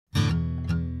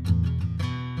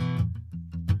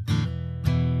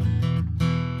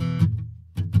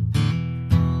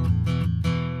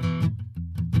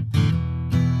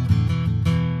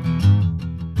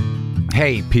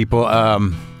Hey, people,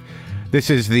 this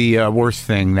is the worst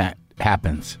thing that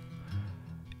happens,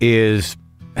 is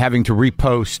having to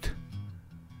repost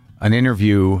an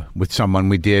interview with someone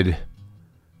we did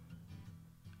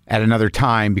at another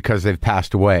time because they've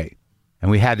passed away.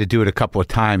 And we had to do it a couple of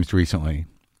times recently.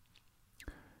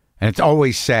 And it's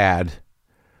always sad,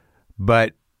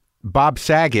 but Bob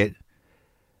Saget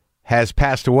has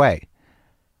passed away.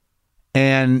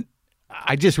 And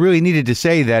I just really needed to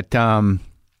say that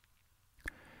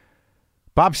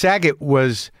Bob Saget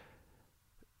was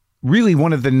really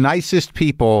one of the nicest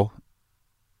people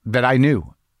that I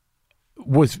knew.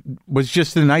 Was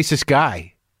just the nicest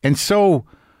guy. And so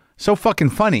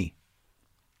fucking funny.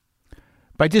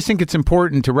 But I just think it's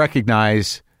important to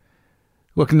recognize,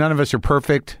 look, none of us are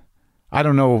perfect. I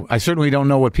don't know. I certainly don't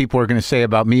know what people are going to say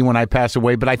about me when I pass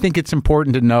away, but I think it's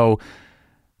important to know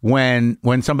when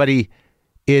somebody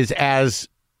is as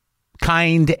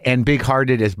kind and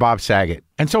big-hearted as Bob Saget.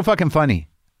 And so fucking funny.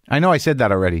 I know I said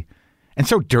that already. And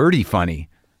so dirty funny.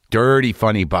 Dirty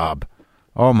funny, Bob.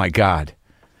 Oh, my God.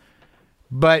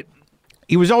 But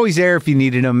he was always there if you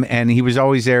needed him, and he was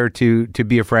always there to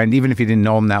be a friend, even if you didn't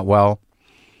know him that well.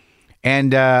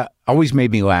 And always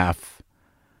made me laugh.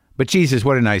 But Jesus,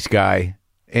 what a nice guy.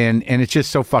 And it's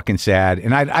just so fucking sad.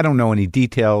 And I don't know any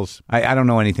details. I don't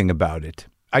know anything about it.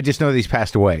 I just know that he's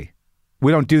passed away.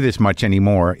 We don't do this much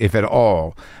anymore, if at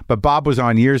all. But Bob was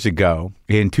on years ago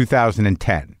in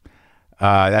 2010.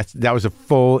 That was a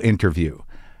full interview.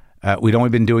 We'd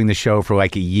only been doing the show for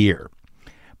like a year.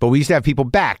 But we used to have people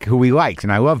back who we liked,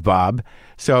 and I love Bob.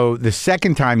 So the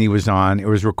second time he was on, it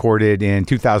was recorded in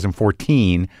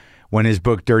 2014 when his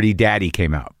book Dirty Daddy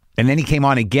came out. And then he came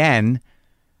on again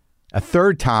a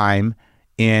third time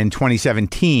in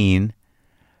 2017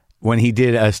 when he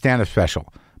did a stand-up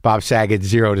special. Bob Saget,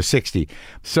 0 to 60.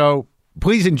 So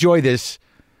please enjoy this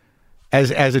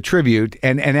as a tribute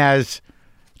and as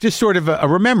just sort of a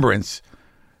remembrance.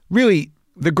 Really,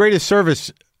 the greatest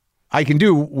service I can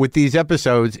do with these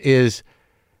episodes is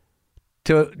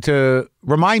to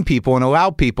remind people and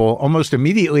allow people almost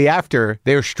immediately after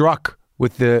they're struck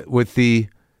with the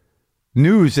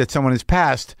news that someone has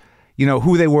passed, you know,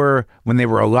 who they were when they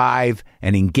were alive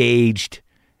and engaged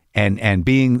and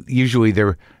being usually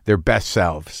their best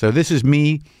selves. So this is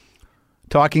me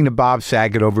talking to Bob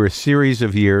Saget over a series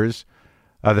of years,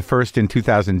 the first in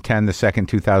 2010, the second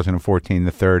 2014,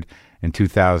 the third in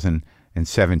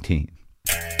 2017.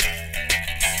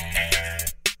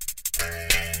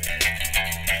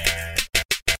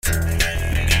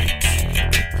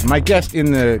 My guest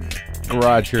in the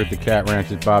garage here at the Cat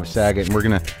Ranch is Bob Saget, and we're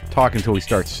going to talk until we're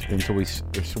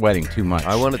sweating too much.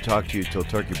 I want to talk to you till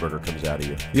Turkey Burger comes out of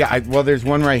you. Yeah, well, there's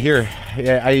one right here.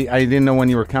 Yeah, I didn't know when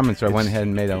you were coming, so I went ahead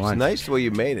and made a lunch. It's nice the way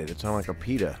you made it. It sounded like a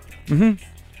pita.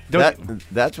 Mm-hmm.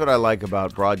 That's what I like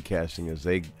about broadcasting is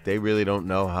they really don't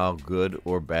know how good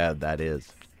or bad that is.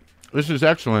 This is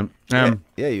excellent. Yeah,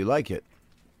 you like it.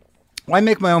 Well, I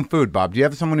make my own food, Bob. Do you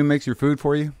have someone who makes your food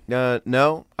for you?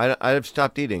 No, I've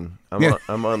stopped eating.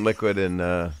 I'm on liquid and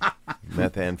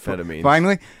methamphetamine.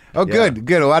 Finally? Oh, good.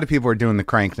 A lot of people are doing the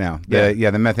crank now. The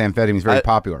methamphetamine is very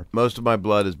popular. Most of my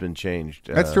blood has been changed.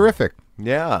 That's terrific.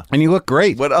 Yeah. And you look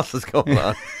great. What else is going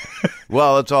on?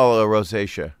 Well, it's all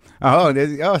rosacea. So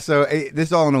this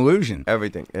is all an illusion.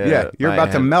 Everything. Yeah, you're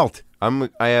about to melt.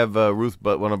 I have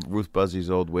one of Ruth Buzzy's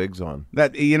old wigs on.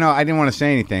 That I didn't want to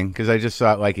say anything because I just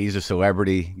thought like he's a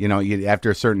celebrity. After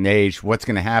a certain age, what's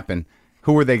going to happen?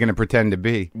 Who are they going to pretend to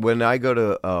be? When I go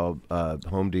to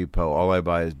Home Depot, all I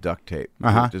buy is duct tape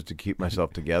just to keep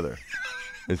myself together.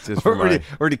 It's just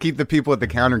or to keep the people at the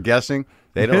counter guessing.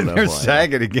 They don't know. There's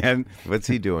Saget again. What's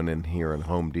he doing in here in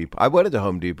Home Depot? I went to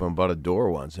Home Depot and bought a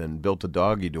door once and built a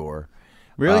doggy door.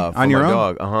 Really? On your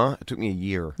own? Dog. It took me a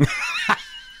year.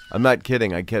 I'm not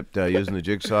kidding. I kept using the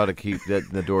jigsaw to keep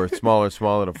the door smaller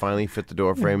to finally fit the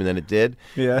door frame, and then it did.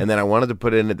 Yeah. And then I wanted to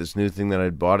put in this new thing that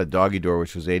I'd bought, a doggy door,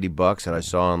 which was $80 that I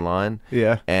saw online.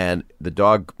 Yeah. And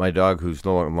my dog, who's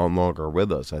no longer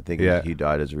with us, I think he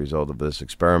died as a result of this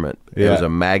experiment. Yeah. It was a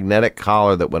magnetic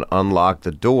collar that would unlock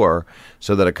the door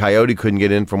so that a coyote couldn't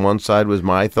get in from one side, was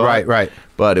my thought. Right.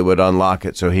 But it would unlock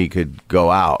it so he could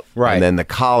go out. Right. And then the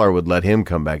collar would let him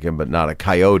come back in, but not a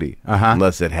coyote,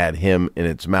 unless it had him in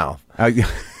its mouth.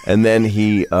 And then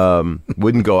he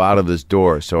wouldn't go out of this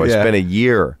door. So I spent a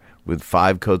year with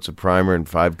 5 coats of primer and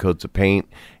 5 coats of paint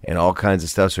and all kinds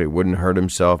of stuff so he wouldn't hurt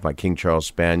himself. My King Charles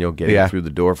Spaniel getting through the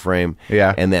door frame.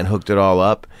 Yeah. And then hooked it all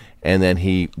up. And then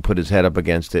he put his head up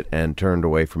against it and turned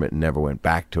away from it and never went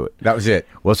back to it. That was it.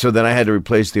 Well, so then I had to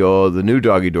replace the new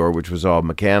doggy door, which was all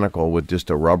mechanical, with just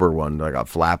a rubber one, like a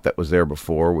flap that was there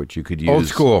before, which you could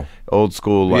use. Old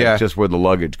school, like just where the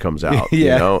luggage comes out, you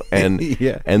know? And,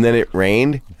 and then it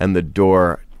rained and the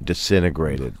door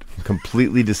disintegrated,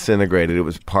 completely disintegrated. It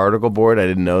was particle board. I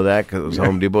didn't know that because it was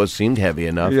Home Depot. It seemed heavy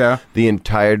enough. Yeah. The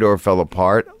entire door fell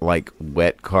apart like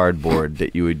wet cardboard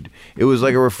that you would, it was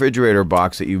like a refrigerator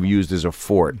box that you used as a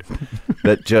fort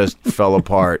that just fell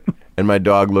apart. And my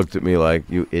dog looked at me like,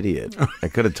 you idiot. I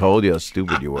could have told you how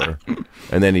stupid you were.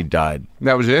 And then he died.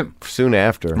 That was it? Soon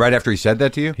after. Right after he said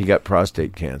that to you? He got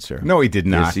prostate cancer. No, he did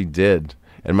not. Yes, he did.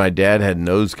 And my dad had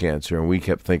nose cancer, and we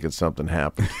kept thinking something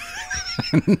happened.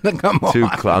 Come on.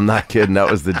 I'm not kidding.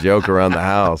 That was the joke around the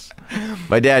house.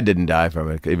 My dad didn't die from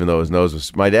it, even though his nose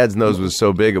was... My dad's nose was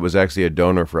so big, it was actually a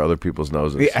donor for other people's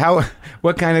noses.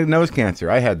 What kind of nose cancer?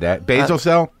 I had that. Basal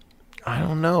cell? I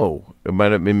don't know. It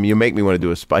might have been, you make me want to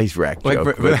do a spice rack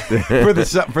joke. A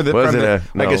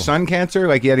sun cancer?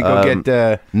 Like you had to go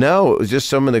get... No, it was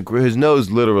just his nose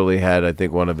literally had, I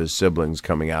think, one of his siblings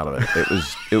coming out of it.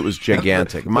 It was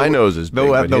gigantic. My nose is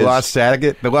big. The Lost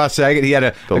Saget, he had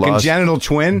a congenital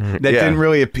twin that didn't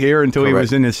really appear until he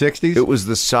was in his 60s. It was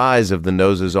the size of the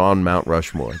noses on Mount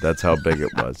Rushmore. That's how big it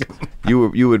was.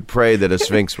 You would pray that a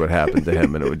sphinx would happen to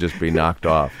him and it would just be knocked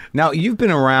off. Now, you've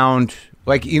been around...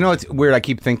 Like, you know, it's weird. I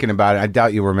keep thinking about it. I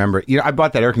doubt you remember. You know, I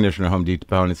bought that air conditioner at Home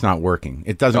Depot, and it's not working.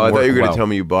 It doesn't work. I thought you were going to tell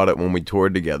me you bought it when we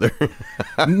toured together.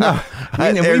 No,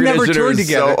 we never toured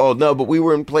together. So old. No, but we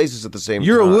were in places at the same time.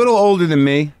 You're a little older than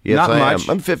me. Yes, not I much. am.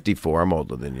 I'm 54. I'm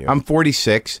older than you. I'm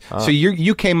 46. So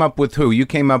you came up with who? You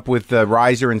came up with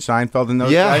Reiser and Seinfeld and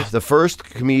those guys? Yeah, the first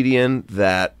comedian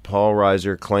that Paul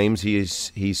Reiser claims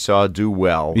he saw do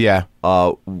well. Yeah.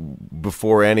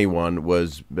 Before anyone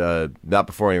was, not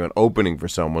before anyone, opening for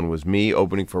someone was me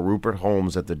opening for Rupert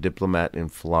Holmes at the Diplomat in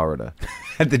Florida.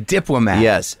 At the Diplomat?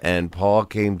 Yes, and Paul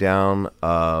came down,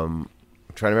 I'm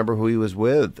trying to remember who he was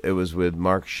with. It was with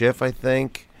Mark Schiff, I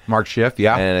think. Mark Schiff,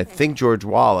 yeah. And I think George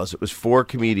Wallace. It was 4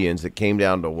 comedians that came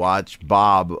down to watch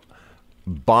Bob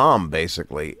bomb,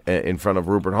 basically, in front of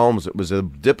Rupert Holmes. It was a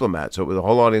Diplomat, so the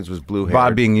whole audience was blue-haired.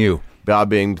 Bob being you.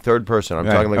 Bob being third person. I'm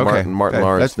talking like Martin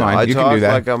Lawrence. That's fine. I you talk can do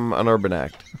that. like I'm an urban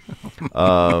act.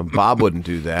 Bob wouldn't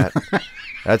do that.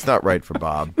 That's not right for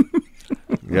Bob.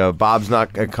 Bob's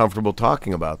not comfortable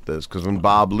talking about this because when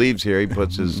Bob leaves here, he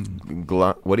puts his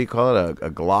what do you call it? A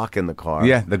Glock in the car.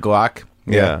 Yeah, the Glock.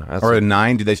 Yeah, or a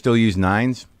 9. Do they still use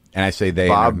 9s? And I say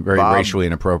they in a very racially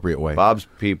inappropriate way. Bob's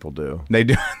people do. They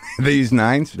do. They use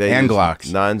 9s and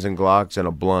Glocks. 9s and Glocks and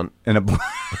a blunt.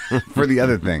 For the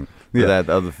other thing. Yeah. That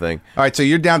other thing. All right, so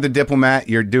you're down to Diplomat.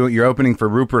 You're opening for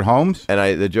Rupert Holmes,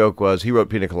 and the joke was he wrote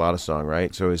Pina Colada song,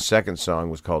 right? So his second song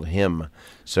was called Him.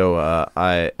 So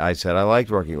I said I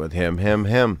liked working with him,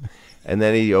 and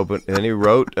then he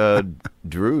wrote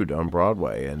Drood on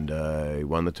Broadway, and he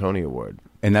won the Tony Award.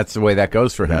 And that's the way that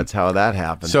goes for him. That's how that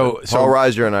happened. So Paul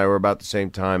Reiser and I were about the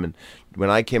same time, and when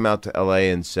I came out to L.A.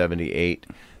 in '78,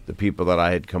 the people that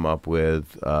I had come up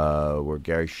with were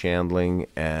Gary Shandling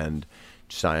and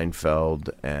Seinfeld,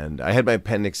 and I had my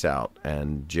appendix out,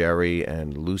 and Jerry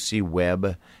and Lucy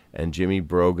Webb and Jimmy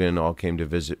Brogan all came to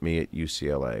visit me at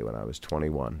UCLA when I was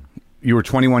 21. You were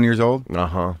 21 years old?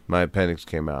 Uh-huh. My appendix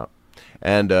came out.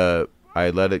 And I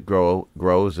let it grow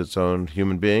as its own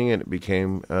human being, and it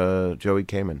became Joey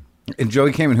Kamen. And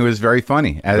Joey Kamen, who is very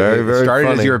funny. Very, very started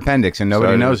funny. As your appendix, and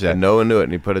nobody knows that. And no one knew it,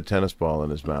 and he put a tennis ball in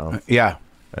his mouth. Yeah.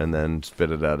 And then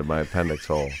spit it out of my appendix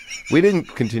hole. We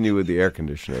didn't continue with the air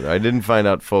conditioner. I didn't find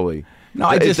out fully. No,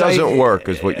 it doesn't work,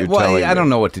 is what you're telling me. I don't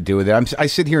know what to do with it. I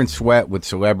sit here and sweat with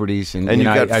celebrities, and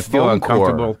I feel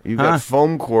uncomfortable. You've got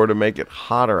foam core to make it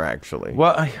hotter, actually.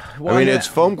 It's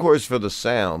foam cores for the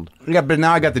sound. Yeah, but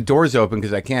now I got the doors open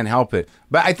because I can't help it.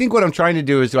 But I think what I'm trying to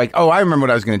do is I remember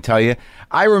what I was going to tell you.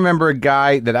 I remember a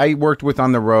guy that I worked with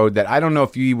on the road that I don't know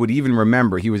if you would even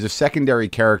remember. He was a secondary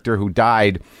character who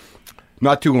died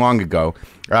not too long ago.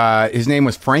 His name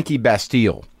was Frankie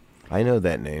Bastille. I know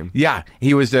that name. Yeah,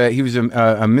 he was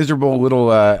a miserable little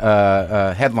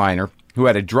headliner who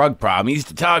had a drug problem. He used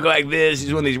to talk like this.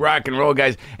 He's one of these rock and roll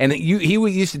guys. And he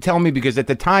used to tell me, because at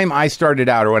the time I started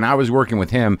out, or when I was working with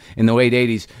him in the late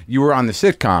 80s, you were on the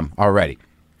sitcom already.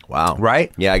 Wow.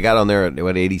 Right? Yeah, I got on there at,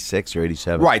 86 or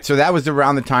 87? Right, so that was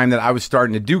around the time that I was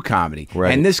starting to do comedy.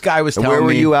 Right. And this guy was telling me... Where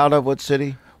were you out of? What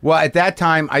city? Well, at that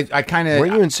time, I kind of... Were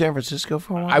you in San Francisco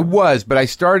for a while? I was, but I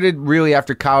started really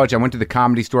after college. I went to the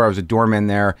Comedy Store. I was a doorman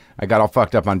there. I got all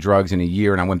fucked up on drugs in a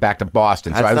year, and I went back to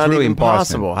Boston. That's so I was not really even in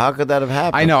Boston. possible. How could that have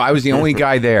happened? I know. I was the only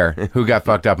guy there who got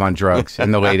fucked up on drugs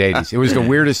in the late 80s. It was the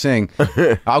weirdest thing.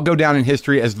 I'll go down in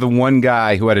history as the one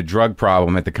guy who had a drug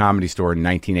problem at the Comedy Store in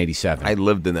 1987. I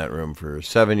lived in that room for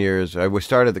 7 years. I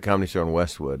started at the Comedy Store in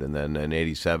Westwood, and then in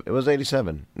 87... It was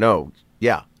 87. No.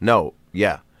 Yeah.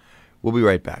 We'll be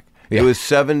right back. Yeah. It was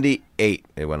 78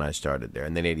 when I started there,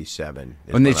 and then 87.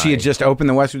 And then she had just opened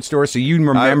the Westwood store, so you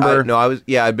remember?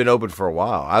 I'd been open for a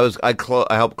while.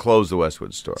 I helped close the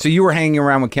Westwood store. So you were hanging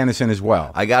around with Kennison as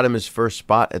well. I got him his first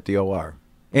spot at the OR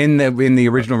in the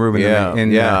original room.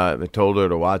 I told her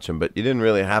to watch him, but you didn't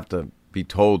really have to be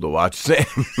told to watch Sam.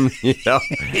 You know?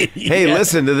 Hey,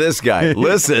 listen to this guy.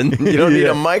 Listen, you don't need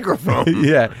a microphone.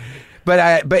 Yeah.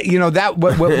 But you know that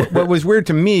what was weird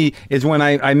to me is when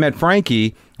I met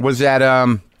Frankie was that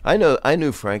I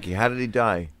knew Frankie. How did he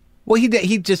die? Well,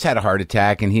 he just had a heart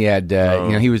attack, and he had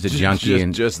he was a junkie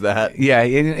and just that. Yeah,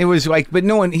 it was like, but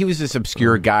no one. He was this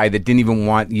obscure guy that didn't even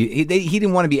want. He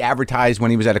didn't want to be advertised when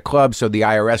he was at a club, so the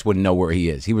IRS wouldn't know where he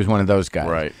is. He was one of those guys,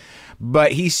 right?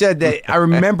 But he said that I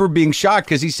remember being shocked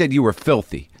because he said you were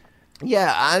filthy.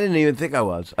 Yeah, I didn't even think I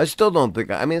was. I still don't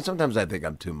think. I mean, sometimes I think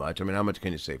I'm too much. I mean, how much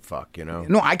can you say fuck, you know?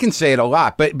 No, I can say it a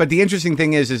lot. But the interesting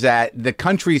thing is that the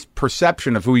country's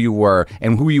perception of who you were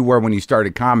and who you were when you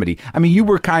started comedy. I mean, you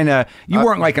were you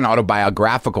weren't like an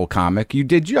autobiographical comic. You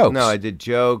did jokes. No, I did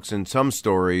jokes and some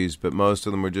stories, but most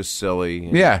of them were just silly.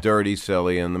 Dirty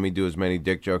silly. And let me do as many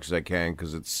dick jokes as I can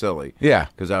because it's silly. Yeah.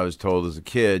 Because I was told as a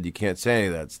kid, you can't say any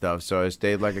of that stuff. So I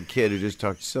stayed like a kid who just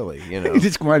talked silly, you know? You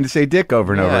just wanted to say dick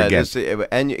over and over again.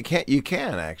 And you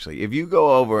can actually. If you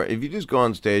just go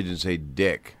on stage and say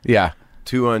dick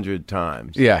 200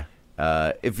 times. Yeah.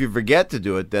 If you forget to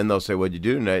do it, then they'll say, "What'd you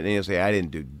do tonight?" And you'll say, "I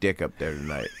didn't do dick up there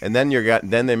tonight." And then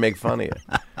then they make fun of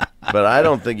you. But I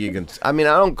don't think you can. I mean,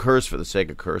 I don't curse for the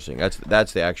sake of cursing.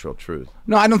 That's the actual truth.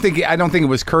 No, I don't think it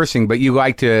was cursing, but you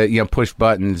like to push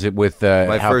buttons with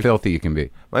how filthy you can be.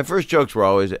 My first jokes were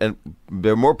always, and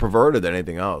they're more perverted than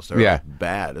anything else. They're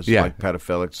bad. It's like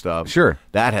pedophilic stuff. Sure,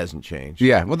 that hasn't changed.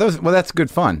 Yeah, well, that's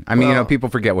good fun. I mean, people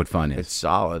forget what fun is. It's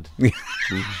solid.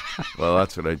 Well,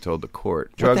 that's what I told the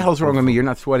court. What the hell's wrong with me? You're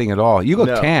not sweating at all. You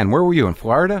look tan. Where were you, in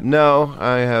Florida? No,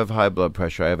 I have high blood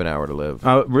pressure. I have an hour to live.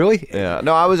 Oh, really? Yeah.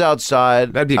 No, I was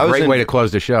outside. That'd be a great way to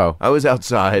close the show. I was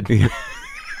outside.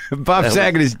 Bob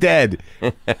Saget is dead.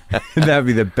 That'd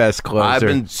be the best closer. I've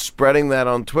been spreading that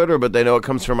on Twitter, but they know it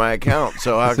comes from my account.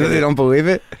 So they don't believe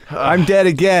it? I'm dead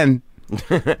again.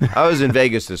 I was in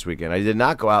Vegas this weekend. I did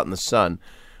not go out in the sun,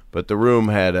 but the room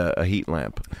had a heat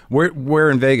lamp.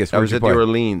 Where in Vegas? I was at the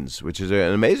Orleans, which is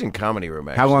an amazing comedy room,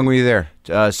 actually. How long were you there?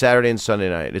 Saturday and Sunday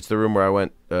night. It's the room where I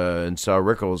went and saw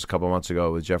Rickles a couple months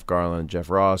ago with Jeff Garlin and Jeff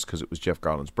Ross, because it was Jeff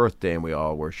Garlin's birthday, and we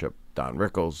all worship Don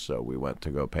Rickles, so we went to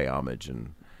go pay homage.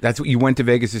 And that's what you went to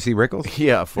Vegas to see Rickles?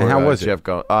 Yeah. And how was Jeff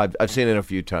Garlin? I've seen it a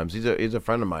few times. He's a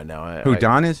friend of mine now.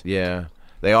 Don is? Yeah,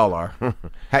 they all are.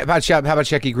 How about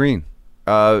Shecky Green?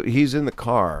 He's in the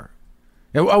car.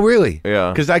 Oh, really?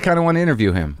 Yeah. Because I kind of want to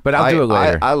interview him, but I'll do it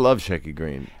later. I love Shecky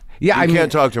Green. Yeah, you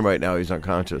can't talk to him right now. He's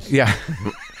unconscious. Yeah.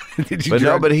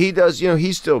 But he does.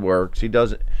 He still works. He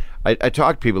doesn't. I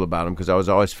talk to people about him because I was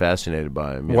always fascinated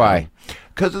by him. Why?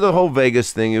 Because of the whole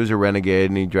Vegas thing. He was a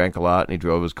renegade, and he drank a lot, and he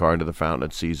drove his car into the fountain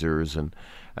at Caesars, and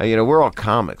we're all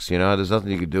comics. There's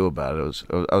nothing you could do about it.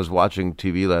 I was watching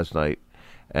TV last night,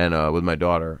 and with my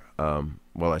daughter.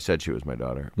 Well, I said she was my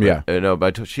daughter. Yeah. No,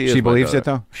 but she is. She my believes daughter. it,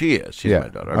 though? She is. She's my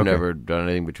daughter. I've never done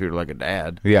anything but treat her like a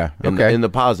dad. Yeah. In the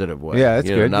positive way. Yeah, that's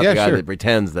good. Not yeah, the guy sure. that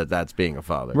pretends that that's being a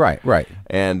father. Right.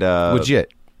 And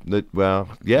legit. Well,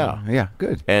 yeah. Yeah,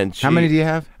 good. And how many do you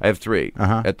have? I have 3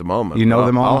 at the moment. You know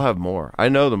them all? I'll have more. I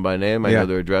know them by name. I know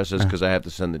their addresses because I have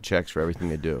to send the checks for everything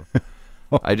they do.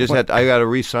 I got to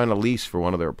re-sign a lease for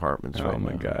one of their apartments right now.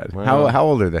 Oh, my God. Well, how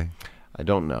old are they? I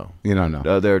don't know. You don't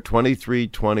know? They're 23,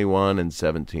 21, and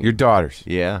 17. Your daughters?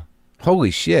 Yeah.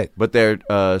 Holy shit. But they're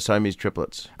Siamese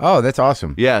triplets. Oh, that's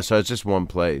awesome. Yeah, so it's just one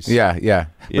place. Yeah.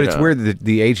 But it's weird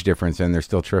the age difference and they're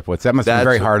still triplets. That must be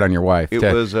very hard on your wife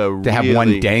to have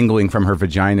one dangling from her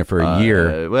vagina for a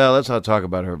year. Well, let's not talk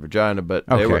about her vagina, but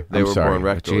they were born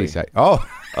rectally.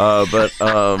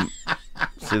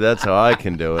 See, that's how I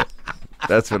can do it.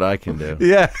 That's what I can do.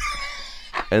 Yeah.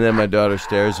 And then my daughter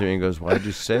stares at me and goes, "Why did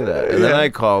you say that?" And then I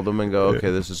called them and go,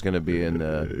 "Okay, this is going to be in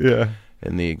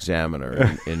the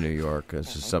Examiner in New York.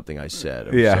 This is something I said.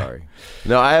 I'm sorry."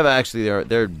 No, I have actually.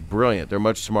 They're brilliant. They're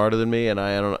much smarter than me. And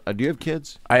I don't. Do you have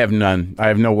kids? I have none. I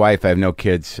have no wife. I have no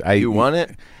kids. You want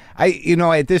it?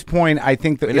 At this point, I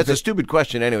think that that's a stupid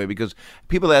question anyway, because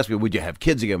people ask me, would you have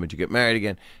kids again? Would you get married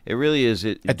again? It really is.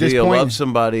 Do you love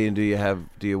somebody, and do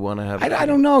you want to have? I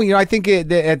don't know. I think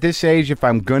at this age, if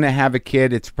I'm going to have a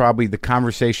kid, it's probably the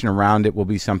conversation around it will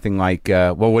be something like,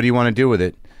 well, what do you want to do with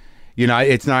it?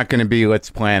 It's not going to be, let's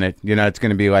plan it. It's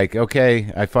going to be like,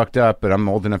 okay, I fucked up, but I'm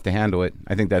old enough to handle it.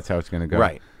 I think that's how it's going to go.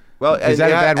 Right. Well, is that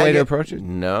a bad way to approach it?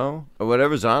 No.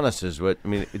 Whatever's honest is what,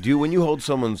 when you hold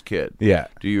someone's kid, yeah,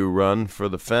 do you run for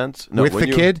the fence? No, with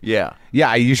the kid? Yeah. Yeah,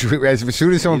 I usually, as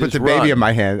soon as someone puts a baby in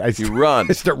my hand, I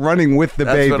start running with the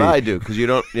baby. That's what I do, because you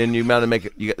don't, and you got to make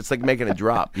it, it's like making a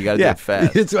drop. You got to do it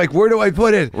fast. It's like, where do I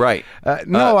put it? Right.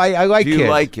 No, I like kids. Do you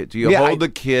like it? Do you hold the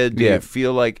kid? Do you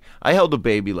feel like, I held a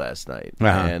baby last night,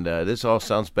 and this all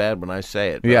sounds bad when I say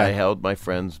it, but I held my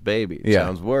friend's baby. It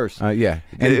sounds worse. But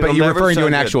you're referring to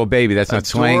an actual baby. That's not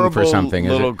slang for something,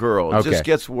 is it? Little girl. It just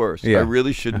gets worse. Yeah. I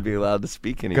really shouldn't be allowed to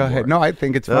speak anymore. Go ahead. No, I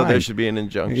think it's fine. There should be an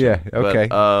injunction. Yeah, okay.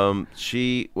 But,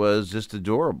 she was just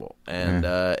adorable, and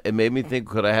it made me think,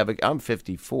 could I have I'm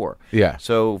 54. Yeah.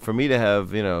 So for me to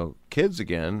have, kids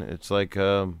again, it's like,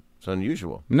 it's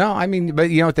unusual. No, but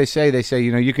you know what they say? They say,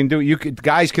 you can do it.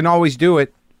 Guys can always do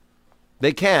it.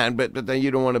 They can, but then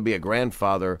you don't want to be a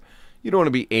grandfather. You don't want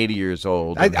to be 80 years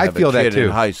old. And I feel that too. In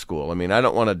high school. I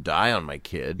don't want to die on my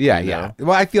kid. Yeah, yeah.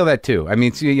 Well, I feel that too.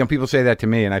 People say that to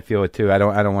me, and I feel it too. I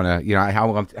don't want to.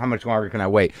 How much longer can I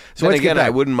wait? So let's get back. I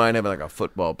wouldn't mind having like a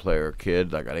football player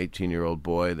kid, like an 18-year-old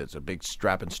boy that's a big,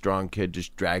 strapping, strong kid.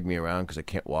 Just drag me around because I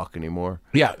can't walk anymore.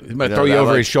 Yeah, throw you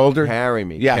over his shoulder. Carry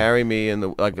me. Yeah. Carry me in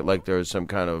the like there's some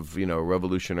kind of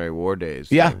Revolutionary War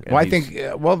days. Yeah. Well, I think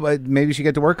maybe you should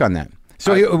get to work on that.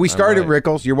 So we started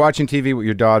Rickles. You're watching TV with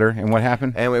your daughter, and what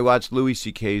happened? And we watched Louis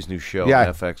C.K.'s new show on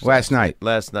FX. Last night.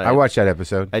 I watched that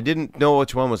episode. I didn't know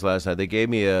which one was last night. They gave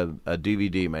me a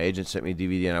DVD. My agent sent me a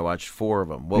DVD, and I watched 4 of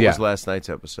them. What was last night's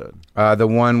episode? The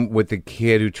one with the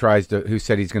kid who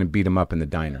said he's going to beat him up in the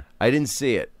diner. I didn't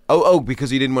see it. Oh,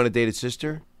 because he didn't want to date his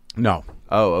sister? No.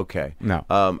 Oh, okay.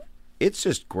 No. It's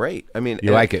just great. You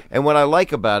like it. And what I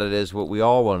like about it is what we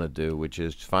all want to do, which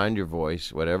is find your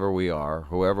voice, whatever we are,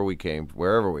 wherever we came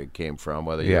from,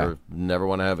 whether you never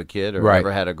want to have a kid or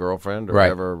never had a girlfriend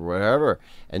or whatever,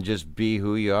 and just be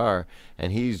who you are.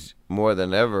 And he's more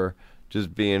than ever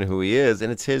just being who he is.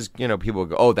 And it's his, people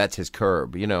go, oh, that's his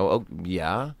curb. Oh,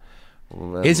 yeah.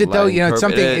 Is it though? It's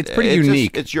something. It's pretty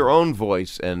unique. It's your own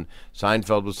voice, and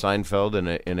Seinfeld was Seinfeld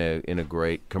in a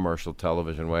great commercial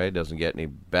television way. It doesn't get any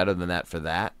better than that for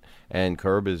that. And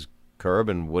Curb is Curb,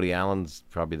 and Woody Allen's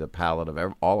probably the palette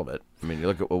of all of it. You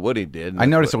look at what Woody did. I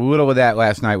noticed a little of that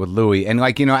last night with Louis, and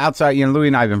outside, Louis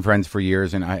and I have been friends for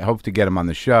years, and I hope to get him on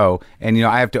the show. And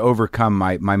I have to overcome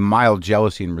my mild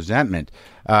jealousy and resentment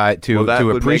to appreciate. That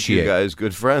would make you guys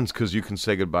good friends because you can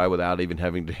say goodbye without even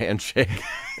having to handshake.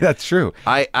 That's true.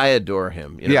 I adore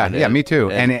him. Me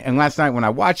too. And last night when I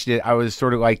watched it, I was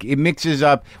sort of like, it mixes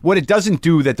up. What it doesn't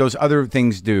do that those other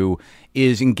things do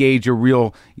is engage a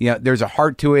real, there's a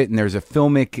heart to it, and there's a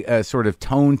filmic sort of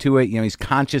tone to it. He's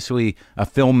consciously a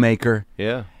filmmaker.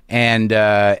 Yeah. And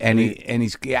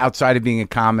he's outside of being a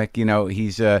comic.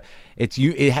 It's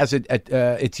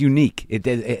unique.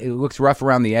 It looks rough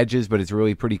around the edges, but it's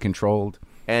really pretty controlled.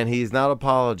 And he's not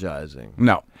apologizing.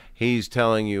 No. He's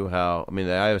telling you how.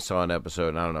 I saw an episode,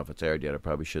 and I don't know if it's aired yet. I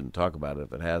probably shouldn't talk about it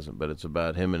if it hasn't, but it's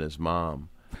about him and his mom.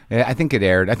 Yeah, I think it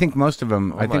aired. I think most of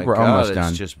them. I think we're almost done.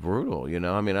 It's just brutal.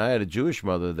 I had a Jewish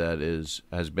mother that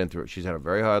has been through it. She's had a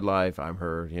very hard life. I'm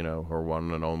her, her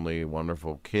one and only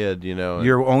wonderful kid.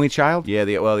 Your only child? Yeah.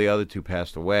 The other 2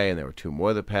 passed away, and there were 2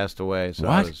 more that passed away. So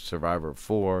what? I was a survivor of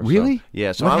 4. Really? So,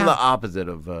 yeah. So I'm the opposite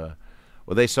of.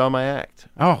 Well, they saw my act.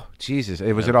 Oh, Jesus.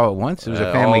 Was it all at once? It was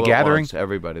a family gathering? Once,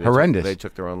 everybody. Horrendous. They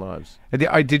took their own lives.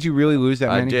 Did you really lose that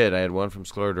many? I did. I had one from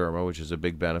scleroderma, which is a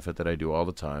big benefit that I do all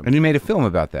the time. And you made a film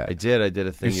about that. I did. I did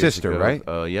a thing Your sister, right?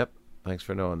 Yep. Thanks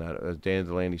for knowing that. Dana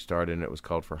Delaney started, and it was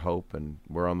called For Hope, and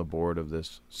we're on the board of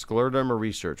this Scleroderma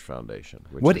Research Foundation.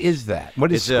 What is that?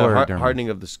 What is scleroderma? It's hardening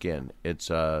of the skin. It's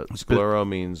sclero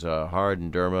means hard,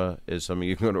 and derma is something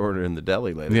you can order in the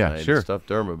deli later. Yeah, night. sure. It's stuffed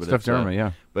derma, but stuffed derma,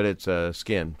 yeah. But it's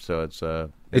skin, so it's.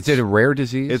 Is it a rare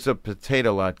disease? It's a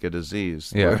potato latke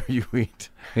disease. Yeah. Where you eat.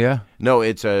 Yeah. No,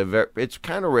 it's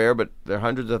kind of rare, but there are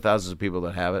hundreds of thousands of people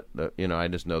that have it. I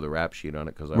just know the rap sheet on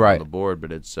it because I'm on the board,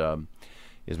 but it's.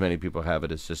 As many people have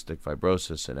it as cystic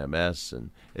fibrosis and MS, and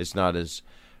it's not as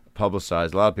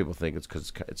publicized. A lot of people think it's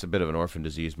because it's a bit of an orphan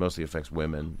disease. Mostly affects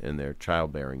women in their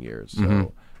childbearing years,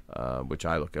 so which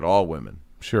I look at all women.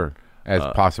 Sure, as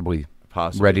possibly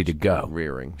ready to go.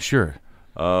 Rearing. Sure.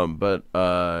 But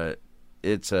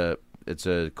it's a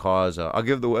cause. I'll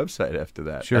give the website after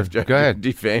that. Sure, after go ahead.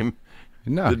 Defame.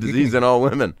 No. The disease in all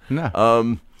women.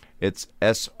 No. It's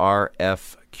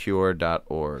srfcure.org.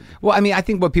 Well, I mean, I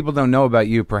think what people don't know about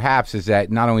you, perhaps, is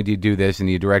that not only do you do this and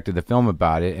you directed the film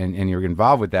about it and you're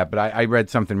involved with that, but I read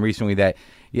something recently that,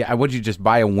 would you just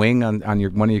buy a wing on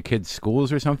one of your kids'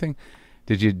 schools or something?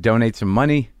 Did you donate some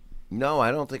money? No,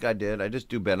 I don't think I did. I just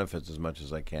do benefits as much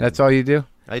as I can. That's all you do?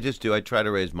 I just do. I try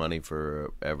to raise money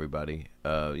for everybody,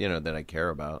 that I care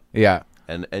about. Yeah.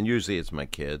 And usually it's my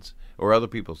kids or other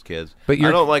people's kids. But I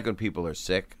don't like when people are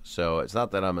sick, so it's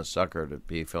not that I'm a sucker to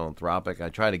be philanthropic. I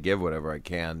try to give whatever I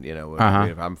can.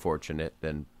 If I'm fortunate,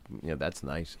 then that's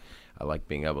nice. I like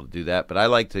being able to do that. But I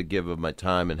like to give of my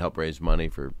time and help raise money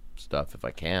for stuff if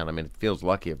I can. I mean, it feels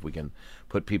lucky if we can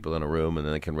put people in a room and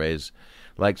then they can raise.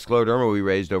 Like scleroderma, we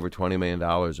raised over $20 million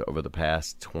over the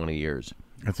past 20 years.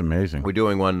 That's amazing. We're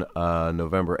doing one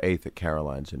November 8th at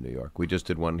Caroline's in New York. We just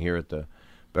did one here at the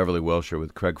Beverly Wilshire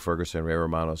with Craig Ferguson, Ray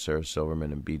Romano, Sarah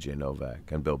Silverman, and B.J. Novak,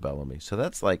 and Bill Bellamy. So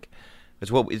that's like,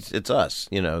 it's us,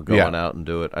 going out and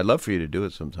do it. I'd love for you to do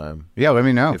it sometime. Yeah, let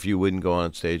me know. If you wouldn't go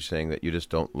on stage saying that you just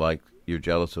don't like, you're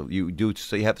jealous of, you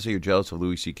have to say you're jealous of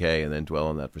Louis C.K. and then dwell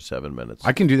on that for 7 minutes.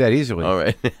 I can do that easily. All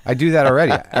right. I do that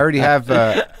already. I already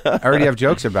have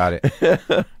jokes about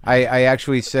it. I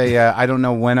actually say I don't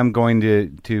know when I'm going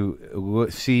to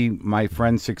see my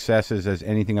friend's successes as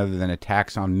anything other than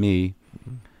attacks on me.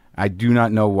 I do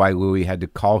not know why Louis had to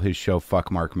call his show "Fuck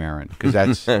Marc Maron," because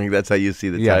that's that's how you see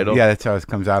the title. Yeah, that's how it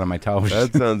comes out on my television.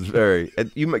 That sounds very.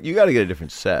 You got to get a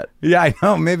different set. Yeah, I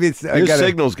know. Maybe it's your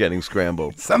signal's getting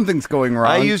scrambled. Something's going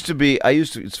wrong.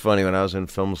 It's funny, when I was in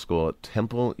film school at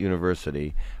Temple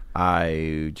University.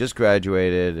 I just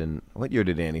graduated, and what year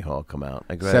did Annie Hall come out?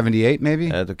 78,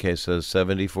 maybe. Okay, so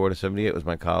 74 to 78 was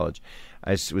my college.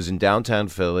 I was in downtown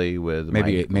Philly with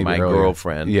my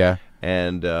girlfriend. Yeah.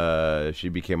 And she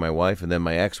became my wife, and then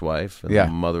my ex-wife, and the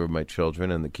mother of my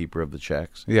children, and the keeper of the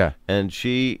checks. Yeah. And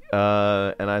she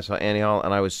and I saw Annie Hall,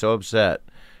 and I was so upset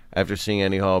after seeing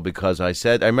Annie Hall because I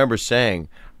remember saying,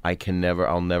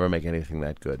 I'll never make anything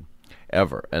that good,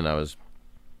 ever. And I was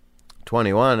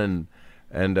 21,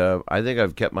 and I think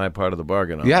I've kept my part of the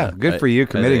bargain on that. Good for you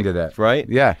committing to that. Right?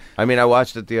 Yeah. I mean, I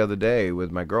watched it the other day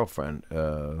with my girlfriend,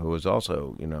 who was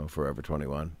also, forever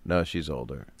 21. No, she's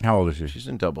older. How old is she? She's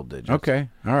in double digits. Okay.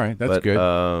 All right. That's good.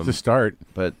 It's a start.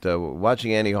 But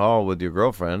watching Annie Hall with your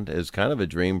girlfriend is kind of a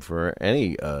dream for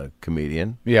any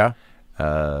comedian. Yeah.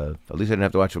 At least I didn't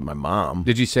have to watch it with my mom.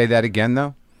 Did you say that again,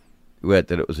 though? What,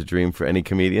 that it was a dream for any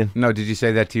comedian? No, did you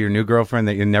say that to your new girlfriend,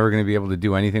 that you're never going to be able to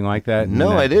do anything like that?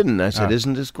 No, I didn't. I said,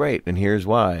 isn't this great? And here's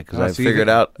why. Because I figured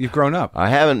out... You've grown up. I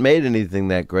haven't made anything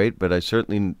that great, but I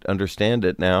certainly understand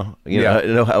it now. I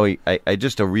know how I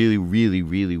just a really, really,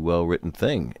 really well-written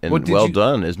thing. And well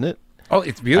done, isn't it? Oh,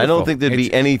 it's beautiful. I don't think there'd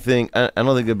be anything... I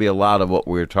don't think there'd be a lot of what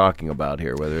we're talking about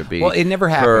here, whether it be... Well, it never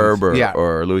happens. Herb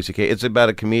or Louis C.K. It's about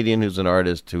a comedian who's an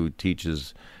artist who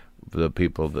teaches... the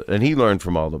people and he learned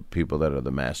from all the people that are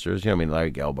the masters.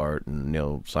 Larry Gelbart and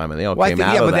Neil Simon. They all came out of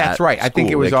that. Yeah, but that's right. I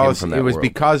think it was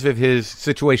because of his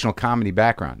situational comedy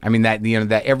background. I mean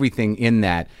that everything in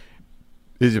that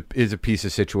is a piece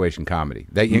of situation comedy.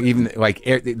 That even like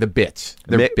the bits,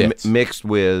 bits mixed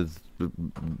with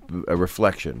a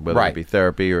reflection, whether it be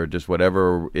therapy or just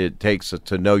whatever it takes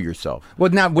to know yourself.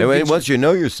 Well, now once you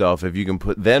know yourself, if you can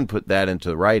put that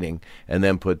into writing and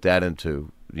then put that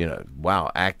into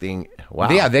acting. Wow.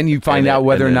 Yeah, then you find out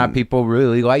whether or not people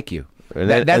really like you.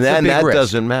 That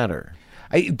doesn't matter.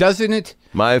 Doesn't it?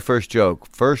 My first joke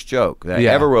that I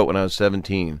ever wrote when I was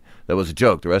 17, that was a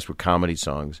joke, the rest were comedy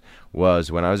songs, was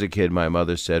when I was a kid, my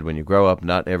mother said, when you grow up,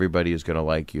 not everybody is going to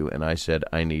like you. And I said,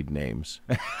 I need names.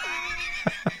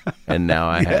 And now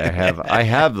I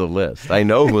have the list. I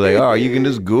know who they are. You can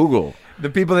just Google. The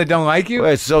people that don't like you?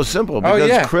 Well, it's so simple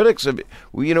because critics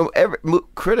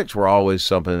critics were always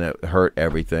something that hurt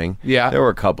everything. Yeah. There were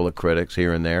a couple of critics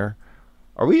here and there.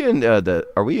 Are we in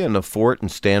the fort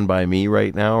and Stand By Me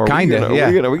right now? Kind of,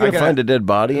 yeah. Are we gonna find a dead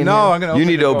body in here? I'm going to You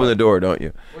need to open the door, don't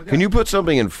you? Can you put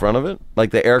something in front of it? Like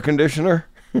the air conditioner?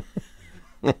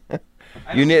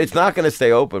 It's not going to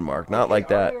stay open, Mark. Not like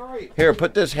that. All right. Here,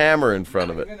 put this hammer in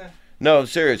front of it. No,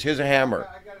 serious. Here's a hammer.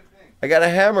 I got a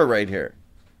hammer right here.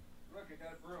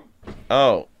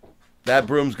 Oh, that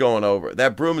broom's going over.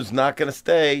 That broom is not going to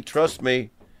stay. Trust me.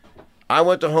 I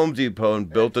went to Home Depot and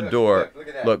built a door. Look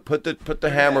at that. Look, put the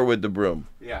hammer with the broom.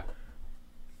 Yeah.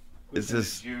 This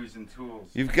is Jews and tools.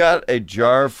 You've got a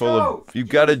jar full of. You've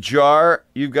got a jar.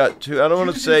 You've got two. I don't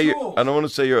want to say. I don't want to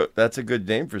say you're. That's a good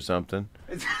name for something.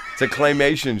 It's a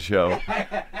claymation show.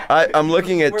 I'm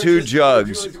looking at two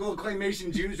jugs. Little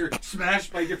claymation Jews are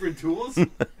smashed by different tools.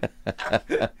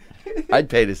 I'd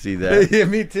pay to see that. Yeah,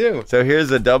 me too. So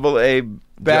here's a AA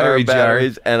Battery jar.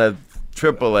 batteries and a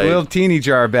AAA. Little teeny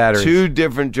jar of batteries. 2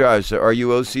 different jars. So are you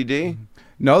OCD?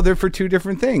 No, they're for 2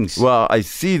 different things. Well, I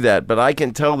see that, but I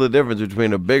can tell the difference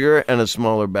between a bigger and a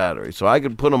smaller battery. So I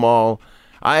could put them all.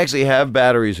 I actually have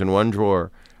batteries in one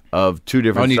drawer of 2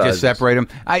 different sizes. You just separate them?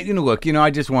 Look, I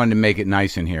just wanted to make it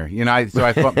nice in here. So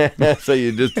I thought. So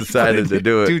you just decided to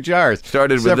do it. 2 jars.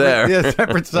 Started with there. Yeah,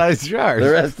 separate size jars.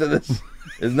 The rest of this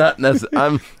is not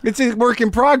necessary. It's a work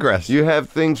in progress. You have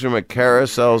things from a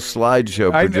carousel slideshow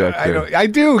projector. I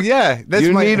do, yeah.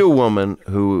 You need a woman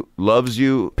who loves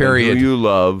you, period, and who you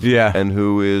love, yeah, and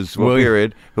who is,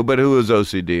 period, but who is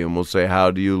OCD, and will say,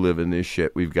 how do you live in this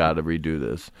shit? We've got to redo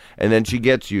this. And then she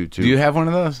gets you to. Do you have one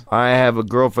of those? I have a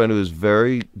girlfriend who is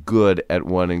very good at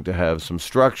wanting to have some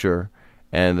structure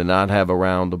and to not have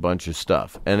around a bunch of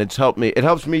stuff. And it's helped me. It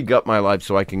helps me gut my life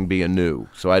so I can be anew,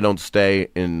 so I don't stay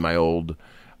in my old.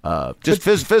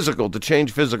 Physical, to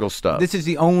change physical stuff. This is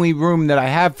the only room that I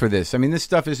have for this. I mean, this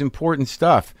stuff is important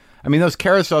stuff. I mean, those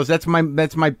carousels, that's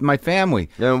my family.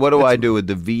 And what do I do with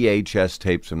the VHS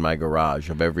tapes in my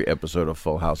garage of every episode of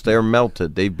Full House? They're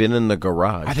melted. They've been in the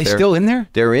garage. Are they still in there?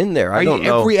 They're in there. I don't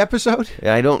know. Every episode?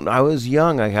 I don't. I was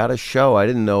young. I had a show. I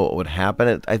didn't know what would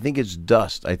happen. I think it's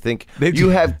dust. I think you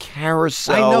have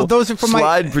carousel. I know those are from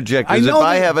slide projectors. If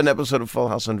I have an episode of Full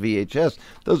House on VHS,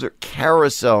 those are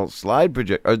carousel slide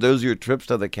projectors. Are those your trips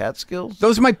to the Catskills?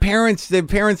 Those are my parents. The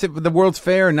parents at the World's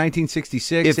Fair in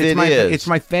 1966. It's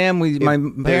my family. My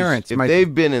parents. If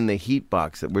they've been in the heat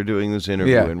box that we're doing this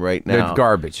interview in right now, they're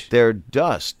garbage. They're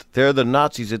dust. They're the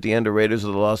Nazis at the end of Raiders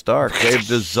of the Lost Ark. They've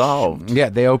dissolved. Yeah,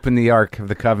 they opened the Ark of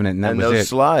the Covenant, and that was it. And those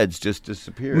slides just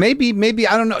disappeared. Maybe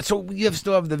I don't know. So you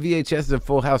still have the VHS of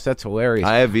Full House. That's hilarious.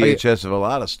 I have VHS of a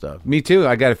lot of stuff. Me too.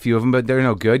 I got a few of them, but they're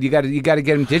no good. You got to get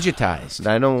them digitized.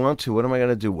 I don't want to. What am I going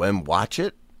to do? When watch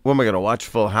it? What am I going to watch?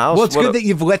 Full House? Well, it's good that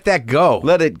you've let that go.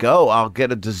 Let it go. I'll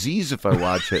get a disease if I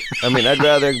watch it. I mean, I'd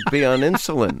rather be on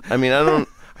insulin. I mean,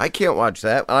 I can't watch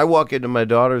that. I walk into my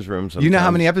daughter's room sometimes. You know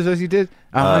how many episodes you did?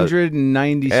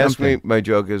 190 something. My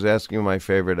joke is ask me my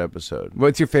favorite episode.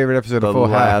 What's your favorite episode of Full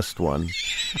House? The last one.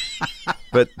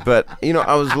 But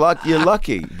I was lucky. You're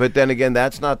lucky. But then again,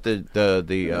 that's not the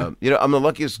I'm the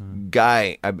luckiest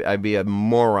guy. I'd be a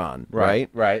moron, right?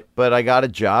 Right. But I got a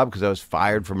job because I was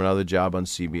fired from another job on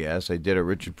CBS. I did a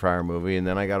Richard Pryor movie, and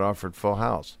then I got offered Full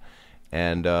House.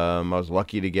 And I was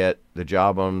lucky to get the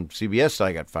job on CBS that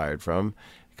I got fired from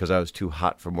because I was too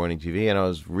hot for morning TV, and I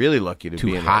was really lucky to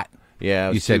be in hot.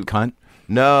 Yeah. You said cunt?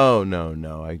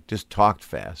 No. I just talked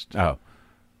fast. Oh.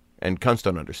 And cunts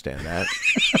don't understand that.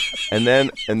 and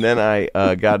then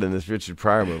I got in this Richard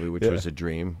Pryor movie, which was a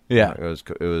dream. Yeah. It was.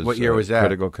 What year was that?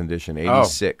 Critical Condition,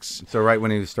 86. Oh. So right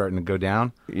when he was starting to go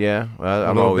down? Yeah.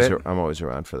 I'm always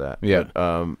around for that. Yeah.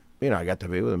 But, I got to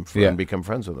be with him and become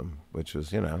friends with him, which was,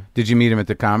 Did you meet him at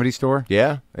the Comedy Store?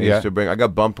 Yeah. I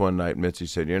got bumped one night. Mitzi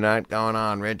said, "You're not going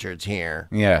on. Richard's here."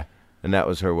 Yeah. And that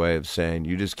was her way of saying,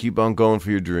 you just keep on going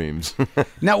for your dreams.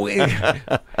 No,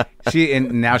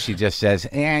 now she just says,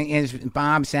 is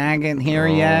Bob Saget here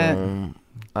yet?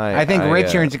 I think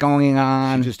Richard's going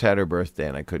on. She just had her birthday,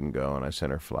 and I couldn't go, and I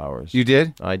sent her flowers. You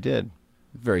did? I did.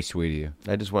 Very sweet of you.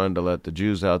 I just wanted to let the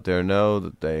Jews out there know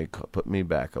that they put me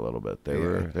back a little bit. They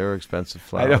were expensive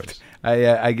flowers.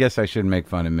 I guess I shouldn't make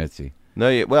fun of Mitzi.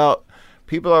 No, well,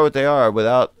 people are what they are.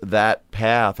 Without that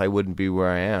path, I wouldn't be where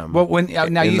I am. Well,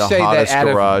 now you say that in the hottest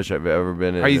garage I've ever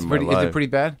been in. Is my life. it pretty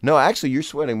bad? No, actually, you're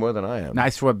sweating more than I am. No, I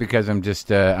sweat because I'm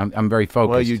just I'm very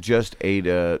focused. Well, you just ate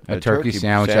a turkey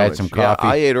sandwich. I had some coffee.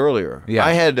 Yeah, I ate earlier. Yeah,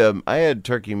 I had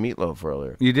turkey meatloaf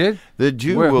earlier. You did? The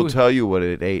Jew will tell you what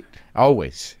it ate.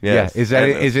 Always. Yes. Yeah.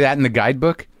 Is that in the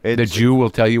guidebook? The Jew will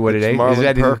tell you what it ate.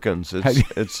 Marlon Perkins.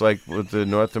 It's like what the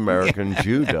North American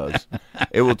Jew does.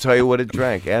 It will tell you what it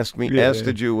drank. Ask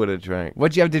the Jew what it drank.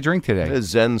 What'd you have to drink today? A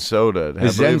Zen soda.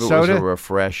 I believe it was a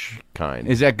refresh kind.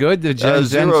 Is that good? The Zen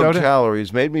zero soda?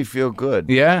 Calories. Made me feel good.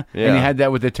 Yeah? And you had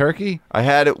that with the turkey? I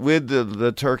had it with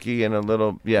the turkey and a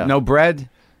little, No bread?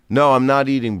 No, I'm not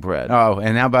eating bread. Oh,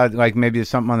 and how about maybe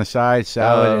something on the side,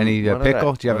 salad, any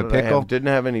pickle? Do you have a pickle? Didn't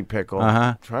have any pickle.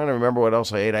 Uh-huh. Trying to remember what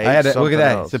else I ate. I ate something look at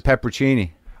that. else. It's a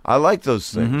pepperoncini. I like those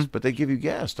things, but they give you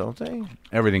gas, don't they?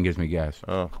 Everything gives me gas.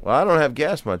 Oh, well, I don't have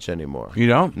gas much anymore. You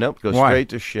don't? Nope, go straight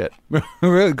to shit.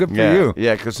 Really? Good for you.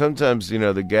 Yeah, because sometimes,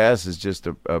 the gas is just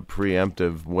a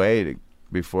preemptive way to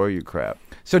before you crap.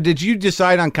 So did you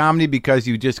decide on comedy because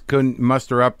you just couldn't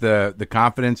muster up the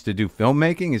confidence to do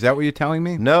filmmaking? Is that what you're telling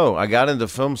me? No, I got into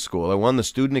film school. I won the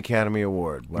Student Academy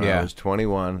Award when Yeah. I was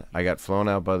 21. I got flown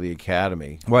out by the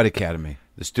Academy. What academy?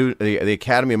 The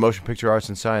Academy of Motion Picture Arts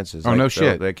and Sciences. Oh, no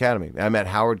shit. The Academy. I met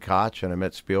Howard Koch and I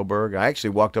met Spielberg. I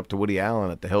actually walked up to Woody Allen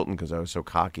at the Hilton because I was so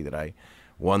cocky that I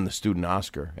won the student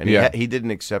Oscar. And he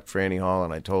didn't accept Franny Hall,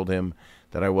 and I told him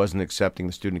that I wasn't accepting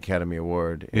the Student Academy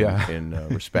Award in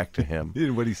respect to him.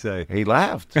 What did he say? He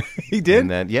laughed. He did? And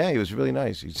then, he was really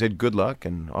nice. He said good luck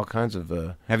and all kinds of...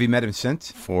 Have you met him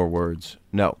since? 4 words.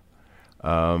 No.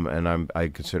 And I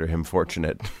consider him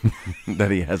fortunate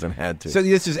that he hasn't had to. So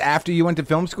this is after you went to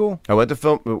film school? I went to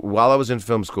film while I was in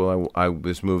film school.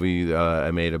 This movie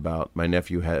I made about my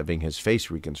nephew having his face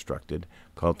reconstructed,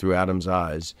 called Through Adam's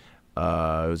Eyes. It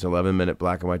was an 11-minute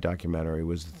black and white documentary.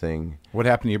 Was the thing. What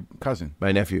happened to your cousin?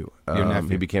 My nephew. Your nephew.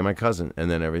 He became my cousin, and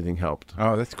then everything helped.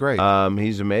 Oh, that's great.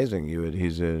 He's amazing.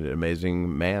 He's an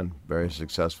amazing man. Very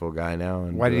successful guy now.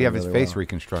 And why did he have his really face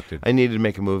reconstructed? I needed to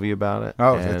make a movie about it.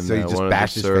 Oh, and so you just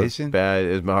bashed his face in?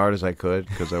 As hard as I could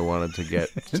because I wanted to get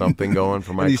something going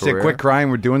for my and you career. said, "Quit crying,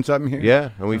 we're doing something here." Yeah,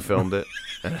 and we filmed it.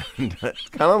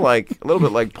 Kind of like a little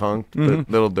bit like Punk'd, but a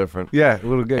little different. Yeah, a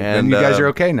little good. And you guys are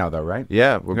okay now, though, right?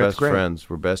 Yeah, we're That's best great. friends.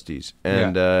 We're besties.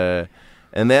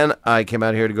 And then I came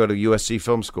out here to go to USC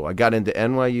Film School. I got into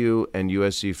NYU and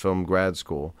USC Film Grad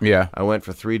School. Yeah. I went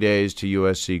for 3 days to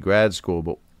USC Grad School,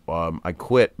 but I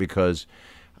quit because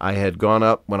I had gone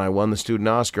up when I won the student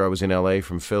Oscar. I was in L.A.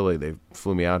 from Philly. They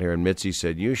flew me out here, and Mitzi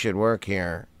said, "You should work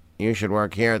here. You should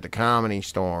work here at the Comedy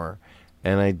Store."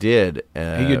 And I did.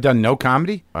 You'd done no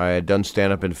comedy? I had done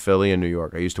stand-up in Philly and New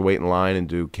York. I used to wait in line and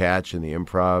do catch in the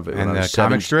improv. And when I was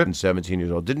comic strip? And 17 years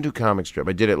old. Didn't do comic strip.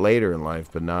 I did it later in life,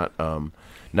 but not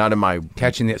in my...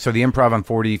 So the improv on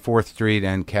 44th Street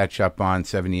and catch up on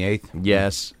 78th?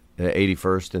 Yes,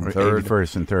 81st and 3rd.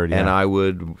 81st and 3rd, yeah. And I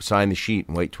would sign the sheet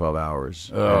and wait 12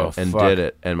 hours. Oh, and fuck. did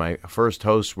it. And my first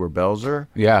hosts were Belzer.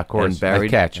 Yeah, of course. And Barry,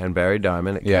 At Catch. And Barry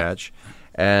Diamond at Yeah. Catch.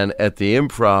 And at the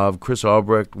improv, Chris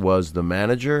Albrecht was the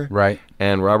manager. Right.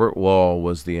 And Robert Wall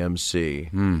was the MC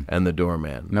and the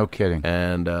doorman. No kidding.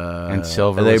 And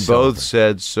Silver and they was both Silver.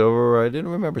 said Silver. I didn't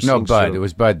remember No, seeing Bud. Silver. It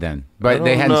was Bud then. I But don't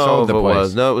they hadn't know sold if the it place.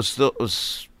 was. No, it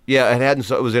was yeah, it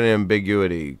hadn't. It was an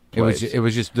ambiguity place. It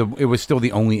was still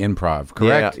the only improv,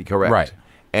 correct? Yeah, correct. Right.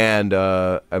 And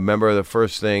I remember the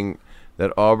first thing that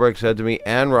Albrecht said to me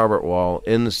and Robert Wall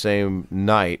in the same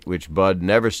night, which Bud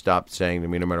never stopped saying to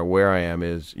me, no matter where I am,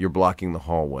 is, "You're blocking the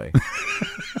hallway."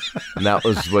 And that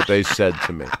was what they said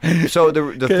to me. So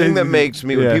the thing that makes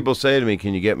me, when people say to me,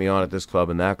 "Can you get me on at this club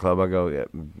and that club?" I go,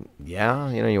 "Yeah,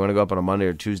 you want to go up on a Monday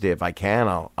or Tuesday? If I can,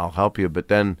 I'll help you." But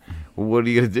then, what are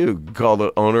you going to do? Call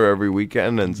the owner every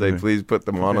weekend and say, "Please put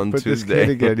them on Put this Tuesday." kid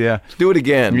again, yeah. Do it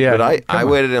again. Yeah, But I come on.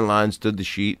 waited in line, stood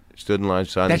in line,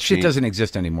 signed the That shit sheet. doesn't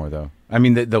exist anymore, though. I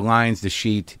mean, the lines, the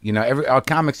sheet. Our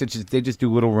comics, they just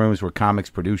do little rooms where comics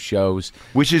produce shows.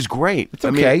 Which is great. It's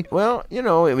okay.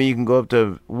 You can go up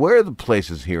to, where are the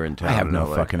places here in town? I have in no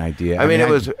LA? fucking idea. I mean, it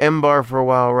was M-Bar for a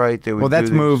while, right? They would Well, that's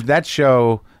do these- moved. That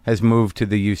show has moved to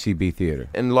the UCB Theater.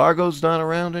 And Largo's not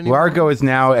around anymore? Largo is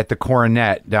now at the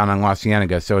Coronet down on La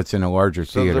Cienega, so it's in a larger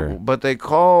theater. But they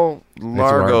call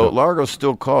Largo. Largo's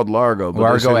still called Largo. But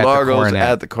Largo they say at the Largo's Coronet.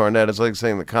 at the Coronet. It's like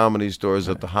saying the Comedy Store is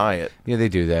at the Hyatt. Yeah, they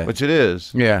do that. Which it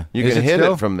is. Yeah. You Is can it hit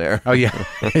still? it from there. Oh yeah,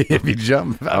 if you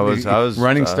jump. I was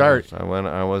running start.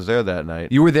 I was there that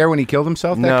night. You were there when he killed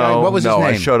himself. That guy. What was his name?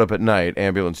 I showed up at night,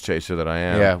 ambulance chaser that I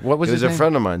am. Yeah, what was he his was name? a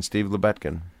friend of mine, Steve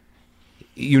Lebetkin.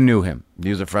 You knew him. He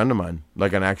was a friend of mine,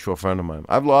 like an actual friend of mine.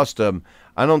 I've lost I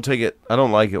don't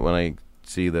like it when I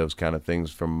see those kind of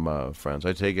things from friends.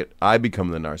 I become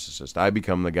the narcissist. I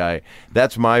become the guy.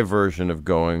 That's my version of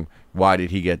going, why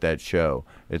did he get that show?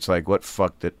 It's like, what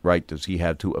right does he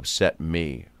have to upset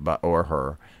me or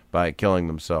her by killing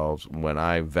themselves when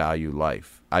I value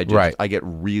life? I get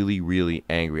really, really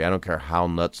angry. I don't care how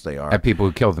nuts they are. At people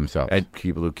who kill themselves. At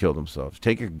people who kill themselves.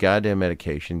 Take your goddamn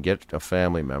medication, get a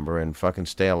family member, and fucking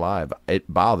stay alive. It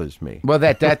bothers me. Well,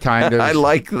 at that time, I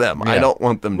like them. Yeah. I don't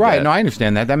want them Right, dead. no, I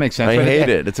understand that. That makes sense. I But hate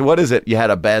it. What is it? You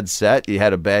had a bad set? You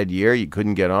had a bad year? You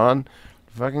couldn't get on?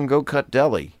 Fucking go cut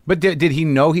deli. But did he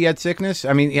know he had sickness?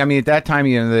 I mean, at that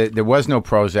time, there was no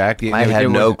Prozac. I had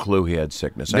no clue he had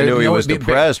sickness. I knew he was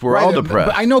depressed. We're right, all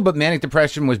depressed. But I know, but manic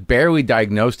depression was barely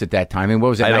diagnosed at that time. I mean, what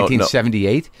was it,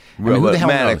 1978? I mean, who the hell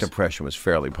manic knows? depression was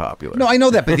fairly popular. No, I know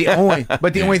that, but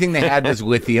the only thing they had was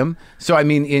lithium. So I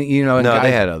mean, No, guys,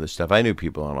 they had other stuff. I knew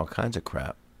people on all kinds of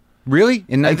crap. Really?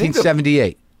 In I think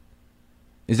 1978?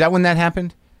 Is that when that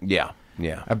happened? Yeah.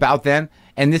 About then?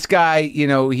 And this guy,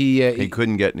 he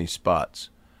couldn't get any spots.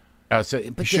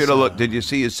 You should have looked. Did you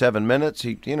see his 7 minutes?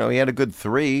 He had a good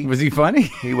 3. Was he funny?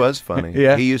 He was funny.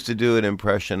 Yeah. He used to do an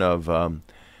impression of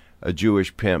a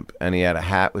Jewish pimp, and he had a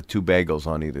hat with 2 bagels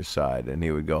on either side, and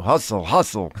he would go, hustle,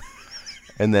 hustle.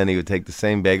 And then he would take the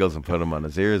same bagels and put them on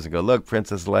his ears and go, look,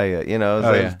 Princess Leia. It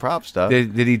was prop stuff.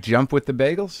 Did he jump with the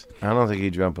bagels? I don't think he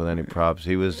jumped with any props.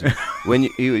 He was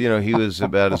he was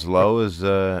about as low as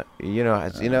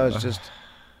it's just.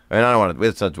 I mean, I don't want to.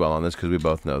 Let's not dwell on this because we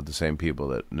both know the same people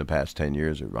that in the past 10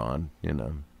 years are gone.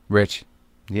 Rich.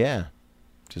 Yeah,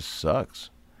 just sucks.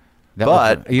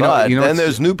 But then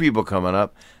there's new people coming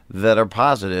up that are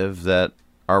positive, that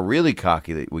are really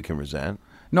cocky, that we can resent.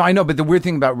 No, I know, but the weird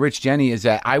thing about Rich Jenny is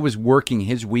that I was working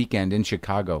his weekend in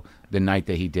Chicago the night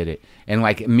that he did it. And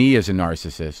like me as a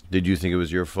narcissist. Did you think it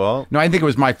was your fault? No, I didn't think it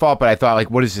was my fault, but I thought, like,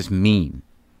 what does this mean?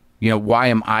 Why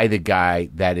am I the guy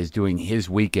that is doing his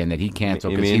weekend that he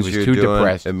canceled because he was too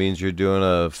depressed? It means you're doing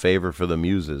a favor for the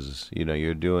muses.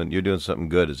 You're doing something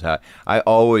good. Is how I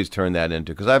always turn that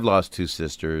into, because I've lost 2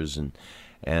 sisters and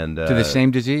to the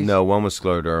same disease? No, one was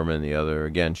scleroderma, and the other,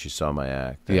 again, she saw my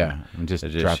act. And just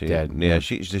dropped dead. Yeah,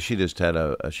 she just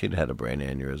had she'd had a brain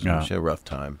aneurysm. Yeah. She had a rough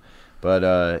time, but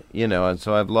and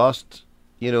so I've lost,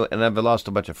 and I've lost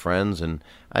a bunch of friends, and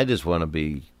I just want to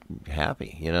be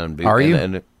happy, and be. Are you?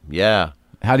 And, yeah.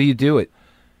 How do you do it?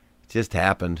 It just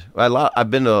happened. I've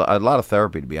been to a lot of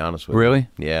therapy, to be honest with you. Really?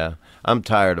 Yeah. I'm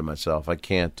tired of myself. I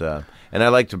can't, and I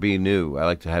like to be new. I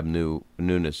like to have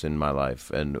newness in my life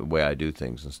and the way I do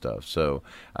things and stuff. So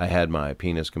I had my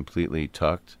penis completely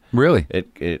tucked. Really?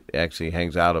 It actually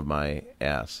hangs out of my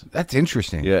ass. That's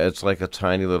interesting. Yeah, it's like a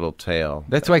tiny little tail.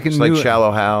 That's like it's like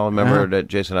Shallow Hal. Remember that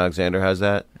Jason Alexander has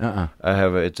that? I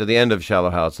have it. It's at the end of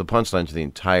Shallow Hal. It's the punchline to the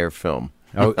entire film.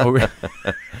 Oh,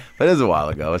 but it was a while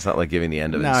ago. It's not like giving the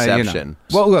end of Inception.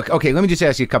 Well, look, okay, let me just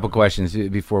ask you a couple questions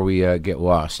before we get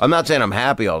lost. I'm not saying I'm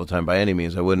happy all the time by any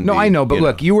means. I wouldn't. No, I know, but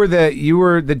look, you were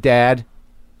the dad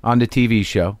on the TV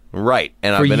show. Right,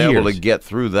 and I've been able to get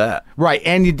through that. Right,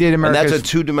 and you did America's... And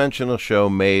that's a 2-dimensional show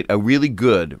made, a really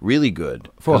good.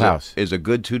 Full House. Is a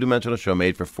good 2-dimensional show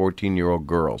made for 14-year-old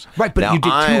girls. Right, but now, you did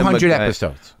 200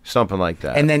 episodes. Something like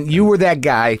that. And then you were that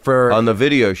guy on the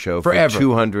video show forever. For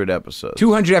 200 episodes.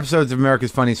 200 episodes of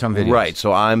America's Funniest Home Videos. Right,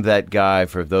 so I'm that guy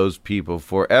for those people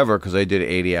forever because I did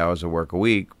 80 hours of work a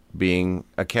week being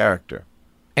a character.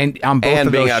 And on both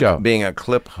of those shows. Being a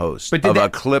clip host of a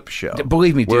clip show.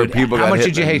 Believe me, dude. How much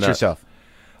did you hate yourself?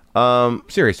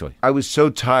 Seriously. I was so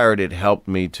tired it helped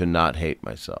me to not hate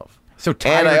myself. So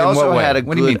tired and I also in what way? had a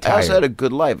what good, do you mean tired? I also had a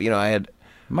good life. I had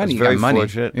money. I was very money.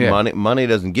 fortunate. Yeah. Money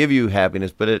doesn't give you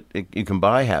happiness, but you can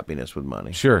buy happiness with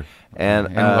money. Sure.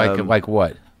 And like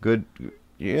what? Good.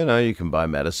 You can buy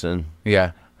medicine.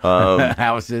 Yeah.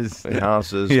 Houses,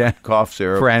 yeah. Cough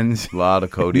syrup, friends, a lot of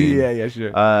codeine. yeah,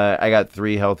 sure. I got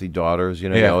 3 healthy daughters.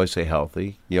 You always say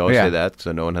healthy. You always say that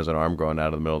so no one has an arm growing out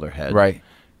of the middle of their head. Right.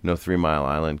 3 Mile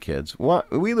Island kids.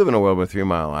 We live in a world where 3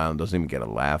 Mile Island doesn't even get a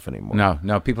laugh anymore.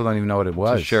 No, people don't even know what it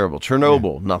was. It's terrible.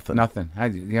 Chernobyl, nothing.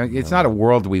 It's not a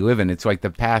world we live in. It's like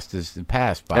the past is the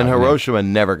past. And Hiroshima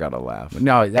never got a laugh.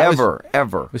 No, ever.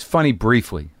 It was funny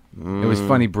briefly. It was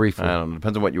funny briefly. I don't know.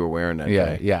 Depends on what you were wearing that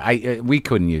day. Yeah. We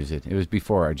couldn't use it. It was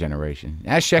before our generation.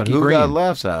 Ask Shecky Green. Who got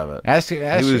laughs out of it? Ask he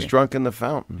was drunk in the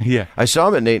fountain. Yeah. I saw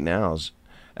him at Nate Now's,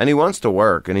 and he wants to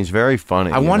work, and he's very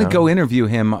funny. I want to go interview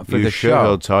him for the show.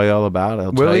 He'll tell you all about it.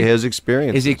 He'll tell you his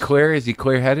experience. Is he clear? Is he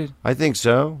clear-headed? I think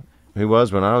so. He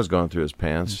was when I was going through his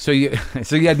pants. So you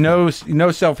had no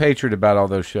self-hatred about all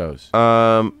those shows.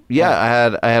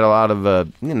 Yeah, I had a lot of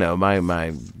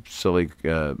my silly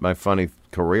my funny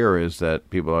career is that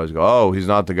people always go, "Oh, he's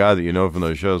not the guy that you know from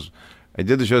those shows." I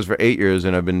did the shows for 8 years,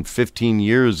 and I've been 15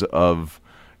 years of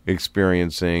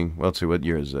experiencing. Well, let's see, what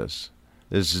year is this?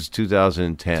 This is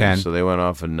 2010, so they went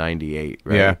off in 98,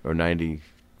 right? Yeah, or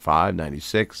 95,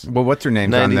 96. Well, what's her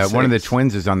name? One of the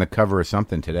twins is on the cover of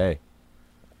something today.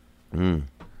 You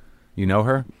know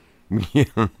her?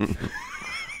 Yeah.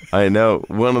 I know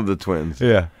one of the twins.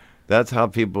 Yeah, that's how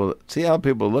people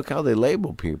look how they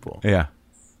label people. Yeah.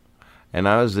 And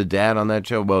I was the dad on that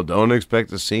show. Well, don't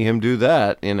expect to see him do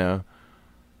that, I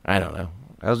don't know.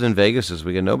 I was in Vegas this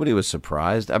weekend. Nobody was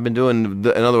surprised. I've been doing,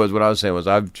 in other words, what I was saying was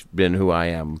I've been who I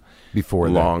am before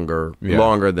longer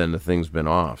than the thing's been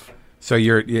off. So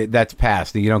that's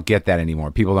past. You don't get that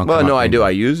anymore. People don't. Well, no, I do. I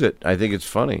use it. I think it's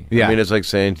funny. Yeah. I mean, it's like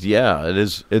saying, yeah, it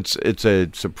is. It's a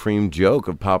supreme joke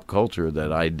of pop culture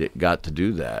that I got to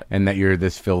do that, and that you're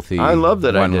this filthy. I love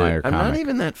that I did. One-liner I'm comic. not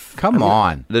even that. Come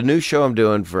on. The new show I'm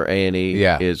doing for A&E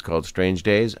is called Strange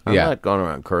Days. I'm not going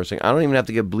around cursing. I don't even have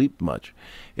to get bleeped much.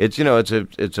 It's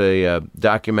it's a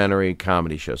documentary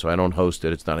comedy show, so I don't host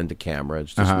it. It's not into camera.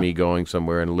 It's just me going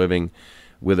somewhere and living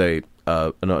with an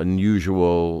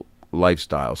unusual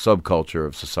lifestyle, subculture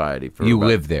of society.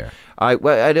 Live there. I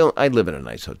live in a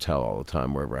nice hotel all the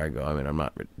time wherever I go. I mean, I'm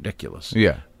not ridiculous.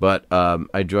 Yeah. But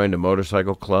I joined a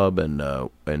motorcycle club and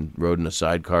rode in a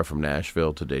sidecar from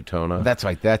Nashville to Daytona. That's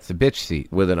the bitch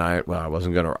seat. With an iron. Well, I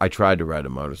wasn't gonna. I tried to ride a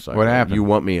motorcycle. What happened? You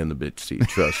want me in the bitch seat?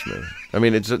 Trust me. I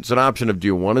mean, it's an option of do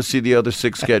you want to see the other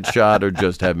 6 get shot or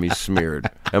just have me smeared?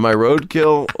 Am I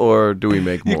roadkill or do we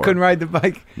make more? You couldn't ride the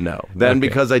bike? No. Then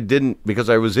because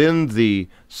I was in the.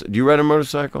 Do you ride a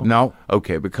motorcycle? No.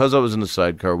 Okay, because I was in the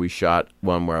sidecar, we shot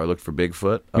one where I looked for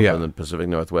Bigfoot up in the Pacific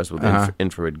Northwest with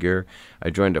infrared gear. I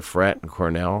joined a frat in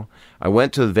Cornell. I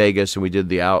went to Vegas and we did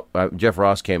Jeff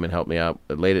Ross came and helped me out.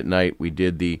 Late at night, we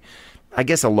did a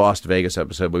Lost Vegas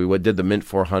episode, but we did the Mint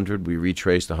 400. We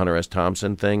retraced the Hunter S.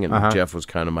 Thompson thing, and Jeff was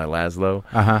kind of my Laszlo.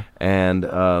 And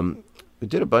we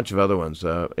did a bunch of other ones.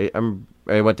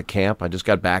 I went to camp. I just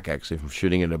got back, actually, from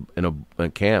shooting in a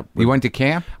camp. You went to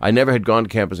camp? I never had gone to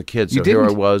camp as a kid, so here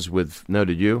I was with... No,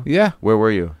 did you? Yeah. Where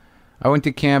were you? I went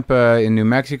to camp in New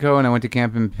Mexico, and I went to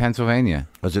camp in Pennsylvania.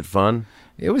 Was it fun?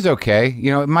 It was okay. You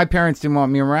know, my parents didn't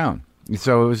want me around.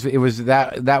 So it was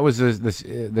that was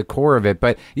the core of it.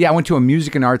 But yeah, I went to a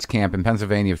music and arts camp in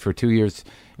Pennsylvania for 2 years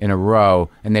in a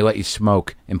row, and they let you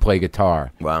smoke and play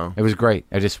guitar. Wow. It was great.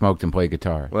 I just smoked and played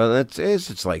guitar. Well,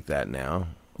 it's like that now.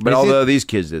 But although these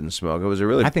kids didn't smoke, it was a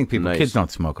really I think kids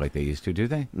don't smoke like they used to, do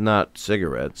they? Not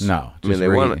cigarettes. No. I mean, they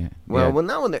want well,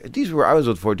 now when I was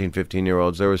with 14,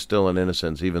 15-year-olds, there was still an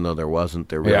innocence, even though there wasn't.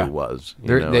 There really was.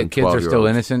 The kids are still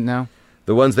innocent now?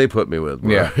 The ones they put me with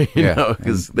were,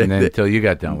 and then until you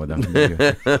got done with them.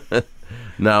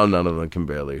 No, none of them can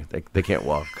barely. They can't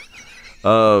walk.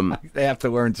 They have to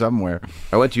learn somewhere.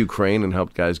 I went to Ukraine and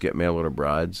helped guys get mail order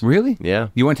brides. Really? Yeah.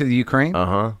 You went to the Ukraine?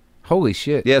 Uh-huh. Holy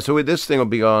shit. Yeah, so this thing will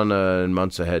be on in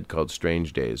months ahead called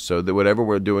Strange Days. So that whatever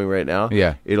we're doing right now,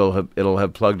 it'll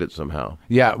have plugged it somehow.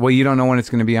 Yeah, well, you don't know when it's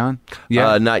going to be on?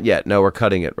 Yeah. Not yet. No, we're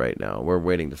cutting it right now. We're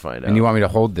waiting to find out. And you want me to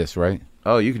hold this, right?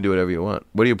 Oh, you can do whatever you want.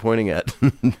 What are you pointing at?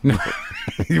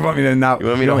 You want me to not? You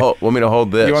want me to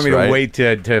hold this? You want me right? to wait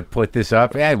to put this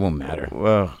up? It won't matter.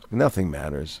 Well, nothing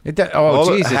matters. Jesus!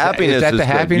 Happiness is that the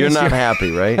happiness? You're not happy,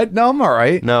 right? No, I'm all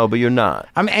right. No, but you're not.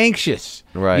 I'm anxious.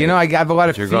 Right. You know, I have a lot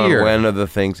of fear. Going, when are the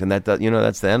things? And that's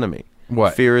the enemy.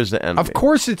 What? Fear is the enemy. Of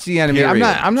course, it's the enemy. Period.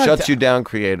 I'm not. Shuts you down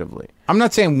creatively. I'm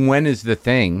not saying when is the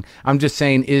thing. I'm just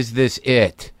saying, is this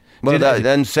it? Well,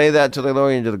 then say that till they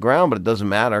lower you into the ground, but it doesn't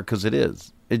matter because it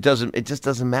is. It just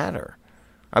doesn't matter.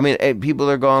 I mean, people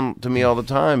are going to me all the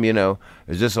time, you know,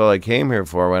 is this all I came here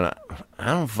for? When I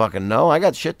don't fucking know. I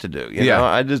got shit to do. You know,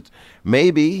 I just,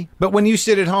 maybe. But when you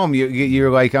sit at home,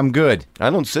 you're like, I'm good. I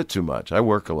don't sit too much. I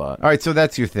work a lot. All right, so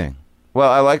that's your thing.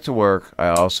 Well, I like to work. I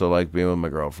also like being with my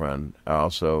girlfriend. I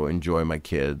also enjoy my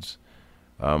kids.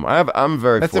 I'm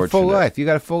very That's fortunate. a full life. You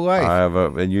got a full life. I have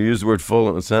and you use the word "full"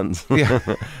 in a sentence. Yeah.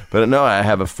 But no, I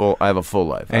have a full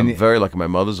life. And I'm very lucky. My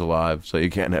mother's alive, so you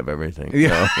can't have everything.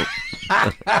 Yeah.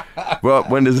 Well,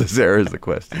 when does this air is the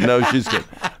question. No, she's good.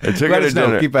 I took her to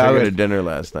dinner. Took her to dinner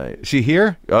last night. She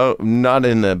here? Oh, not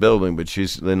in the building, but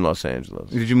she's in Los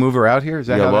Angeles. Did you move her out here? Is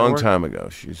that how a long that worked? time ago?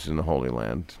 She's in the Holy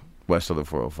Land. West of the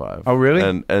 405. Oh,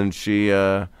 really? And she...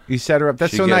 you set her up.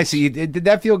 That's so nice. Did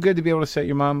that feel good to be able to set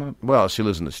your mom up? Well, she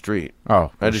lives in the street. Oh,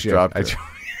 I just dropped her.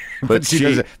 But she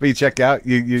doesn't. But you check out.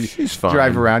 She's fine.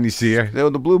 Drive around. You see her.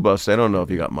 The blue bus. They don't know if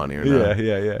you got money or not.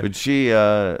 Yeah. But she...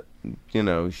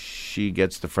 she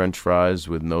gets the French fries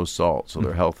with no salt, so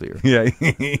they're healthier. Yeah.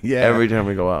 Every time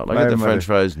we go out, I get the French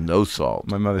fries, no salt.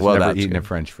 My mother's never eaten a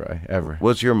French fry ever.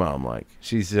 What's your mom like?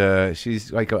 She's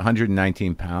like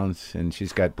 119 pounds, and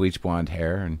she's got bleach blonde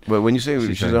hair. And but when you say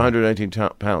she's 119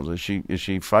 pounds, is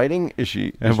she fighting? Is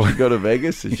she go to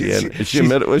Vegas?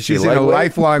 She's in a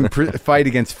lifelong fight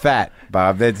against fat,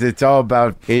 Bob. It's all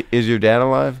about. Is your dad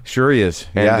alive? Sure he is.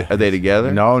 And are they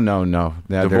together? No.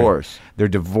 Divorce. They're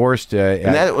divorced.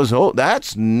 and that was old.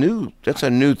 That's new. That's a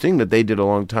new thing that they did a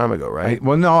long time ago, right?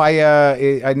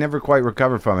 I never quite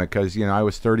recovered from it because I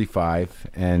was 35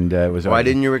 and it was. Why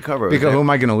didn't you recover? Because who am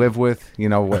I going to live with?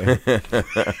 Where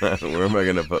am I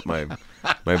going to put my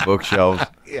bookshelves?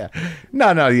 Yeah,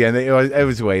 no. Yeah, it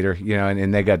was later.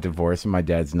 And they got divorced, and my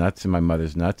dad's nuts, and my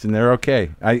mother's nuts, and they're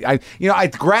okay.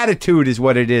 Gratitude is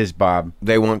what it is, Bob.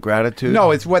 They want gratitude.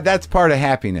 No, that's part of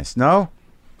happiness. No.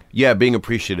 Yeah, being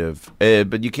appreciative,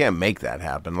 but you can't make that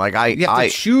happen. Like you have to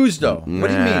choose, though. What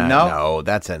do you mean? No,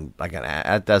 that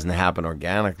doesn't happen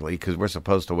organically because we're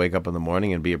supposed to wake up in the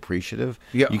morning and be appreciative.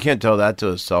 Yeah. You can't tell that to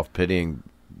a self-pitying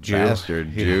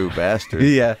Jew bastard.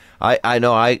 Yeah, I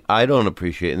know. I don't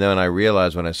appreciate it, and then I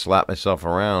realize when I slap myself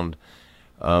around.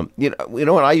 You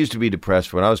know what? I used to be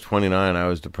depressed when I was 29. I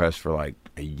was depressed for like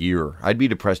a year. I'd be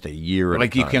depressed a year.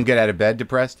 Like you can't get out of bed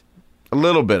depressed. A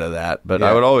little bit of that, but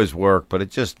I would always work, but it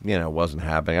just, wasn't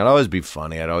happening. I'd always be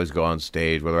funny. I'd always go on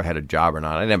stage, whether I had a job or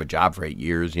not. I didn't have a job for 8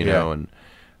 years, and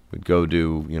we'd go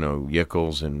do,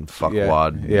 yickles and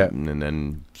fuckwad, and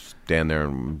then stand there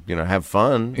and, have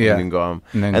fun, and go on.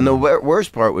 And the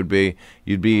worst part would be,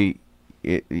 you'd be,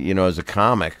 as a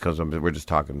comic, because we're just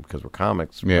talking because we're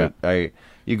comics, but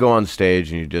you go on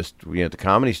stage and you just, at the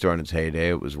Comedy Store in its heyday,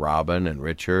 it was Robin and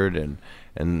Richard and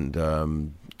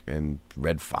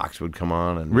Red Fox would come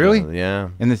on, and really,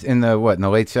 in the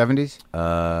late 70s?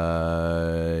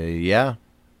 Yeah,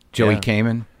 Joey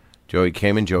Kamen, Joey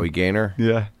Gaynor,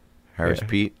 Harris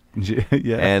Pete,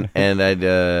 and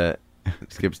I'd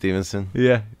Skip Stevenson,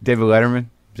 David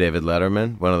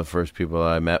Letterman, one of the first people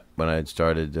I met when I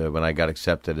started when I got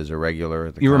accepted as a regular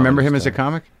at the You remember him as a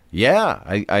comic? Yeah,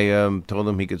 I told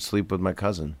him he could sleep with my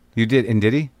cousin. You did, and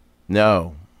did he?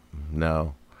 No.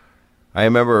 I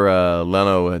remember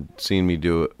Leno had seen me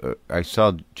I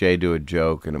saw Jay do a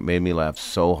joke, and it made me laugh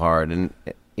so hard. And,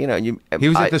 he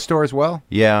was at the store as well?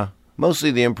 Yeah,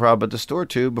 mostly the Improv, but the store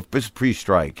too, but this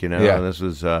pre-strike, Yeah. And this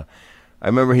was, I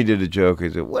remember he did a joke. He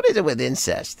said, "What is it with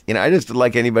incest?" I just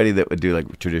like anybody that would do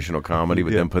like traditional comedy,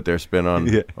 but then put their spin on.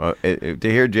 Yeah. To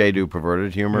hear Jay do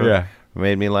perverted humor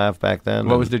made me laugh back then.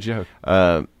 What was the joke?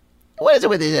 What is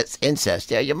it with this incest?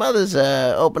 Yeah, your mother's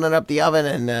opening up the oven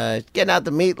and getting out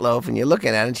the meatloaf, and you're looking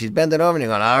at it, and she's bending over, and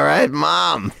you're going, "All right,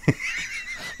 Mom."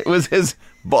 It was his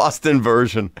Boston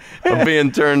version of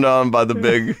being turned on by the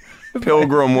big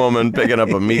Pilgrim woman picking up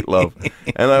a meatloaf.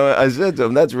 And I said to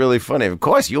him, "That's really funny. Of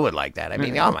course you would like that. I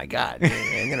mean, oh, my God.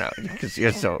 Because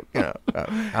you're so,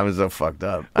 I was so fucked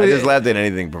up. I just laughed at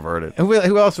anything perverted."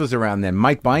 Who else was around then?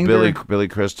 Mike Binder? Billy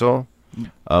Crystal.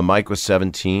 Mike was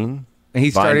 17. And he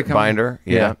started coming? Binder,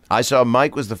 yeah. I saw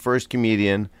Mike was the first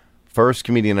comedian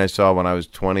I saw when I was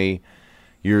 20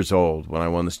 years old, when I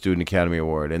won the Student Academy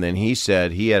Award. And then he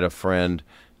said he had a friend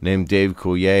named Dave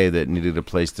Coulier that needed a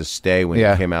place to stay when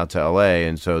he came out to L.A.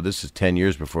 And so this is 10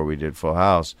 years before we did Full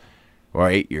House, or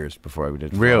 8 years before we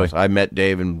did Full House. I met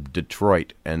Dave in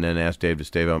Detroit and then asked Dave to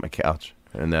stay on my couch.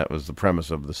 And that was the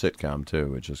premise of the sitcom, too,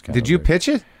 which is kind of Did you pitch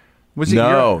it? Was it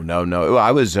No.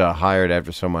 I was hired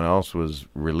after someone else was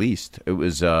released. It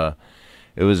was a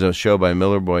show by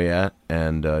Miller Boyett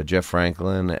and Jeff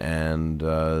Franklin, and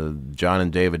John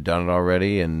and Dave had done it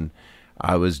already, and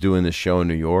I was doing this show in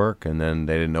New York, and then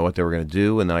they didn't know what they were going to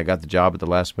do, and then I got the job at the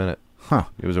last minute. Huh.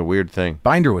 It was a weird thing.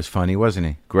 Binder was funny, wasn't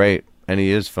he? Great, and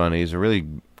he is funny. He's a really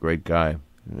great guy,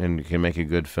 and he can make a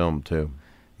good film, too.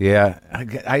 Yeah,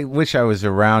 I wish I was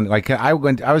around. Like, I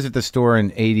was at the store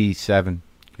in 87.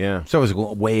 Yeah. So it was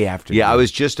way after. Yeah,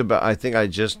 I think I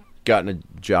just gotten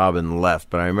a job and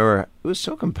left, but I remember it was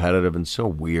so competitive and so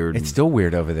weird. It's still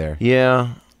weird over there.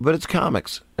 Yeah, but it's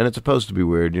comics, and it's supposed to be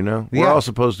weird, We're all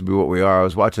supposed to be what we are. I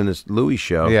was watching this Louis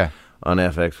show on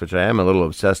FX, which I am a little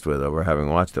obsessed with over having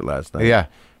watched it last night. Yeah.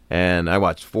 And I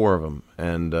watched 4 of them,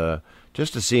 and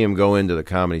just to see him go into the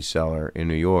Comedy Cellar in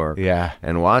New York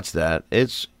and watch that,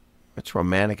 it's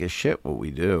romantic as shit what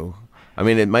we do. I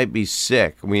mean, it might be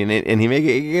sick. I mean, and he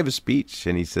gave a speech,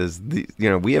 and he says,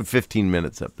 we have 15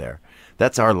 minutes up there.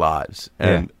 That's our lives.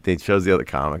 And he shows the other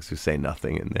comics who say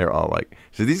nothing, and they're all like,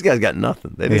 so these guys got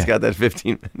nothing. They just got that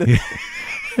 15 minutes.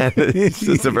 And it's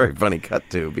just a very funny cut,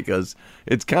 too, because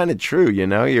it's kind of true,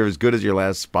 You're as good as your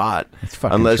last spot. It's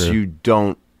fucking unless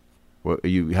true.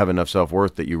 you have enough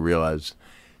self-worth that you realize,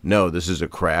 no, this is a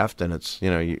craft, and it's, Do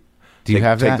you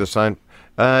have that? Take the sign.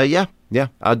 Yeah.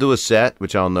 I'll do a set,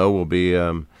 which I'll know will be.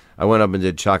 I went up and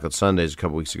did Chocolate Sundays a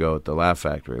couple weeks ago at the Laugh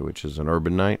Factory, which is an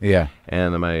urban night. Yeah.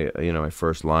 And my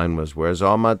first line was, "Where's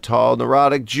all my tall,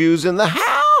 neurotic Jews in the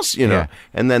house?" Yeah.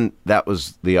 And then that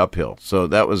was the uphill. So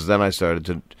then I started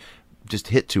to just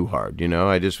hit too hard.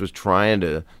 I just was trying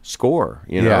to score.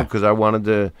 Because I wanted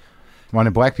to.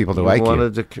 Wanted black people to like you.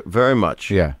 Wanted to very much.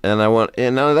 Yeah. And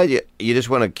none of that. You just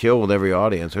want to kill with every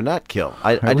audience, or not kill.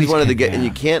 I just wanted to get, and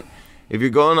you can't. If you're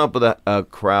going up with a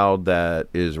crowd that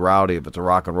is rowdy, if it's a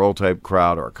rock and roll type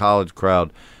crowd or a college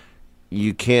crowd,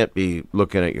 you can't be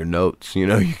looking at your notes. You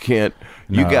can't.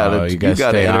 You gotta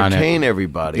entertain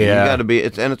everybody. Yeah. You gotta be.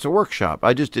 It's a workshop.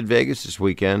 I just did Vegas this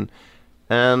weekend,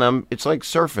 and it's like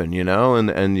surfing,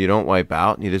 and you don't wipe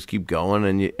out, and you just keep going,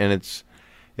 and it's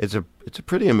a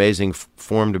pretty amazing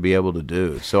form to be able to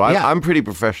do. So I'm pretty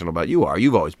professional about it. You are.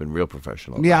 You've always been real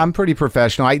professional. Yeah, I'm pretty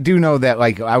professional. I do know that,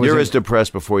 You're as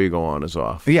depressed before you go on as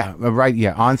off. Yeah, right.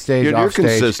 Yeah, on stage, off stage.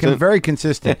 Consistent. Very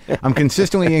consistent. I'm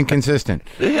consistently inconsistent.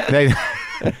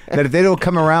 That if they don't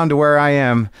come around to where I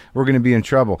am, we're going to be in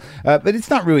trouble. But it's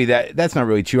not really that. That's not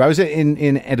really true. I was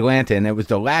in Atlanta, and it was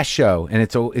the last show, and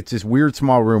it's this weird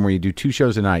small room where you do 2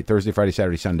 shows a night: Thursday, Friday,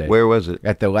 Saturday, Sunday. Where was it?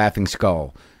 At the Laughing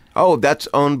Skull. Oh, that's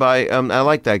owned by. I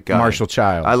like that guy, Marshall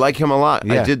Childs. I like him a lot.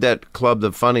 Yeah. I did that club,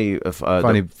 the Funny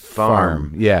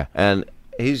Farm. Yeah, and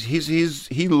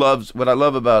he loves. What I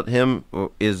love about him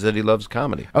is that he loves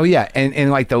comedy. Oh yeah,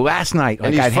 and like the last night,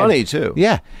 and he's funny too.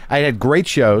 Yeah, I had great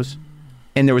shows,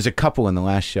 and there was a couple in the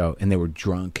last show, and they were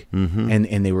drunk,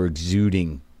 and they were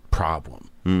exuding problem.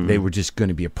 They were just going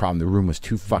to be a problem. The room was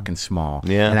too fucking small.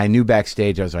 Yeah. And I knew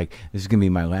backstage, I was like, this is going to be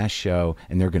my last show,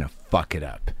 and they're going to fuck it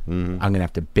up. I'm going to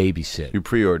have to babysit. You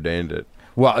preordained it.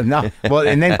 Well, no. Well,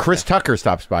 and then Chris Tucker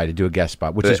stops by to do a guest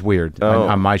spot, which is weird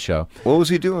on my show. What was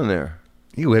he doing there?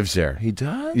 He lives there. He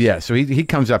does? Yeah, so he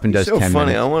comes up and does 10 minutes. So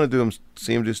funny. I want to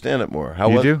see him do stand-up more.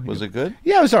 Was it good?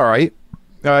 Yeah, it was all right.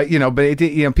 But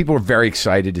people were very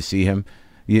excited to see him,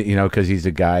 because he's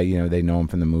a guy, they know him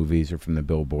from the movies or from the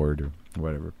Billboard or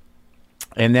whatever.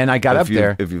 And then I got up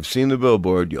there. If you've seen the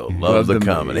Billboard, you'll love the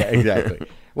comedy. Yeah, exactly.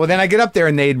 Well, then I get up there,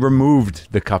 and they'd removed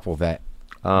the couple that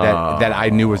I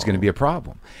knew was going to be a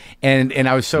problem. And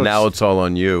I was so... Now it's all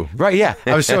on you. Right, yeah.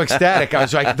 I was so ecstatic. I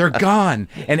was like, they're gone.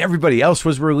 And everybody else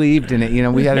was relieved,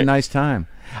 and we had a nice time.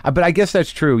 But I guess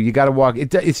that's true. You got to walk...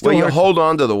 It's still you hold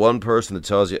on to the one person that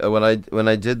tells you... When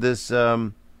I did this...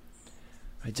 I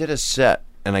did a set,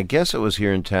 and I guess it was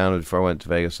here in town before I went to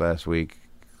Vegas last week,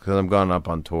 because I'm going up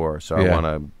on tour, so I want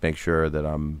to make sure that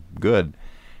I'm good.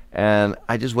 And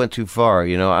I just went too far,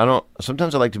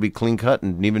 Sometimes I like to be clean cut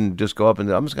and even just go up and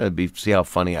I'm just going to see how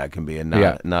funny I can be and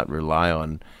not rely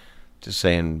on just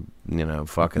saying,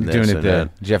 fucking this doing and it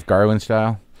that. Jeff Garland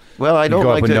style. Well, I don't go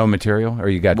like up with to, no material, or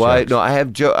you got. No, I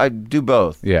have Joe. I do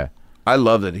both. Yeah, I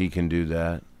love that he can do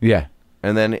that. Yeah,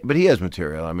 and then, but he has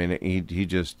material. I mean, he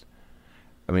just.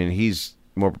 I mean, he's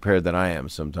more prepared than I am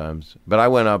sometimes. But I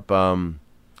went up.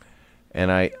 And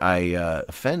I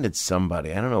offended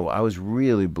somebody. I don't know. I was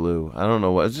really blue. I don't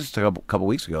know. It was just a couple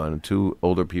weeks ago, and 2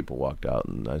 older people walked out,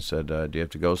 and I said, "Do you have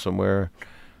to go somewhere?"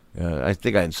 I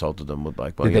think I insulted them with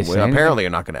well, apparently you're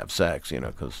not going to have sex,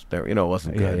 because it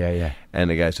wasn't good. Yeah. And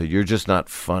the guy said, "You're just not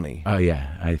funny." Oh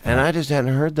yeah, and I just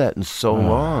hadn't heard that in so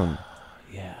long.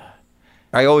 Yeah.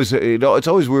 I always, it's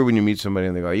always weird when you meet somebody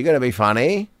and they go, "Are you going to be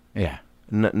funny?" Yeah.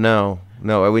 No.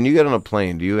 When you get on a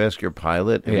plane, do you ask your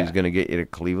pilot if he's going to get you to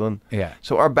Cleveland? Yeah.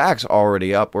 So our back's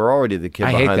already up. We're already the kid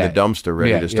behind the dumpster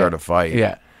ready to start a fight.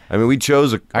 Yeah. I mean, we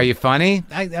chose a... Are you funny?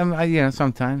 I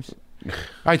sometimes. All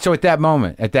right, so at that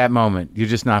moment, you're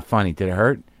just not funny. Did it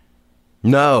hurt?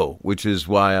 No, which is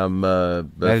why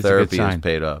the therapy has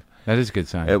paid off. That is a good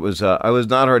sign. It was. I was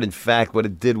not hurt. In fact, what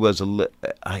it did was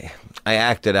I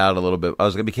acted out a little bit.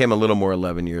 I became a little more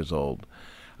 11 years old.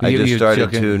 I just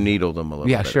started to needle them a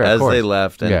little bit sure, as of course. they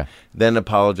left, and then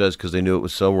apologized because they knew it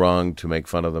was so wrong to make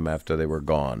fun of them after they were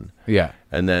gone. Yeah,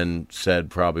 and then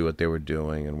said probably what they were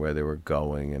doing and where they were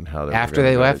going and how they after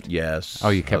they left. Yes. Oh,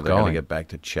 you kept going to get back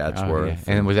to Chatsworth.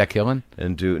 And was that killing?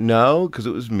 No, because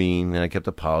it was mean, and I kept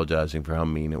apologizing for how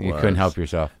mean it was. You couldn't help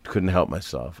yourself. Couldn't help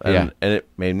myself, and it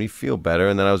made me feel better,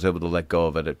 and then I was able to let go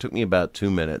of it. It took me about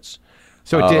 2 minutes.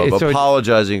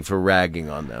 Apologizing for ragging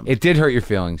on them. It did hurt your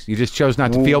feelings. You just chose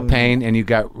not to feel pain, and you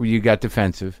got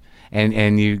defensive,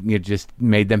 and you just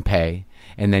made them pay,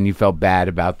 and then you felt bad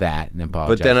about that, and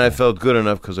apologized. But then I felt good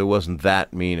enough because I wasn't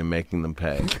that mean in making them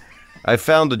pay. I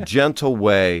found a gentle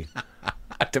way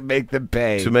to make them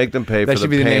pay. To make them pay for the pain. That should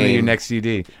be the name of your next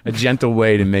CD. A gentle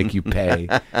way to make you pay.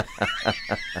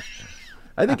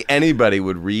 I think anybody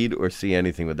would read or see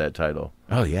anything with that title.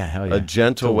 Oh, yeah, hell yeah. A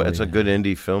gentle way. It's a good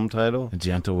indie film title. A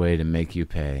gentle way to make you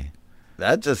pay.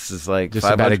 That just is like... Just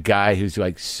about a guy who's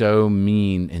like so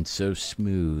mean and so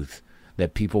smooth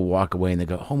that people walk away and they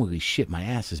go, holy shit, my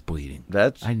ass is bleeding. I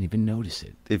didn't even notice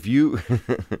it. If you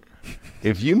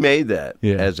made that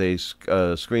as a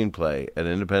screenplay, an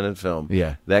independent film,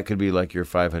 that could be like your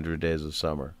 500 Days of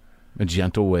Summer. A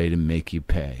Gentle Way to Make You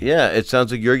Pay. Yeah, it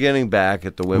sounds like you're getting back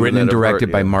at the women. Written and that have directed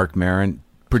hurt by you. Marc Maron,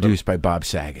 produced by Bob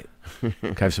Saget. Can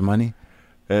I have some money?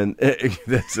 And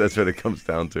that's what it comes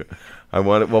down to. I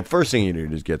want it. Well, first thing you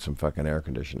need is get some fucking air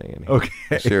conditioning in here.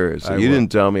 Okay. Seriously. You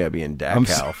didn't tell me I'd be in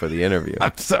Dachau for the interview.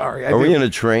 I'm sorry. Are we in a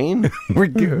train?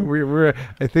 we're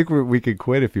I think we could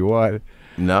quit if you want.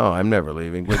 No, I'm never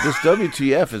leaving. But this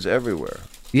WTF is everywhere.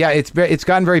 Yeah, it's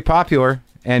gotten very popular,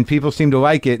 and people seem to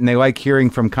like it, and they like hearing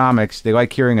from comics. They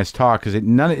like hearing us talk because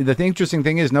the interesting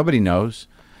thing is nobody knows.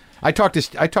 I talked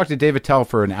to Dave Attell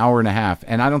for an hour and a half,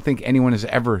 and I don't think anyone has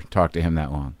ever talked to him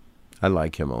that long. I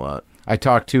like him a lot. I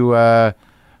talked to. I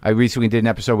recently did an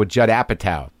episode with Judd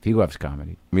Apatow. He loves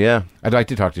comedy. Yeah, I'd like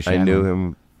to talk to Shannon. I knew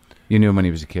him. You knew him when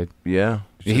he was a kid. Yeah,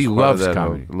 he loves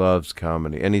comedy. Loves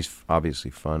comedy, and he's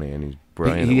obviously funny, and he's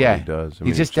brilliant at what he does.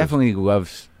 He just definitely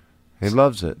loves. He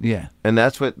loves it. Yeah, and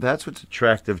that's what's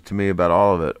attractive to me about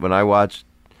all of it. When I watch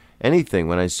anything,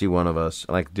 when I see one of us,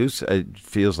 it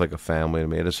feels like a family to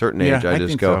me. At a certain age, I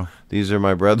just go, these are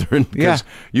my brethren. Because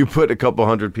you put a couple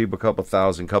hundred people, a couple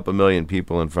thousand, couple million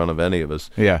people in front of any of us.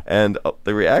 Yeah. And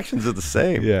the reactions are the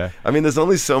same. Yeah. I mean, there's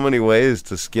only so many ways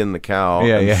to skin the cow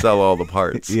and sell all the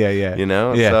parts. Yeah. You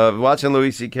know? Yeah. So watching Louis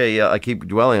C.K., I keep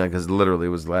dwelling on because literally it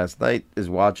was last night, is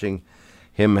watching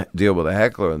him deal with a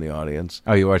heckler in the audience.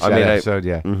 Oh, you watched that episode?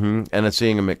 Yeah. Mm-hmm. And it's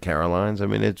seeing him at Caroline's. I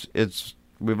mean, it's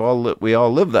we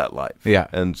all live that life. Yeah.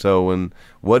 And so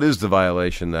what is the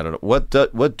violation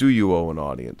what do you owe an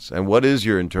audience, and what is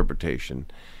your interpretation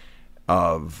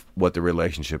of what the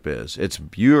relationship is? It's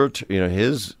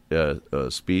his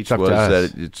speech was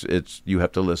that it's you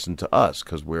have to listen to us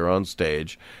because we're on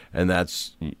stage, and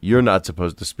you're not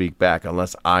supposed to speak back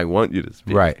unless I want you to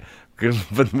speak. Right.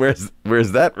 But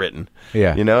where's that written?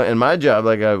 Yeah. You know, and my job,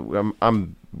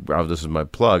 this is my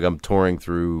plug. I'm touring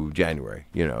through January,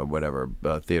 whatever,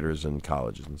 theaters and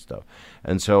colleges and stuff.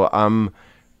 And so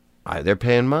they're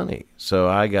paying money, so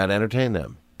I got to entertain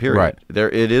them. Period. Right.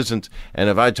 It isn't,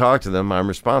 and if I talk to them, I'm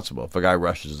responsible. If a guy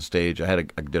rushes the stage, I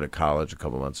did a college a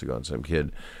couple months ago, and some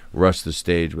kid rushed the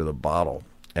stage with a bottle,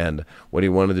 and what he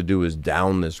wanted to do was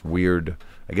down this weird,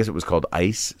 I guess it was called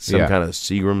ice, some kind of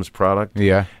Seagram's product.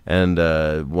 Yeah. And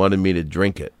wanted me to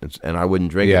drink it, and I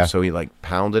wouldn't drink it, so he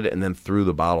pounded it and then threw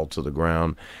the bottle to the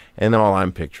ground. And all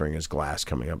I'm picturing is glass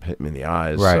coming up, hitting me in the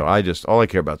eyes. Right. So all I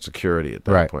care about is security at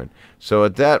that point. So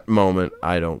at that moment,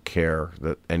 I don't care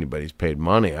that anybody's paid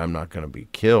money. I'm not going to be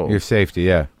killed. Your safety,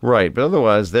 yeah. Right, but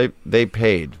otherwise, they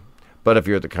paid. But if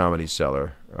you're at the Comedy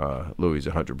Cellar, Louis is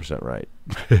 100% right.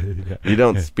 You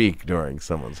don't speak during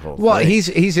someone's whole thing. Well,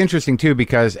 he's interesting too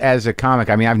because as a comic,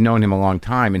 I mean, I've known him a long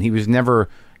time, and he was never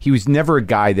a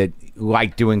guy that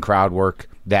liked doing crowd work.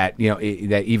 That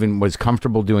that even was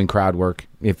comfortable doing crowd work.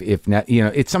 If not,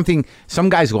 it's something some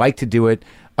guys like to do it.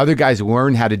 Other guys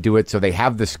learn how to do it, so they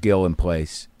have the skill in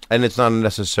place. And it's not a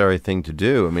necessary thing to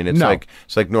do. I mean, it's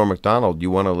like Norm Macdonald. You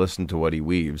want to listen to what he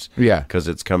weaves, because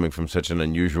it's coming from such an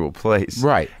unusual place,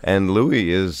 right? And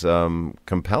Louis is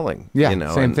compelling,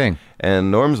 same thing. And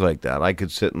Norm's like that. I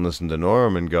could sit and listen to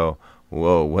Norm and go,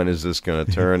 "Whoa, when is this going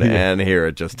to turn?" And here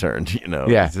it just turned.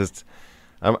 Yeah. It's just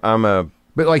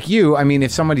But like you, I mean,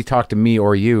 if somebody talked to me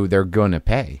or you, they're going to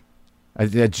pay.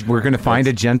 We're going to find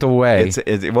a gentle way.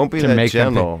 It won't be that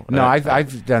gentle. No,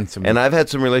 I've done some, and I've had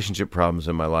some relationship problems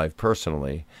in my life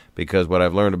personally because what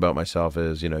I've learned about myself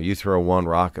is, you throw one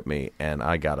rock at me and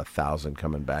I got 1,000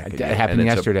 coming back. At you. That happened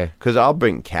yesterday. Because I'll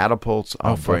bring catapults,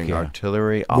 I'll bring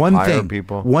artillery, I'll hire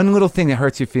people. One little thing that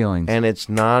hurts your feelings, and it's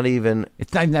not even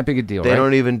that big a deal. They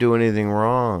don't even do anything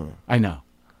wrong. I know.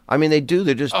 I mean, they do.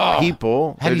 They're just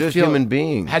people. They're just human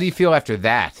beings. How do you feel after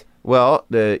that? Well,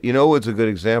 what's a good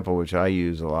example, which I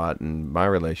use a lot in my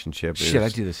relationship. I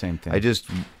do the same thing.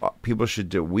 People should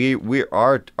do.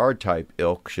 Our type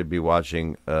ilk should be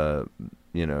watching.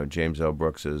 James L.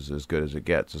 Brooks is As Good as It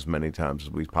Gets as many times as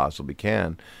we possibly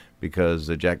can, because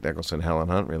the Jack Nicholson Helen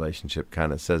Hunt relationship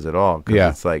kind of says it all.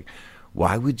 Because it's like,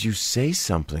 why would you say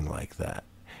something like that?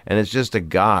 And it's just a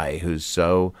guy who's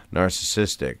so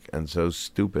narcissistic and so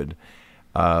stupid,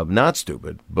 not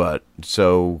stupid, but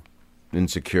so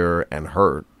insecure and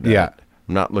hurt. I'm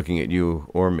not looking at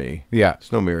you or me. Yeah.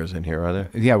 There's no mirrors in here, are there?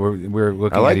 Yeah, we're looking at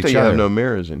each other. I like that you have no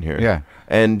mirrors in here. Yeah.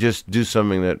 And just do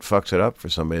something that fucks it up for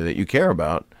somebody that you care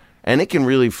about. And it can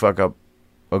really fuck up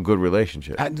a good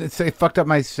relationship. I'd say it fucked up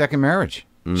my second marriage.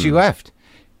 She left.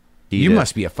 You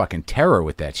must be a fucking terror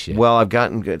with that shit. Well, I've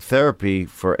gotten good therapy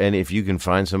and if you can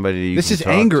find somebody that you this can is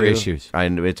talk anger to, issues.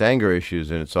 It's anger issues,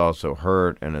 and it's also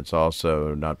hurt, and it's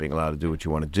also not being allowed to do what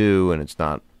you want to do, and it's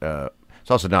not.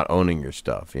 It's also not owning your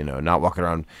stuff. Not walking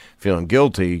around feeling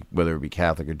guilty, whether it be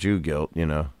Catholic or Jew guilt.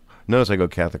 Notice I go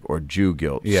Catholic or Jew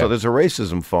guilt. Yeah. So there's a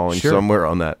racism falling somewhere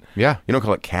on that. Yeah. You don't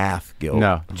call it Cath guilt.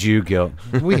 No, Jew guilt.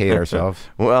 We hate ourselves.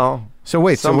 Well, so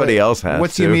wait, somebody else has.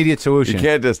 What's to. the immediate solution?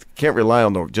 You can't rely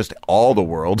on just all the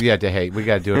world. We got to hate. We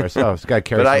got to do it ourselves. Got to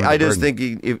carry. But some of I the just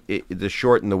burden. think to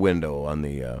shorten the window on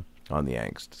the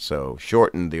angst. So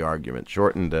shorten the argument,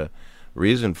 shorten the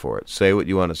reason for it. Say what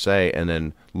you want to say, and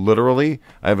then literally,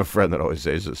 I have a friend that always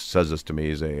says this to me.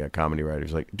 He's a comedy writer.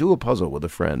 He's like, do a puzzle with a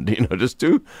friend. Just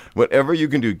do whatever you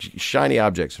can do. Shiny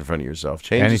objects in front of yourself.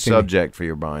 Change the subject for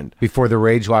your mind before the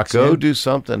rage locks in. Go do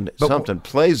something.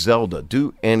 Play Zelda.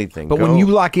 Do anything. But when you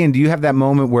lock in, do you have that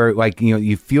moment where, like,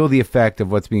 you feel the effect of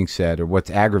what's being said or what's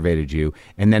aggravated you,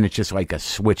 and then it's just like a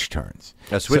switch turns?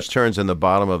 A switch turns, and the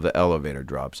bottom of the elevator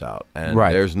drops out, and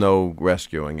there's no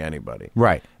rescuing anybody.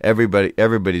 Right.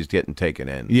 Everybody's getting taken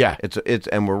in. Yeah. It's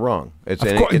and we're wrong. It's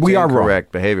we are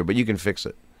incorrect behavior, but you can fix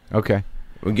it. Okay.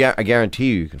 I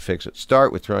guarantee you can fix it.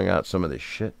 Start with throwing out some of this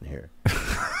shit in here.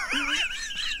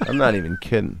 I'm not even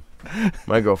kidding.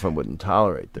 My girlfriend wouldn't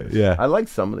tolerate this. Yeah. I like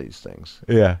some of these things.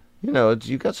 Yeah.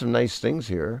 You got some nice things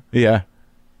here. Yeah.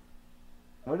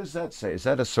 What does that say? Is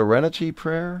that a serenity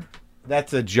prayer?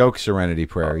 That's a joke serenity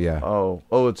prayer, yeah. Oh,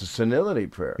 it's a senility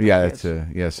prayer. Yeah, that's So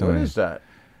what is that?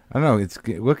 I don't know.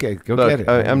 Go get it.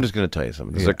 I'm just going to tell you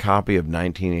something. There's a copy of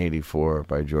 1984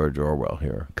 by George Orwell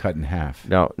here. Cut in half.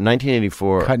 Now,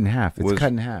 1984. Cut in half. It's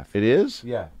cut in half. It is?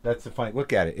 Yeah, that's the funny.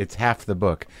 Look at it. It's half the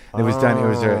book. It was done. It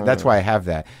was. That's why I have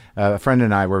that. A friend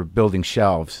and I were building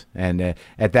shelves, and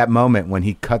at that moment when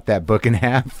he cut that book in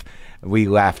half, we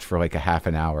laughed for like a half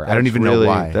an hour. I don't even know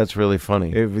why. That's really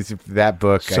funny. It was that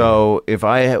book. So if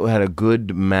I had a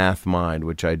good math mind,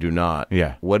 which I do not,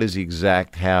 yeah. What is the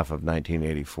exact half of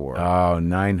 1984? Oh,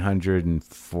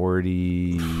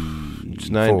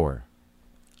 944.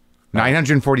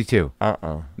 942.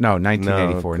 No,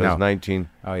 1984. No. 19.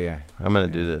 Oh, yeah. I'm going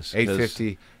to do this.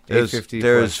 850.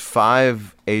 There's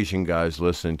 5 Asian guys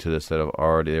listening to this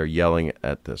that they're yelling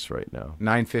at this right now.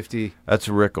 950. That's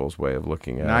Rickles' way of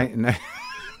looking at it.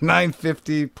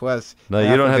 950 plus. No,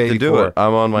 you don't have to do it.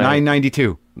 I'm on my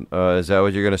 992. Is that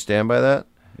what you're going to stand by that?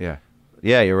 Yeah.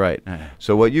 Yeah, you're right.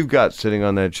 So what you've got sitting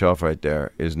on that shelf right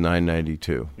there is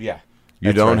 992. Yeah.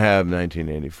 You don't have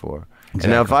 1984. Exactly.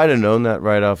 And now if I'd have known that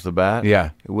right off the bat,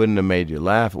 it wouldn't have made you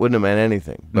laugh. It wouldn't have meant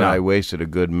anything. But I wasted a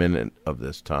good minute of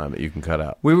this time that you can cut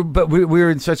out. We were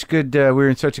in such good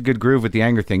groove with the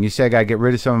anger thing. You said I got to get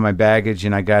rid of some of my baggage,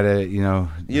 and I got to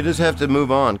You just have to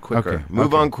move on quicker. Okay.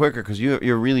 Move on quicker because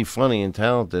you're really funny and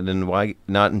talented, and why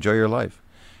not enjoy your life?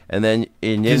 And then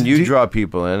you draw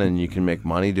people in, and you can make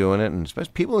money doing it, and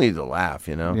especially people need to laugh.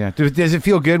 Yeah. Does it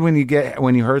feel good when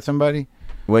you hurt somebody?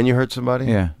 When you hurt somebody?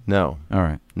 Yeah. No. All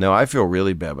right. No, I feel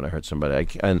really bad when I hurt somebody.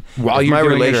 While you're my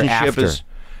doing relationship it or after?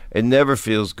 It never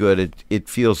feels good. It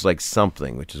feels like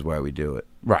something, which is why we do it.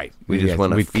 Right. We just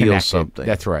want to feel something.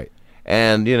 That's right.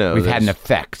 And we've had an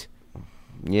effect.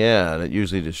 Yeah, and it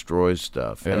usually destroys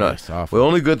stuff. Yeah, it's awful. The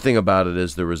only good thing about it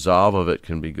is the resolve of it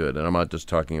can be good. And I'm not just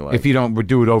talking like... If you don't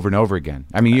do it over and over again.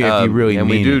 I mean, if you really and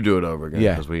mean we do it over again.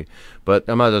 Yeah. But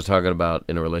I'm not just talking about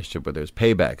in a relationship where there's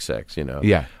payback sex,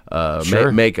 Yeah.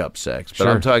 Sure. Makeup sex. But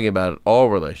I'm talking about all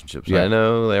relationships. Yeah. I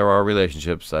know there are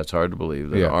relationships, that's hard to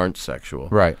believe, that aren't sexual.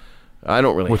 Right. I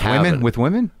don't really have women? it. With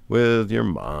women? With your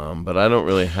mom, but I don't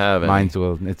really have it. Mine's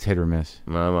it's hit or miss.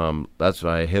 My mom, that's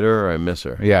why I hit her or I miss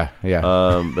her. Yeah, yeah.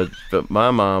 But my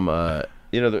mom,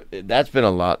 that's been a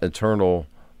lot eternal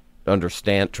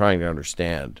trying to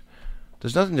understand.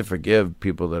 There's nothing to forgive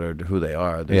people that are who they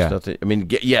are. There's nothing. I mean,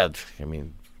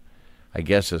 I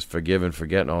guess it's forgive and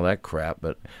forget and all that crap.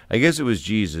 But I guess it was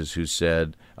Jesus who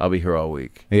said, "I'll be here all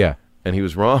week." Yeah. And he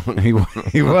was wrong. He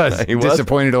was. He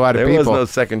disappointed a lot of people. There was no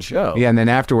second show. Yeah, and then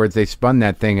afterwards they spun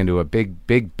that thing into a big,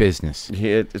 big business.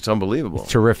 It's unbelievable.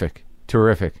 It's terrific.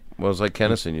 Well, it's like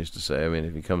Kennison used to say. I mean,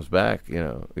 if he comes back, he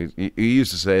used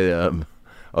to say,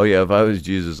 "Oh yeah, if I was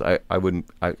Jesus, I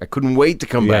couldn't wait to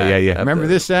come back." Yeah. Remember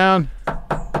this sound?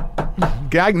 I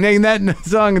can name that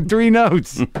song in 3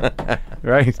 notes.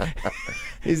 Right?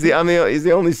 He's the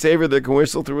only savior that can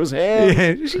whistle through his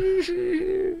hands.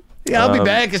 Yeah, I'll be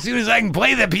back as soon as I can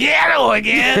play the piano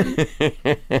again.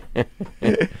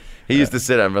 He used to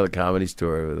sit on the Comedy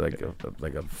Store with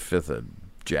like a fifth of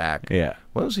Jack. Yeah.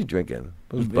 What was he drinking?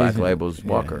 What was Black Label's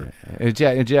Walker?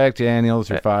 Jack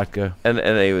Daniels or vodka. And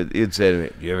he'd say to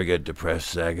me, "Do you ever get depressed,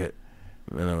 Saget?"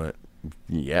 And I went,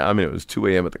 "Yeah." I mean, it was 2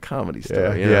 a.m. at the Comedy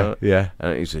Store. Yeah.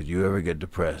 And he said, "You ever get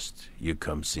depressed? You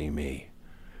come see me."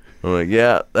 I'm like,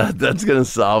 "Yeah, that's gonna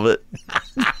solve it."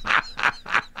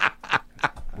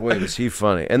 Boy, was he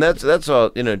funny. And that's all.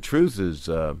 Truth is,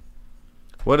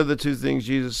 What are the two things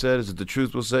Jesus said? Is it the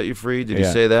truth will set you free? Did he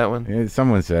say that one? Yeah,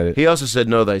 someone said it. He also said,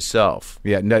 know thyself.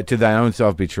 Yeah, no, to thine own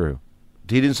self be true.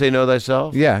 He didn't say know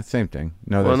thyself? Yeah, same thing.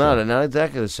 Know well, thyself. not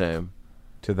exactly the same.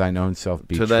 To thine own self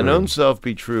be true. To thine own self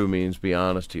be true means be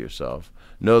honest to yourself.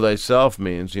 Know thyself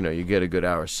means, you get a good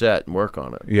hour set and work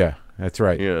on it. Yeah, that's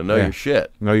right. Know your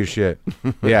shit. Know your shit.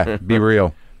 Yeah, be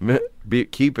real.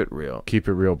 Keep it real. Keep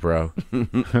it real, bro.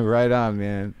 Right on,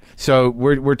 man. So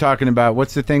we're talking about,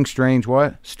 what's the thing? Strange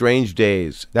what? Strange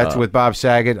Days. That's with Bob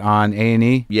Saget on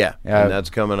A&E? Yeah, and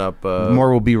that's coming up.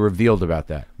 More will be revealed about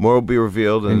that. More will be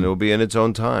revealed, and it'll be in its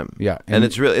own time. Yeah. And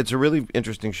it's a really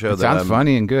interesting show. It sounds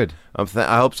funny and good.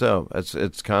 I hope so.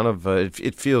 It's kind of,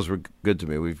 it feels good to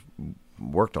me. We've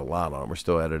worked a lot on it. We're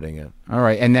still editing it. All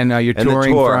right, and then you're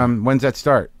touring from, when's that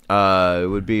start? It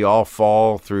would be all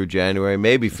fall through January,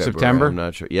 maybe February. September? I'm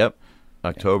not sure. Yep.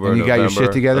 October, and you November. got your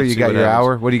shit together? You got your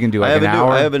hour? What are you going to do, like an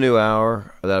hour? I have a new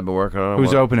hour that I've been working on.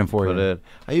 Who's opening for you?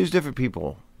 I use different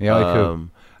people. Yeah, like who?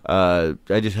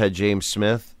 I just had James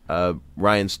Smith,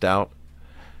 Ryan Stout.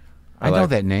 I know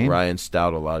that name. Ryan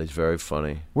Stout a lot. He's very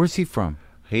funny. Where's he from?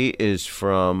 He is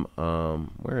from,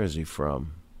 where is he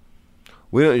from?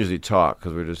 We don't usually talk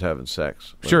because we're just having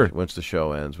sex. Sure. Once the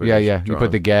show ends. Yeah. You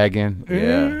put the gag in.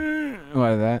 Yeah.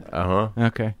 What, that? Uh-huh.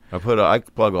 Okay. I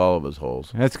plug all of his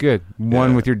holes. That's good.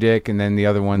 One with your dick, and then the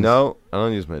other one. No, I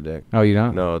don't use my dick. Oh, you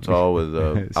don't? No, it's all with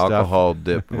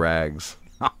alcohol-dipped rags.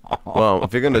 Well,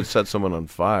 if you're going to set someone on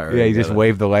fire. Yeah, you just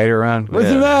wave the lighter around. What's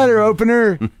the matter,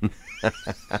 opener?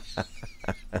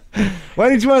 Why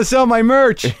didn't you want to sell my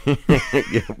merch?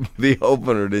 The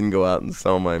opener didn't go out and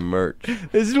sell my merch.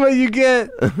 This is what you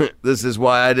get. This is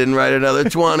why I didn't write another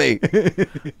 20.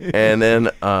 And then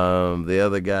the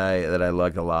other guy that I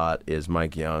like a lot is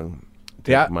Mike Young.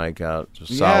 Take Mike out.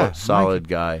 Just solid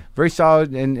guy. Very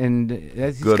solid, and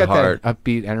he's good got heart. That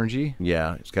upbeat energy.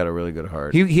 Yeah, he's got a really good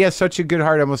heart. He has such a good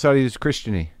heart, I almost thought he was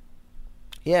Christian-y.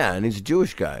 Yeah, and he's a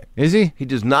Jewish guy. Is he? He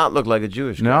does not look like a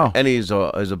Jewish guy. No. And he's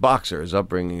a boxer. His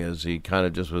upbringing is he kind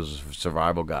of just was a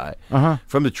survival guy. Uh-huh.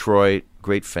 From Detroit,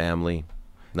 great family.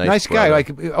 Nice guy. Like,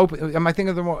 am I thinking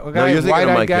of the guy? No, you're thinking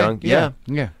of Mike guy? Young.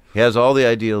 Yeah. He has all the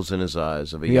ideals in his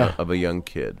eyes of a young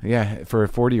kid. Yeah, for a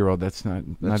 40-year-old, that's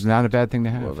not a bad thing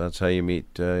to have. Well, that's how you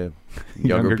meet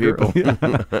younger people.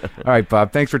 All right,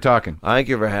 Bob. Thanks for talking. Thank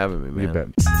you for having me, man. You bet.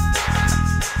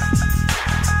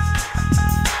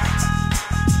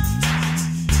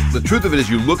 The truth of it is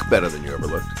you look better than you ever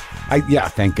looked.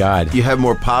 Thank God. You have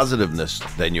more positiveness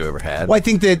than you ever had. Well, I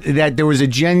think that there was a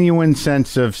genuine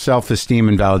sense of self-esteem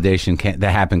and validation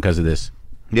that happened because of this.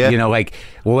 Yeah.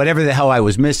 Whatever the hell I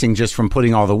was missing just from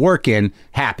putting all the work in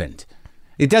happened.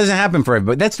 It doesn't happen for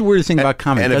everybody. That's the weirdest thing about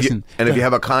comedy. And if you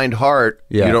have a kind heart,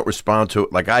 you don't respond to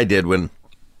it like I did when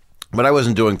I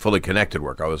wasn't doing fully connected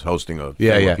work. I was hosting a thing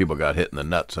where people got hit in the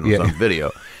nuts and it was on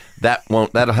video. That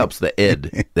helps the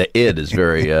id. The id is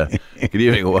very good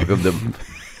evening and welcome to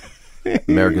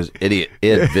America's Idiot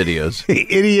Id videos.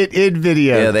 Idiot Id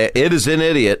video. Yeah, the id is an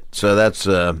idiot, so that's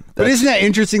But isn't that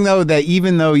interesting though, that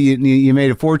even though you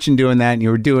made a fortune doing that and you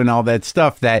were doing all that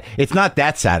stuff, that it's not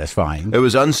that satisfying. It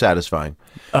was unsatisfying.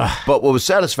 But what was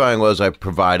satisfying was I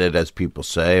provided, as people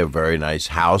say, a very nice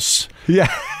house.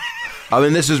 Yeah. I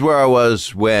mean, this is where I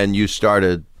was when you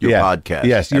started your podcast.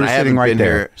 Yes, you were sitting right there. I haven't been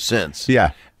here since.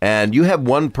 Yeah. And you have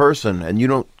one person, and you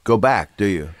don't go back, do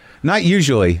you? Not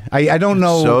usually. I don't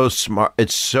know. So smart.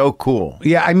 It's so cool.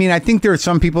 Yeah, I mean, I think there are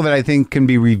some people that I think can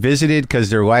be revisited because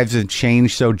their lives have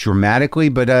changed so dramatically,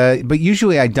 but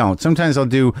usually I don't. Sometimes I'll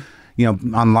do,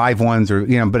 on live ones or,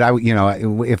 but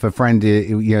if a friend,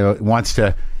 wants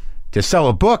to sell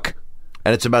a book.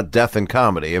 And it's about death and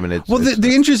comedy. I mean,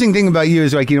 the interesting thing about you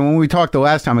is when we talked the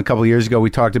last time a couple of years ago,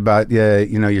 we talked about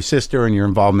your sister and your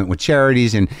involvement with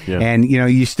charities, and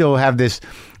you still have this.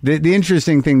 The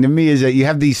interesting thing to me is that you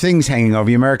have these things hanging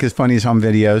over you, America's Funniest Home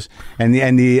Videos, and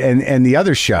the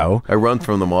other show. I run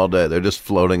from them all day. They're just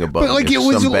floating above. But it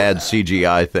was some bad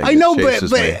CGI thing. I know,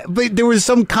 but there was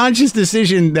some conscious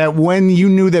decision that when you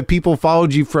knew that people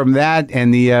followed you from that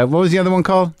and the what was the other one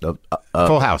called?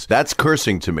 Full House. That's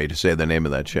cursing to me to say the name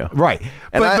of that show. Right.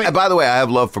 And by the way, I have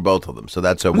love for both of them, so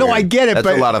that's a no. I get it. That's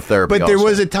a lot of therapy. But there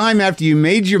was a time after you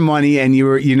made your money and you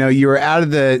were out of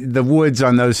the woods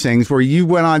on those things where you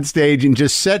went on stage and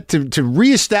just set to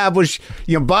reestablish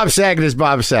Bob Saget is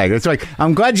Bob Saget. It's like,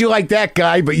 I'm glad you like that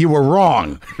guy, but you were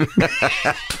wrong.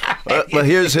 Well,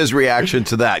 here's his reaction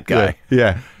to that guy.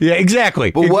 Yeah,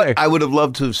 exactly. But what I would have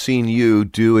loved to have seen you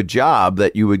do a job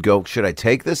that you would go, should I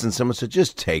take this? And someone said,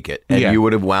 just take it. And you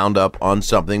would have wound up on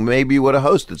something. Maybe you would have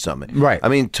hosted something. Right. I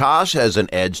mean, Tosh has an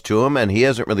edge to him, and he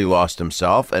hasn't really lost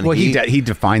himself. And he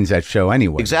defines that show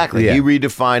anyway. Exactly. Yeah. He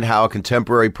redefined how a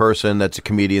contemporary person that's a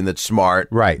comedian that's smart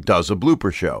does a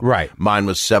blooper show. Right. Mine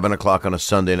was 7 o'clock on a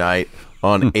Sunday night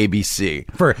on ABC.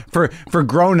 For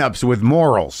grown-ups with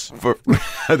morals. I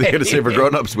think going to say for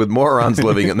grown-ups with morons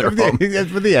living in their home.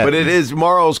 But it is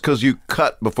morals because you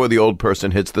cut before the old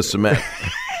person hits the cement.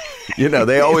 You know,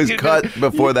 they always cut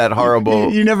before that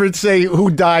horrible... You never say who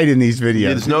died in these videos.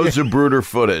 There's no Zapruder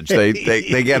footage.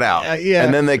 They get out.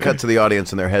 And then they cut to the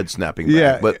audience and their head snapping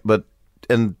back. Yeah. But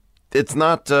it's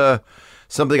not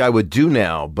something I would do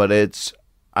now, but it's...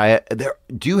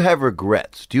 do you have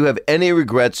regrets? Do you have any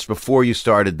regrets before you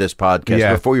started this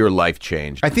podcast, before your life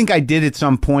changed? I think I did at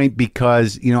some point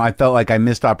because, I felt like I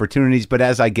missed opportunities. But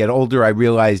as I get older, I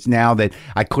realize now that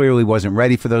I clearly wasn't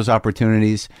ready for those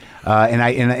opportunities.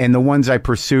 And the ones I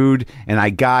pursued and I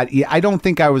got, I don't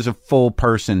think I was a full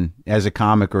person as a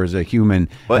comic or as a human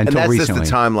until recently. And that's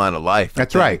just the timeline of life.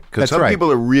 That's right. Because some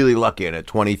people are really lucky, and at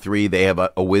 23, they have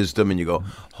a wisdom, and you go,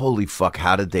 holy fuck,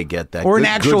 how did they get that? Or an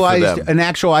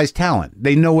actualized talent.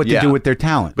 They know what to do with their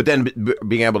talent. But then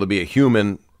being able to be a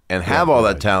human and have all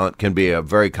that talent can be a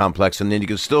very complex, and then you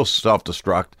can still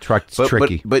self-destruct. It's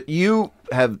tricky. But you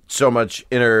have so much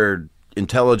inner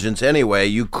intelligence anyway.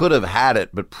 You could have had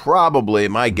it, but probably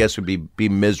my guess would be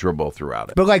miserable throughout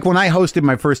it. But like when I hosted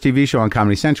my first TV show on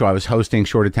Comedy Central, I was hosting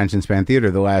Short Attention Span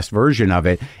Theater, the last version of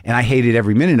it, and I hated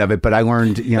every minute of it. But I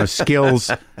learned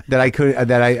skills that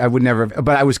I would never.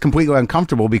 But I was completely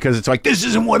uncomfortable because it's like, this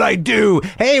isn't what I do.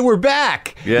 Hey, we're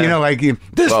back. Yeah.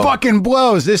 This fucking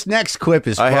blows. This next clip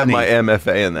is funny. I have my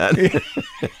MFA in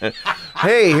that.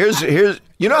 Hey, here's.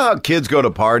 You know how kids go to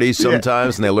parties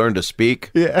sometimes and they learn to speak?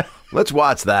 Yeah. Let's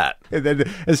watch that. And then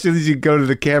as soon as you go to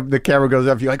the camera goes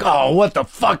up, you're like, oh, what the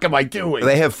fuck am I doing?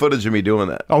 They have footage of me doing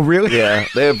that. Oh, really? Yeah.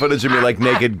 They have footage of me like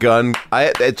Naked Gun.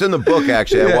 It's in the book,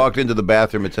 actually. I walked into the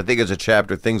bathroom. I think it's a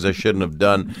chapter, Things I Shouldn't Have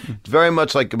Done. It's very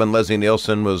much like when Leslie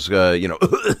Nielsen was, dropped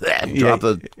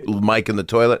the mic in the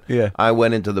toilet. Yeah. I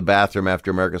went into the bathroom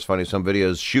after America's Funniest Home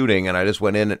Videos shooting, and I just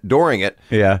went in during it.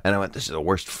 Yeah. And I went, this is the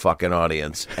worst fucking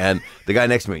audience. And the guy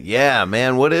next to me, yeah,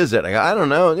 man, what is it? I go, I don't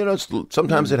know.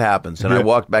 Sometimes it happens. And I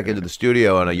walked back into the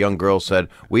studio, and a young girl said,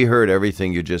 we heard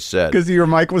everything you just said. Because your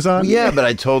mic was on? Yeah, but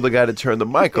I told the guy to turn the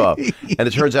mic off. And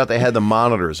it turns out they had the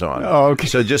monitors on. Oh, okay.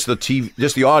 So just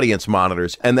the audience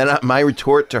monitors. And then my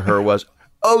retort to her was,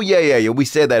 oh, yeah. We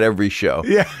say that every show.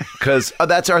 Yeah. Because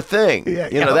that's our thing. Yeah,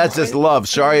 that's just love.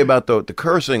 Sorry about the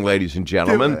cursing, ladies and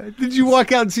gentlemen. Did you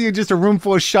walk out and see just a room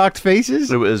full of shocked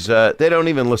faces? It was, they don't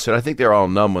even listen. I think they're all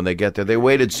numb when they get there. They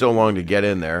waited so long to get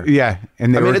in there. Yeah.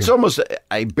 And it's almost,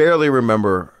 I barely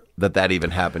remember that even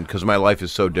happened because my life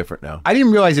is so different now. I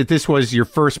didn't realize that this was your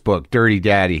first book, Dirty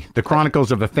Daddy, The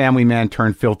Chronicles of a Family Man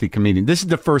Turned Filthy Comedian. This is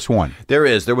the first one. There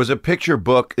was a picture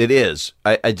book. It is.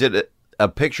 I did a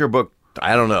picture book,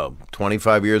 I don't know,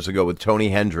 25 years ago with Tony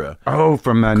Hendra. Oh,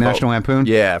 from National Lampoon?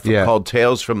 Yeah, called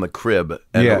Tales from the Crib.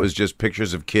 And it was just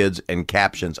pictures of kids and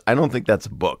captions. I don't think that's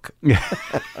a book.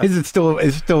 Is it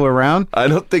still around? I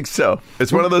don't think so.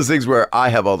 It's one of those things where I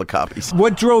have all the copies.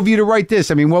 What drove you to write this?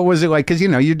 I mean, what was it like? Because,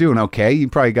 you're doing okay. You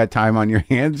probably got time on your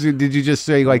hands. Did you just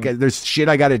say, there's shit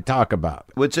I got to talk about?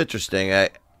 What's interesting,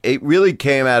 it really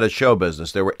came out of show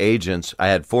business. There were agents. I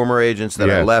had former agents that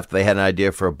I left. They had an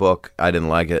idea for a book. I didn't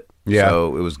like it. Yeah.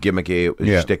 So it was gimmicky. It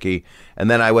was sticky. And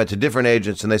then I went to different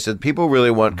agents, and they said, people really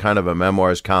want kind of a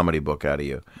memoirs comedy book out of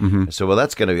you. Mm-hmm. So, well,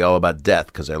 that's going to be all about death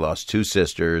because I lost 2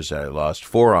 sisters. I lost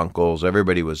 4 uncles.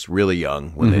 Everybody was really young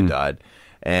when they died.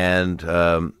 And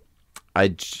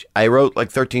I wrote like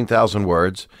 13,000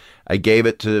 words. I gave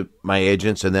it to my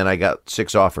agents, and then I got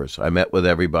 6 offers. I met with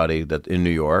everybody that in New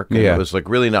York. And it was like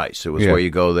really nice. It was where you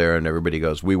go there, and everybody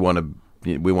goes, we want to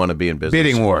be in business.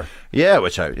 Bidding war. Yeah,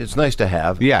 it's nice to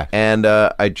have. Yeah. And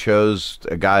I chose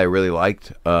a guy I really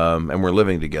liked, and we're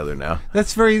living together now.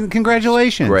 That's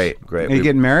congratulations. Great. Are you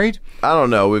getting married? I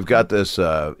don't know. We've got this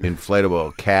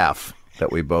inflatable calf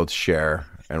that we both share,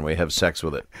 and we have sex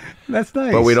with it. That's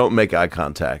nice. But we don't make eye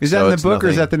contact. Is that in the book or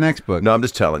is that the next book? No, I'm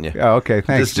just telling you. Oh, okay.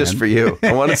 Thanks. It's just for you.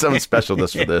 I wanted something special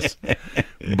just for this.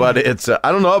 But it's, I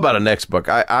don't know about a next book.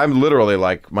 I'm literally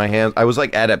like, my hands, I was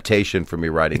like adaptation for me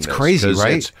writing this. It's crazy,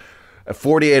 right? a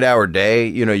 48-hour day.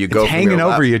 You know, you go from hanging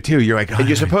over you too. You're like, and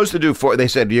you're supposed to do 4. They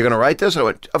said, you're going to write this? I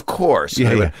went, of course.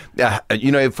 Yeah.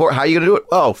 You know, how are you going to do it?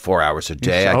 Oh, 4 hours a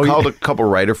day. I called a couple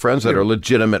writer friends that are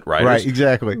legitimate writers. Right,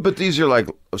 exactly. But these are like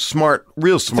smart,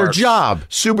 real smart. Their job.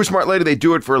 Super smart lady. They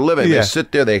do it for a living. Yeah. They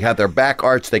sit there. They have their back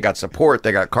arched. They got support.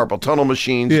 They got carpal tunnel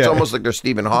machines. It's almost like they're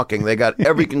Stephen Hawking. They got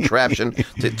every contraption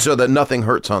so that nothing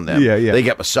hurts on them. Yeah. They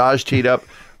get massage teed up.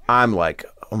 I'm like,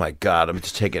 oh my God, I'm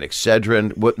just taking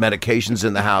Excedrin. What medication's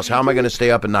in the house? How am I going to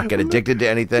stay up and not get addicted to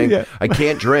anything? Yeah. I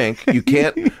can't drink. You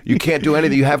can't do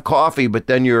anything. You have coffee, but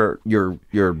then your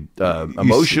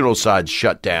emotional side's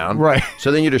shut down. Right.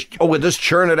 So then you just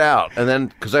churn it out. And then,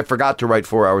 because I forgot to write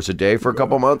 4 hours a day for a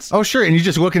couple months. Oh, sure. And you're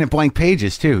just looking at blank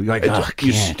pages too. You're like,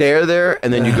 you stare there,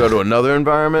 and then you go to another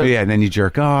environment. Yeah, and then you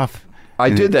jerk off. I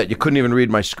did that. You couldn't even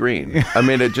read my screen. I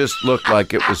mean, it just looked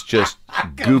like it was just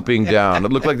gooping down.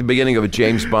 It looked like the beginning of a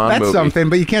James Bond movie. That's something,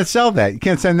 but you can't sell that. You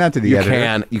can't send that to the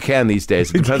editor. You can these days.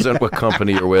 It depends on what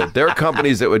company you're with. There are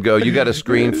companies that would go, you got a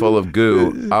screen full of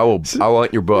goo. I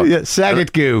want your book. Yeah,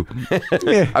 Saget goo.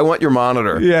 I want your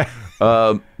monitor. Yeah.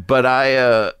 But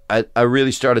I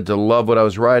really started to love what I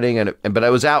was writing, but I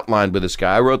was outlined with this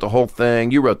guy. I wrote the whole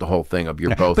thing. You wrote the whole thing of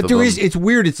your both. But it's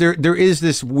weird. There is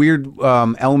this weird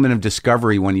element of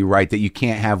discovery when you write that you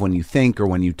can't have when you think or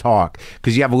when you talk,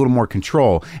 because you have a little more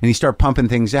control, and you start pumping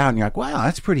things out, and you're like, wow,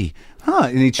 that's pretty, huh?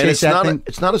 And you chase that thing.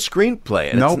 It's not a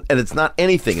screenplay. And it's not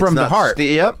anything. From the heart.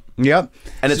 Yep.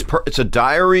 And it's a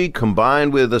diary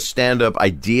combined with a stand-up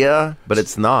idea, but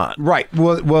it's not. Right.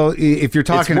 Well, if you're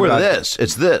talking about this,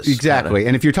 it's this. Exactly.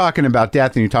 And if you're talking about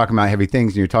death and you're talking about heavy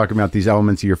things and you're talking about these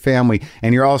elements of your family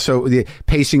and you're also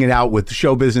pacing it out with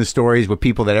show business stories with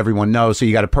people that everyone knows, so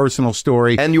you got a personal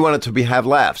story. And you want it to have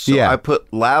laughs. So I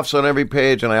put laughs on every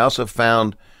page, and I also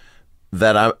found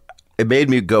that it made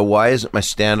me go, why isn't my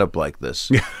stand-up like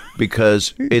this?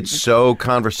 Because it's so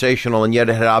conversational, and yet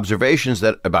it had observations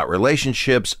about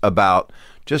relationships, about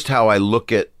just how I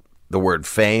look at the word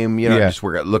fame, just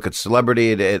look at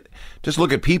celebrity, just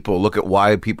look at people, look at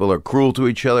why people are cruel to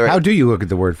each other. How do you look at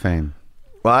the word fame?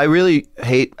 Well,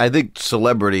 I think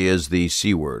celebrity is the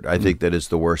C word. I think that is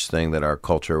the worst thing that our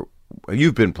culture.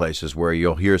 You've been places where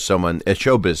you'll hear someone, a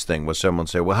showbiz thing, where someone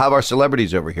say, well, how are our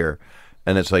celebrities over here?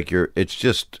 And it's like it's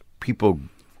just people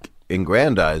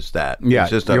aggrandize that. Yeah,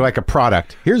 it's just you're like a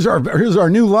product. Here's our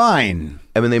new line.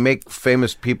 I mean, they make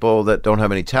famous people that don't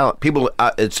have any talent. People,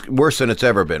 it's worse than it's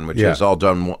ever been, which is all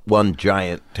done one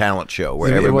giant talent show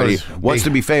where everybody wants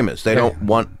to be famous. They don't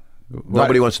want.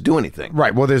 Nobody wants to do anything.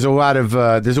 Right. Well, there's a lot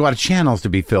of channels to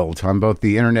be filled on both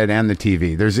the internet and the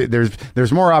TV.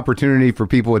 There's more opportunity for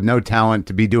people with no talent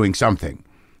to be doing something.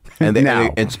 And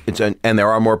there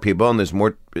are more people, and there's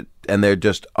more, and they're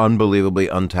just unbelievably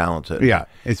untalented. Yeah,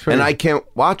 and I can't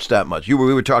watch that much. We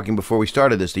were talking before we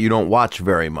started this that you don't watch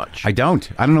very much. I don't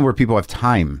know where people have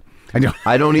time.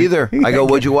 I don't either. I go,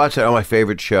 what'd you watch? Oh, my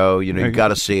favorite show. You got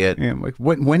to see it. Yeah,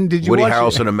 when did you Woody watch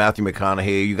Harrelson it? and Matthew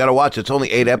McConaughey. You got to watch it. It's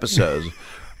only 8 episodes.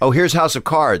 Oh, here's House of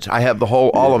Cards. I have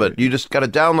all of it. You just got to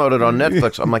download it on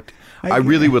Netflix. I'm like, I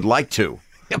really would like to.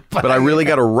 But I really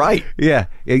got to write. Yeah,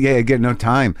 I get no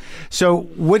time. So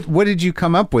what did you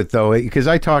come up with, though? Because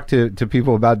I talk to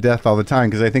people about death all the time,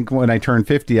 because I think when I turned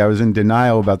 50, I was in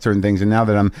denial about certain things. And now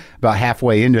that I'm about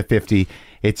halfway into 50,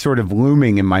 it's sort of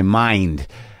looming in my mind.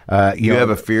 You have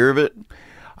a fear of it?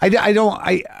 I don't.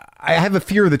 I have a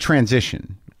fear of the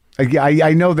transition.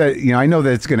 I know that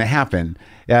it's going to happen.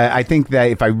 I think that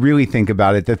if I really think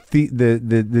about it,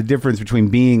 the difference between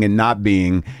being and not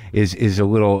being is a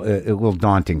little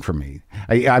daunting for me.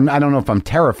 I don't know if I'm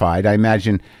terrified.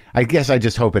 I guess I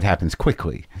just hope it happens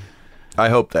quickly. I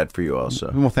hope that for you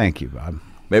also. Well, thank you, Bob.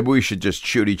 Maybe we should just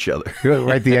shoot each other.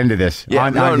 Right at the end of this. Yeah,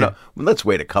 no. Well, let's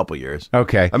wait a couple years.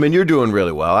 Okay. I mean, you're doing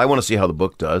really well. I want to see how the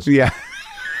book does. Yeah.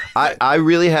 I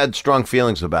really had strong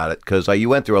feelings about it because you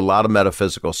went through a lot of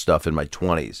metaphysical stuff in my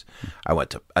 20s. I went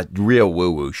to real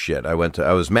woo-woo shit. I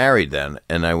was married then,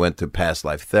 and I went to past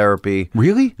life therapy.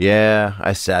 Really? Yeah.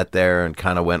 I sat there and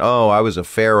kind of went, I was a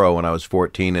pharaoh when I was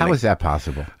 14. And how is that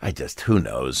possible? Who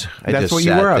knows? That's what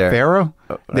you were, a pharaoh?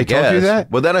 They told you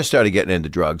that? Well, then I started getting into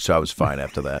drugs, so I was fine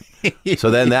after that. So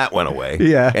then that went away.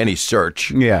 Yeah. Any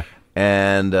search. Yeah.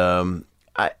 And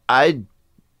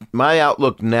my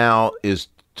outlook now is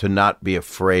to not be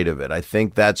afraid of it. I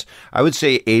think I would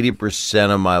say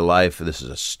 80% of my life, this is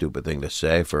a stupid thing to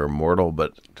say for a mortal,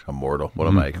 but a mortal, what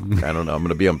am I? I don't know. I'm going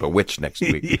to be on Bewitched next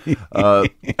week.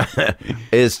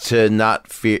 Is to not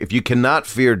fear. If you cannot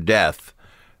fear death,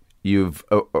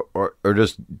 or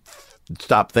just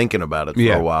stop thinking about it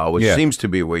for a while, which seems to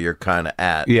be where you're kind of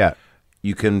at. Yeah.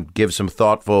 You can give some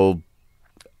thoughtful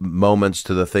moments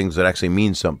to the things that actually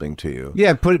mean something to you.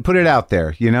 Yeah, put it out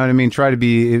there. You know what I mean? Try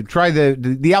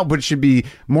the output should be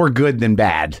more good than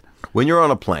bad. When you're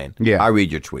on a plane, I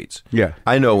read your tweets. Yeah.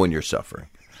 I know when you're suffering.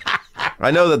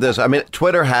 I know that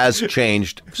Twitter has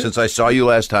changed since I saw you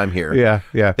last time here.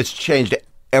 Yeah. It's changed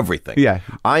everything. Yeah.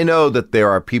 I know that there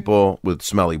are people with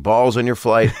smelly balls in your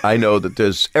flight. I know that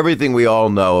there's everything we all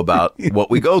know about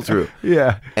what we go through.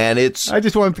 Yeah. And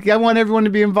I want everyone to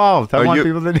be involved. I want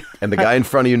people to. And the guy in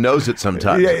front of you knows it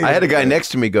sometimes. Yeah. I had a guy next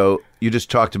to me go, "You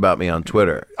just talked about me on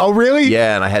Twitter." Oh, really?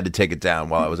 Yeah, and I had to take it down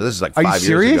while I was. This is like 5 years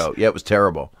serious? ago. Yeah, it was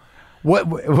terrible.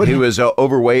 What he was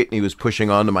overweight and he was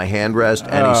pushing onto my handrest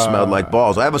and he smelled like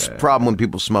balls. I have a problem when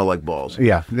people smell like balls.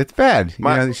 Yeah, that's bad.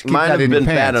 Mine have been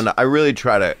bad enough. I really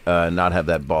try to not have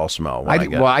that ball smell.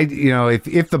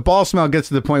 If the ball smell gets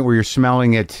to the point where you're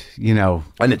smelling it,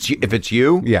 and if it's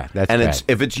you, that's bad.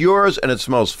 If it's yours and it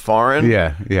smells foreign,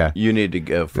 yeah, you need to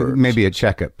go for maybe a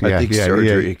checkup. I think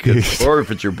surgery, or if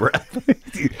it's your breath.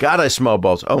 God, I smell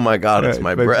balls. Oh my God, it's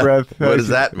my breath. What does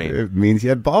that mean? It means you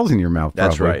had balls in your mouth.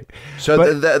 That's probably. right. So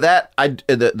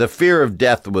the fear of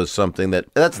death was something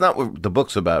that's not what the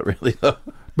book's about, really, though.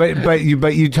 But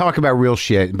you talk about real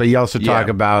shit. But you also talk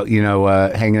about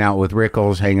hanging out with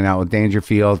Rickles, hanging out with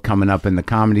Dangerfield, coming up in the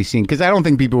comedy scene. Because I don't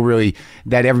think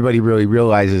everybody really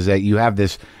realizes that you have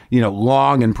this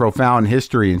long and profound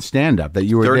history in stand-up, that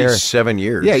you were 37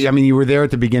 years. Yeah, I mean, you were there at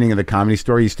the beginning of the Comedy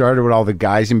Store. You started with all the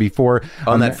guys, and before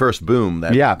on that first boom,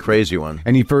 that crazy one.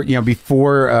 And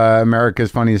before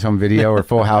America's Funniest Home Video or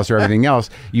Full House or everything else,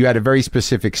 you had a very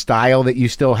specific style that you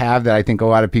still have that I think a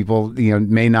lot of people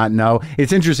may not know.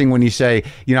 It's interesting when you say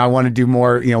I want to do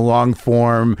more long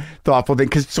form, thoughtful thing,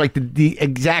 because it's like the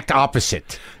exact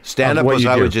opposite. Stand-up was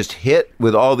I would just hit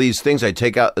with all these things. I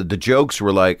take out the jokes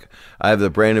were like, I have the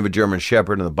brain of a German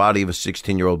Shepherd and the body of a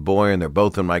 16-year-old boy, and they're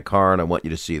both in my car, and I want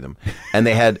you to see them. And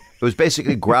it was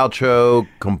basically Groucho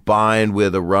combined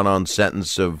with a run-on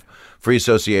sentence of free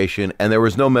association, and there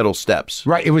was no middle steps.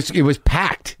 Right, it was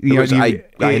packed.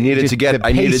 I needed to get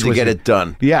it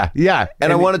done. Yeah.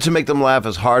 And I wanted to make them laugh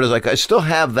as hard as I still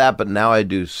have that, but now I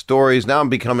do stories. Now I'm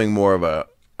becoming more of a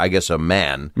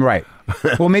man. Right.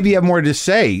 Well, maybe you have more to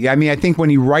say. I mean, I think when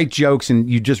you write jokes and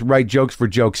you just write jokes for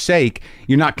joke's sake,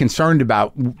 you're not concerned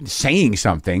about saying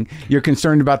something. You're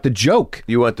concerned about the joke.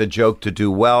 You want the joke to do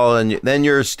well, and then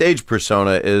your stage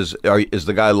persona is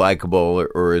the guy likable,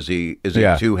 or is he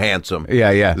too handsome?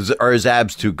 Yeah. Are his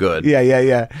abs too good?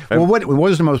 Yeah. Well, what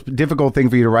was the most difficult thing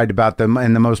for you to write about them,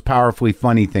 and the most powerfully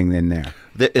funny thing in there?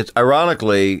 It's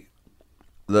ironically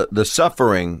the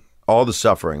suffering. All the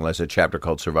suffering. There's a chapter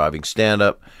called Surviving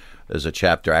Stand-Up. There's a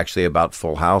chapter actually about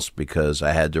Full House because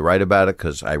I had to write about it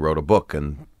because I wrote a book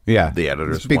and the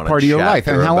editors it's a big part of your life.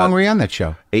 And how long were you on that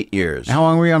show? 8 years. How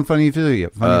long were you on Funniest Video?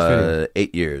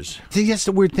 8 years. See, that's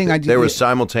the weird thing. They were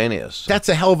simultaneous. That's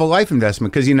a hell of a life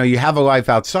investment because you have a life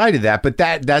outside of that, but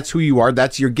that's who you are.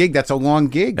 That's your gig. That's a long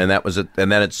gig. And that was it. And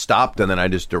then it stopped, and then I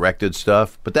just directed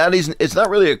stuff. But it's not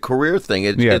really a career thing.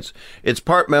 It's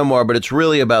part memoir, but it's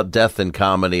really about death and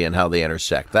comedy and how they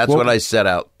intersect. That's what I set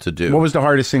out to do. What was the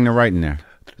hardest thing to write in there?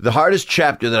 The hardest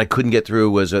chapter that I couldn't get through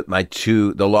was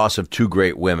the loss of two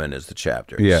great women is the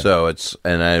chapter. Yeah. So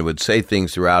and I would say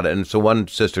things throughout it. And so one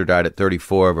sister died at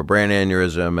 34 of a brain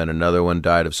aneurysm, and another one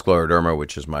died of scleroderma,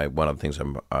 which is one of the things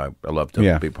I love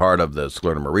to be part of, the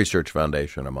Scleroderma Research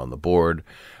Foundation. I'm on the board.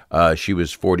 She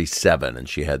was 47 and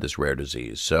she had this rare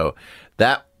disease. So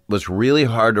that was really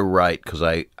hard to write because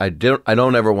I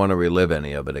don't ever want to relive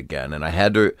any of it again. And I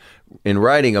had to, in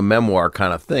writing a memoir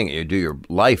kind of thing, you do your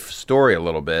life story a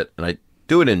little bit, and I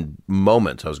do it in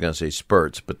moments. I was going to say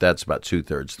spurts, but that's about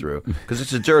 2/3 through because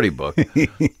it's a dirty book.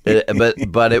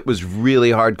 But it was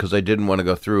really hard because I didn't want to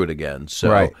go through it again.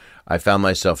 So I found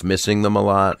myself missing them a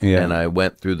lot, and I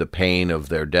went through the pain of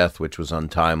their death, which was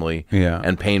untimely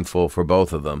and painful for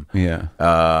both of them.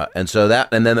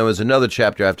 And then there was another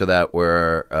chapter after that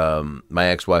where my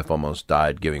ex-wife almost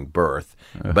died giving birth.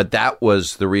 But that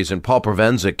was the reason Paul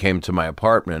Provenza came to my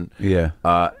apartment.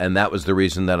 And that was the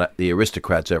reason that the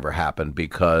Aristocrats ever happened,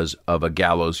 because of a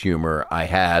gallows humor I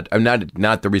had. I'm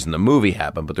not the reason the movie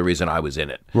happened, but the reason I was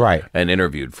in it. And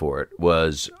interviewed for it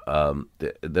was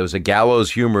there was a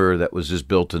gallows humor that was just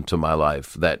built into my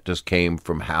life that just came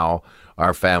from how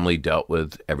our family dealt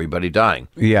with everybody dying.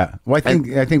 Yeah. Well,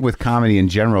 I think with comedy in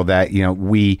general that,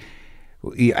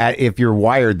 if you're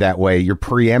wired that way, you're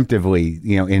preemptively,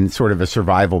 in sort of a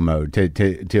survival mode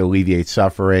to alleviate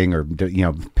suffering or,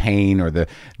 pain or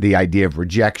the idea of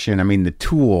rejection. I mean, the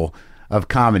tool of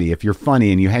comedy, if you're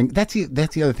funny and you hang, that's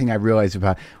the other thing I realize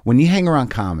about when you hang around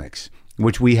comics,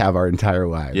 which we have our entire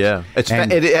lives. Yeah.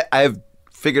 I have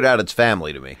figured out it's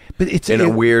family to me. But it's a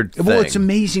weird thing. Well, it's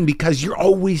amazing because you're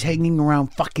always hanging around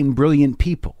fucking brilliant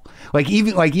people. Like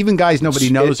even guys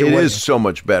nobody knows. It is so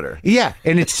much better. Yeah,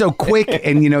 and it's so quick,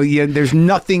 and there's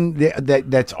nothing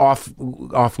that's off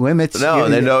limits. No,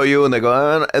 and they know you, and they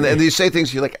go, and they say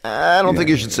things. You're like, I don't think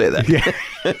you should say that. Yeah.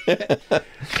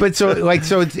 But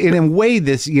so it's in a way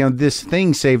this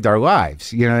thing saved our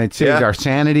lives. It saved our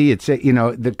sanity. It's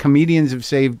the comedians have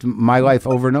saved my life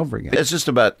over and over again. It's just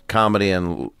about comedy,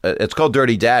 and it's called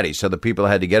Dirty Daddy. So the people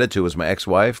I had to get it to was my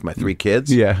ex-wife, my 3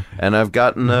 kids. Yeah, and I've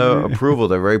gotten approval.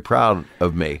 They're very proud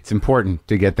of me. It's important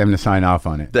to get them to sign off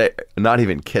on it. They're not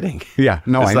even kidding. Yeah,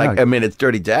 no, it's I know. it's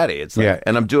Dirty Daddy. It's like,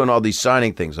 and I'm doing all these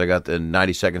signing things. I got the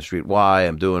 92nd Street Y.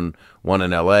 I'm doing one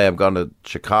in L.A. I've gone to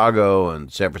Chicago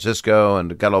and San Francisco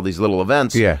and got all these little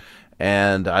events. Yeah,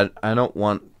 and I don't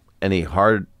want any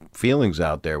hard feelings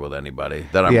out there with anybody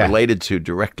that I'm related to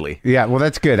directly. Yeah, well,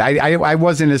 that's good. I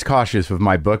wasn't as cautious with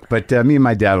my book, but me and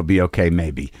my dad will be okay,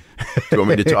 maybe. Do you want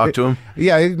me to talk to him?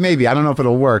 Yeah, maybe. I don't know if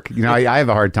it'll work. I have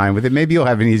a hard time with it. Maybe you'll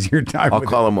have an easier time. I'll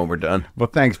call him when we're done. Well,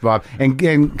 thanks, Bob. And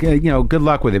good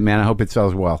luck with it, man. I hope it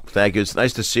sells well. Thank you. It's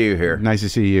nice to see you here. Nice to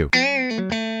see you.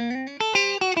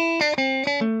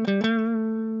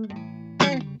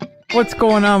 What's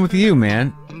going on with you,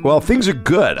 man? Well, things are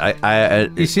good.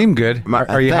 You seem good.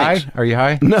 Are you high? Are you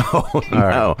high? No,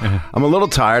 no. I'm a little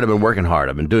tired. I've been working hard.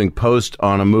 I've been doing post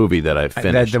on a movie that I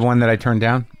finished. The one that I turned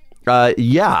down?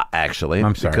 Yeah, actually.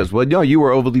 I'm sorry. Because, you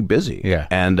were overly busy. Yeah.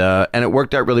 And it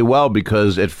worked out really well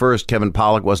because at first Kevin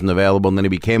Pollak wasn't available, and then he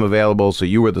became available, so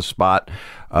you were the spot.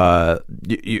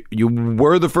 You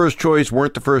were the first choice,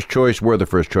 weren't the first choice, were the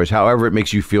first choice. However, it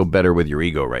makes you feel better with your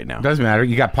ego right now. Doesn't matter.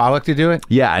 You got Pollak to do it?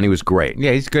 Yeah, and he was great.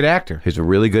 Yeah, he's a good actor. He's a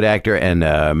really good actor. And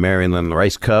Marion Lynn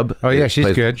Rice Cub. Oh, yeah,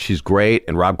 she's good. She's great.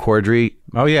 And Rob Corddry.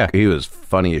 Oh, yeah. He was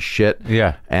funny as shit.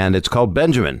 Yeah. And it's called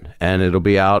Benjamin, and it'll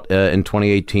be out in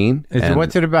 2018.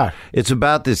 What's it about? It's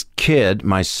about this kid,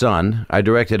 my son. I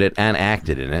directed it and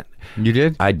acted in it. You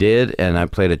did? I did, and I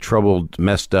played a troubled,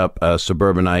 messed up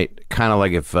suburbanite, kind of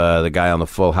like if the guy on the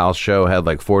Full House show had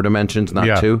like 4 dimensions,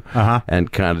 not 2,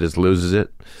 and kind of just loses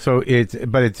it. So it's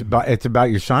about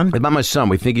your son? It's about my son.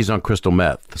 We think he's on crystal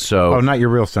meth. So not your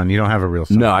real son. You don't have a real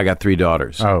son. No, I got 3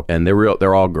 daughters. Oh, and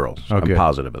they're all girls. Oh, I'm good.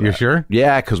 positive of that. You're sure?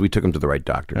 Yeah, because we took them to the right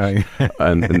doctors,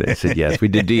 and they said yes. We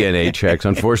did DNA checks.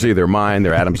 Unfortunately, they're mine.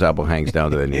 Their Adam's apple hangs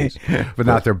down to their knees, but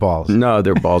not their balls. No,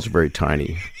 their balls are very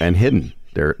tiny and hidden.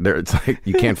 They're it's like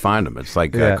you can't find them. It's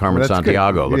like Carmen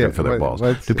Sandiego looking for their balls.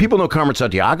 Do people know Carmen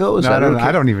Sandiego?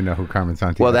 I don't even know who Carmen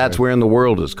Sandiego is. Well, that's where in the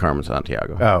world is Carmen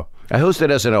Sandiego. Oh. I hosted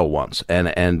SNL once,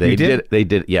 and they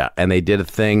did a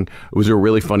thing. It was a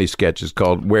really funny sketch. It's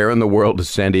called "Where in the World is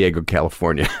San Diego,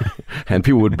 California?" And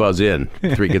people would buzz in,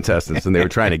 3 contestants, and they were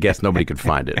trying to guess. Nobody could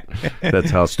find it.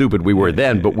 That's how stupid we were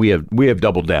then. But we have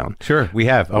doubled down. Sure, we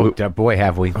have. Oh boy,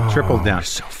 have we tripled down? We're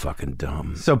so fucking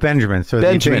dumb. So Benjamin. So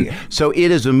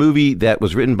it is a movie that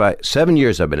was written by 7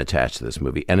 years. I've been attached to this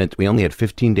movie, and we only had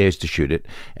 15 days to shoot it,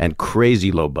 and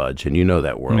crazy low budge. And you know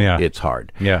that world. Yeah. It's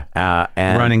hard. Yeah.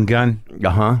 And running gun.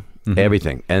 Mm-hmm.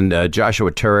 Everything. And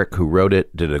Joshua Turek, who wrote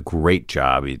it, did a great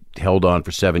job. He held on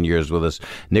for 7 years with us.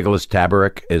 Nicholas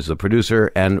Tabarek is the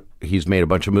producer, and he's made a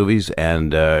bunch of movies,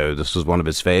 and this was one of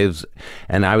his faves.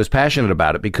 And I was passionate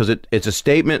about it because it's a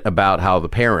statement about how the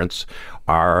parents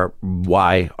are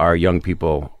why our young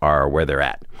people are where they're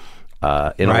at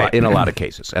in a lot of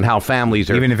cases, and how families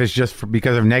are... Even if it's just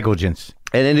because of negligence.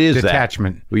 And it is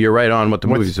detachment. Well, you're right on what the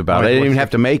movie's about. I didn't even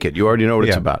have to make it. You already know what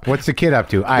it's about. What's the kid up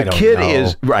to? I don't know. The kid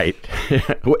is right.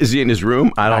 Is he in his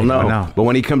room? I don't know. But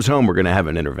when he comes home, we're going to have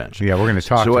an intervention. Yeah, we're going to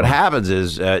talk. So what happens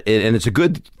is, and it's a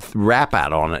good rap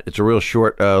out on it. It's a real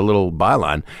short little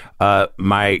byline.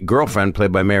 My girlfriend,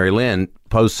 played by Mary Lynn,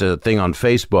 posts a thing on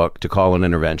Facebook to call an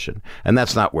intervention, and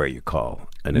that's not where you call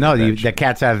an intervention. No, the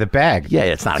cat's out of the bag. Yeah,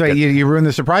 it's not. So good. You ruined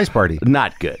the surprise party.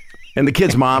 Not good. And the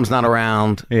kid's mom's not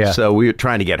around, so we were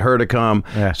trying to get her to come.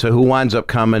 Yeah. So who winds up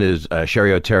coming is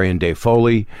Sherry O'Terry and Dave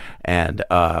Foley, and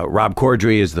Rob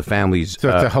Corddry is the family's... So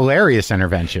it's a hilarious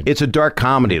intervention. It's a dark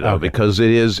comedy, though, because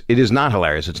it is not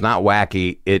hilarious. It's not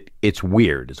wacky. It's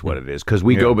weird is what it is, because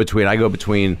I go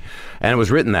between, and it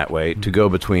was written that way, to go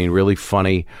between really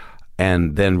funny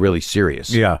and then really serious.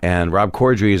 Yeah. And Rob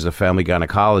Corddry is the family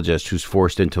gynecologist who's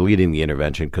forced into leading the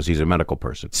intervention because he's a medical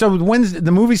person. So when's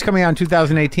the movie's coming out in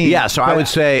 2018? Yeah, so I would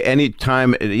say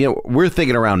anytime, we're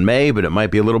thinking around May, but it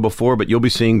might be a little before, but you'll be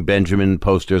seeing Benjamin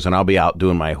posters, and I'll be out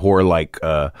doing my whore-like,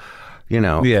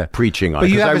 preaching on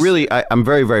it. Because I'm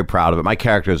very, very proud of it. My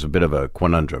character is a bit of a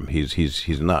conundrum.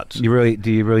 He's nuts. Do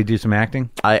you really do some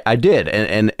acting? I did,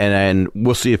 and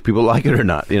we'll see if people like it or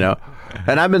not,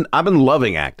 And I've been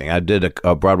loving acting. I did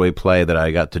a Broadway play that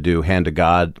I got to do, Hand to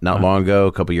God, not long ago,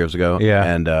 a couple years ago. Yeah.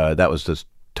 And that was this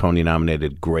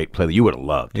Tony-nominated great play that you would have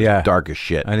loved. It was dark as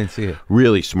shit. I didn't see it.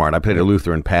 Really smart. I played a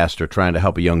Lutheran pastor trying to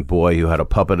help a young boy who had a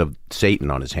puppet of Satan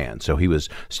on his hand. So he was,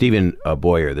 Stephen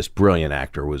Boyer, this brilliant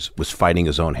actor, was fighting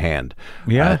his own hand.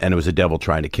 Yeah. And it was a devil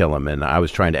trying to kill him. And I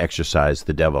was trying to exorcise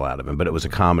the devil out of him. But it was a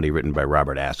comedy written by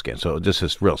Robert Askin. So just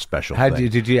this real special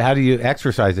thing. How do you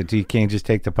exercise it? Can't you just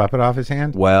take the puppet off his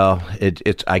hand? Well,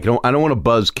 I don't want to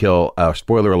buzzkill.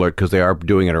 Spoiler alert, because they are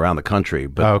doing it around the country.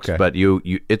 But but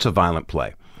it's a violent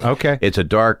play. Okay, it's a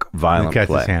dark, violent play.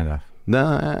 Cut his his hand off. No,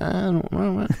 I don't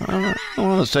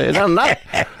want to say it.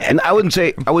 And I wouldn't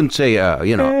say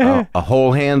a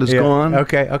whole hand is gone.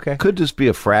 Okay. Could just be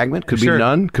a fragment. Could be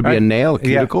none. Could be a nail, a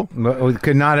cuticle. Well,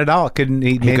 could not at all.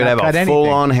 He could have a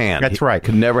full-on hand. That's right.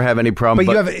 Could never have any problem.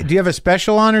 But do you have a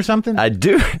special on or something? I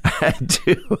do. I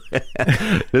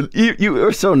do. You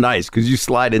are so nice because you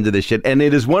slide into this shit, and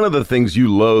it is one of the things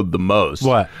you loathe the most.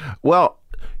 What? Well,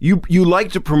 you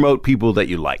like to promote people that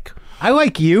you like. I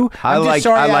like you. I like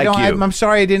you. I'm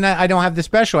sorry I don't have the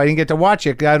special. I didn't get to watch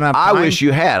it. I don't have time. I wish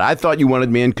you had. I thought you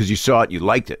wanted me in because you saw it. You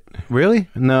liked it. Really?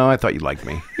 No, I thought you liked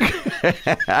me.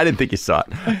 I didn't think you saw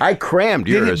it. I crammed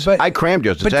yours. I crammed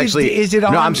yours. It's actually. Is it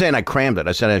on? No, I'm saying I crammed it.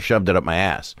 I said I shoved it up my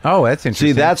ass. Oh, that's interesting.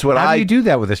 See, that's what How do you do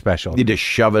that with a special? You just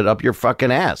shove it up your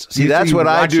fucking ass. See, that's what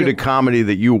I do to comedy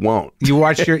that you won't. You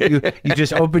watch you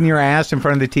just open your ass in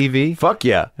front of the TV? Fuck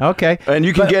yeah. Okay. And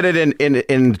you can get it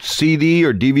in CD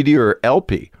or DVD or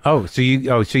LP. Oh, so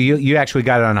you actually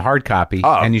got it on a hard copy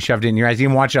and you shoved it in your ass. You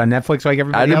didn't watch it on Netflix like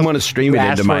everybody else? I didn't want to stream it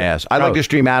into my ass. I like to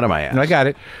stream out of my ass. No, I got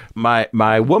it.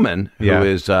 My woman, who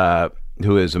is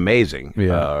amazing.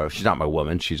 Yeah. She's not my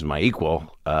woman. She's my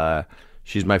equal.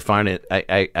 She's my finest.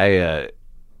 I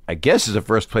guess is the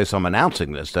first place I'm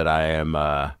announcing this that I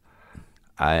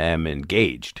am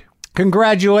engaged.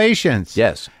 Congratulations!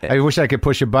 Yes, I wish I could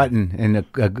push a button and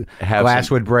a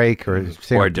glass would break, or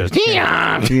just. Do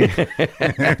you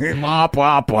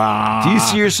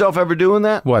see yourself ever doing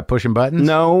that? What, pushing buttons?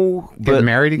 No, getting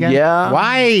married again? Yeah.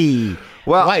 Why?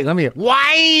 Well, why? Let me.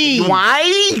 Why?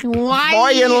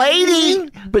 Boy and lady.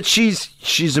 But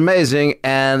she's amazing,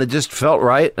 and it just felt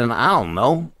right. And I don't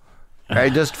know,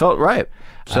 it just felt right.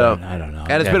 So I don't know.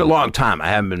 And it's been a long time. I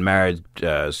haven't been married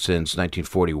since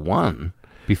 1941.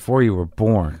 Before you were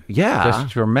born. Yeah.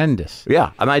 Just tremendous.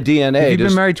 Yeah. My DNA. Have you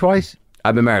been married twice?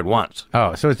 I've been married once.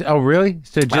 Oh, so it's really?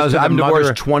 So I'm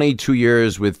divorced 22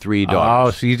 years with 3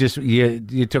 daughters. Oh, so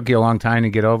you took you a long time to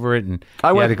get over it, and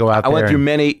you had to go out there. I went through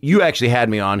many. You actually had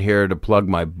me on here to plug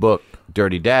my book,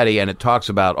 Dirty Daddy, and it talks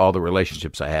about all the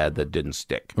relationships I had that didn't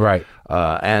stick. Right.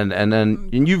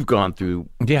 And you've gone through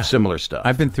similar stuff.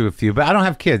 I've been through a few, but I don't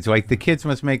have kids. Like, the kids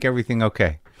must make everything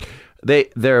okay.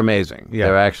 They're amazing. Yeah.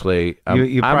 They're actually.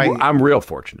 I'm real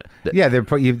fortunate. Yeah,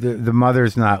 the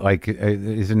mother's not like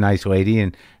is a nice lady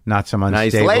and not some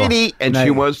unstable. Nice lady, and she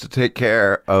wants to take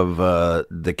care of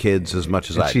the kids as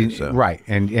much as I do. So. Right,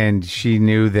 and she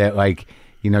knew that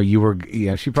you were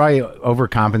she probably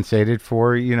overcompensated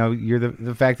for you're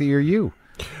the fact that you're you.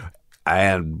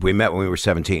 And we met when we were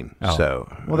 17. Oh. So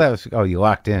that was you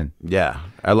locked in. Yeah,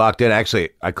 I locked in. Actually,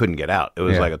 I couldn't get out. It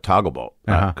was like a toggle bolt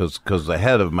because the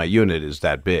head of my unit is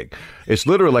that big. It's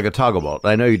literally like a toggle bolt.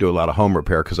 I know you do a lot of home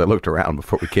repair because I looked around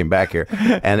before we came back here,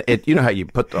 and you know how you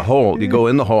put the hole, you go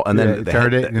in the hole, and then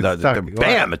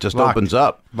bam, it just opens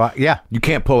up. Yeah, you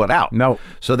can't pull it out. No.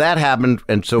 So that happened,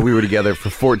 and so we were together for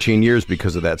 14 years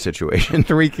because of that situation.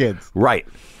 3 kids. Right.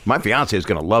 My fiance is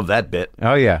going to love that bit.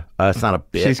 Oh, yeah. It's not a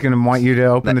bit. She's going to want you to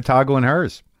open the toggle in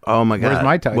hers. Oh, my God. Where's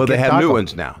my toggle? Well, they have new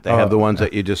ones now. They have the ones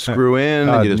that you just screw in,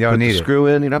 and you just put the screw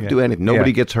in. You don't have to do anything.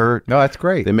 Nobody gets hurt. No, that's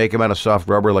great. They make them out of soft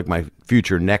rubber like my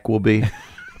future neck will be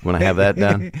when I have that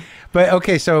done. But,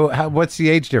 okay, so what's the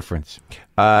age difference?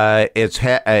 It's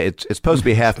supposed to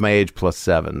be half my age plus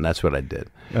 7. That's what I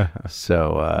did.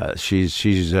 So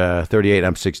she's 38.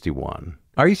 I'm 61.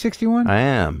 Are you 61? I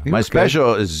am. My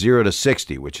special is 0 to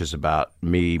 60, which is about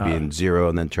me being 0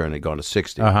 and then going to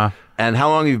 60. And how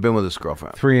long have you been with this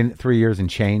girlfriend? 3 years and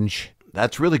change.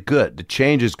 That's really good. The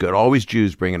change is good. Always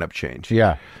Jews bringing up change.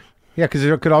 Yeah. Yeah, because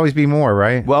there could always be more,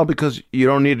 right? Well, because you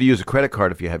don't need to use a credit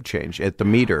card if you have change at the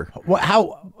meter. Well,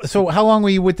 how long were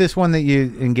you with this one that you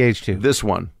engaged to? This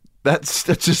one. That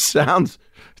just sounds...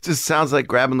 It just sounds like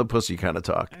grabbing the pussy kind of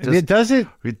talk. Does it?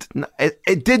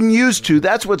 It didn't used to.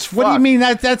 That's what's fucked. What do you mean?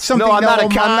 That's something. No,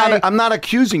 I'm not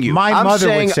accusing you. My mother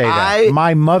would say that.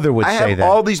 My mother would say that.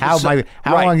 All these. How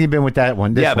long have you been with that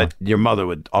one? But your mother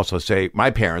would also say.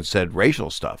 My parents said racial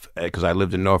stuff because I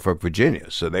lived in Norfolk, Virginia.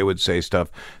 So they would say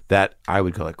stuff that I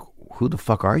would go like, who the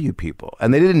fuck are you people?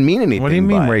 And they didn't mean anything. What do you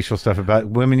mean by it. racial stuff about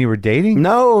women you were dating?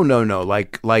 No.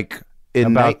 Like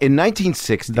in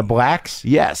 1960. The blacks?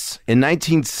 Yes. In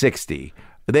 1960,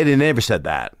 they never said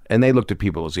that. And they looked at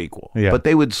people as equal. Yeah. But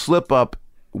they would slip up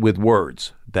with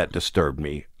words that disturbed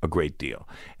me a great deal.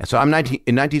 And so in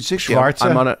 1960,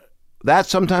 I'm on that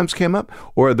sometimes came up,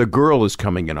 or the girl is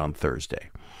coming in on Thursday.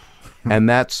 And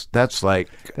that's like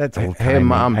old hey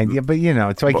mom, but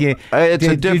it's like it's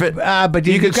a different. But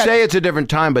you could say it's a different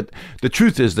time, but the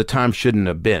truth is the time shouldn't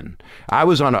have been. I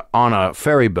was on a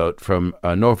ferry boat from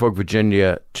Norfolk,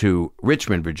 Virginia to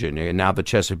Richmond, Virginia, and now the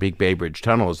Chesapeake Bay Bridge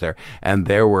Tunnel is there, and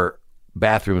there were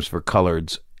bathrooms for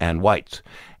coloreds and whites,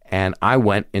 and I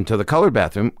went into the colored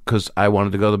bathroom because I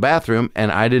wanted to go to the bathroom,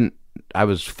 and I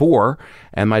was 4,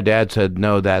 and my dad said,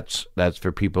 no, that's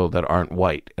for people that aren't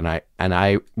white. And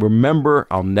I remember,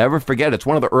 I'll never forget, it's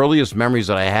one of the earliest memories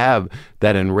that I have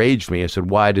that enraged me. I said,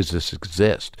 why does this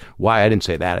exist? Why? I didn't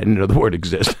say that. I didn't know the word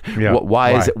exist. Yeah.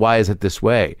 Why is it this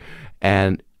way?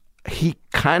 And he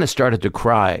kind of started to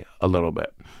cry a little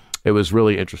bit. It was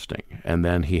really interesting. And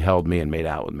then he held me and made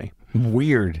out with me.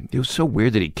 Weird. It was so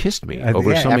weird that he kissed me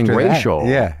over something after racial. That,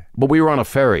 yeah. But we were on a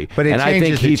ferry. But and I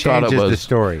think he thought it was the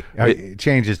story. It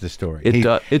changes the story. He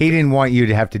didn't want you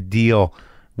to have to deal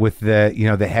with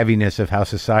the heaviness of how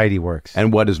society works.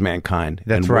 And what is mankind?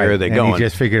 That's and right. Where are they and going? He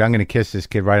just figured, I'm going to kiss this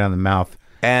kid right on the mouth.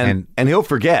 And he'll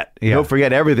forget. Yeah. He'll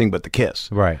forget everything but the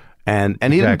kiss. Right. And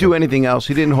he didn't do anything else.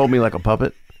 He didn't hold me like a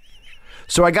puppet.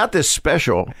 So I got this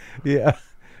special. Yeah.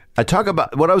 I talk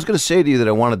about what I was going to say to you that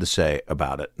I wanted to say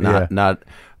about it. Not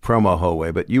promo whole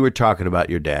way, but you were talking about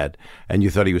your dad, and you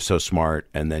thought he was so smart,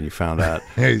 and then you found out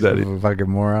he's a fucking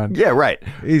moron. Yeah, right.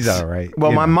 He's all right.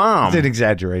 Well, my mom. It's an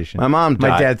exaggeration. My mom died.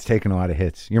 My dad's taken a lot of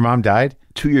hits. Your mom died?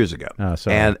 2 years ago. Oh,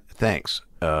 sorry. And thanks.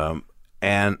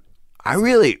 And I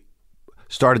really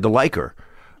started to like her.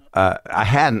 I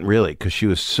hadn't really, because she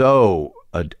was so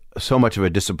much of a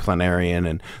disciplinarian,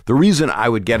 and the reason I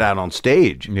would get out on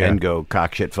stage and go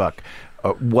cock shit fuck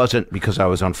wasn't because I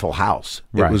was on Full House.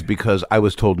 It was because I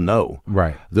was told no.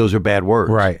 Right. Those are bad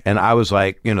words. Right. And I was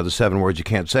like, the 7 words you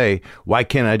can't say. Why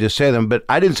can't I just say them? But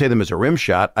I didn't say them as a rim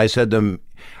shot. I said them.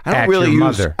 I don't at really your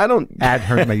use. Mother. I don't. At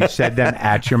her. You said them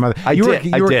at your mother. You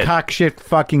were cock shit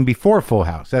fucking before Full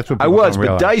House. That's what I people was. don't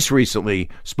But realize. Dice recently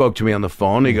spoke to me on the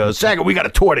phone. He goes, Saget, we got a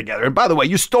tour together. And by the way,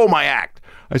 you stole my act.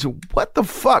 I said, what the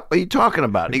fuck are you talking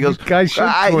about? And he goes, guys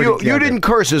should tour you together. didn't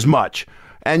curse as much,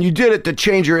 and you did it to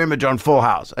change your image on Full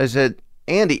House. I said,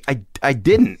 Andy, I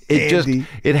didn't.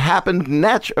 It happened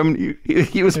naturally. I mean,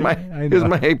 he was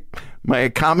my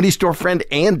comedy store friend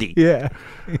Andy. Yeah.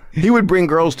 He would bring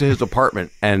girls to his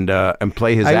apartment and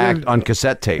play his act on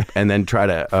cassette tape, and then try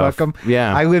to fuck him.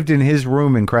 Yeah, I lived in his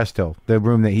room in Crest Hill, the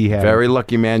room that he had. Very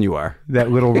lucky man you are. That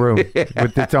little room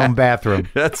with its own bathroom.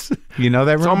 You know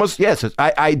that room? It's almost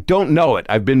I don't know it.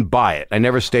 I've been by it. I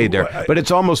never stayed there, but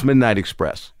it's almost Midnight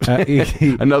Express.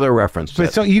 Another reference.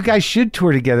 But so you guys should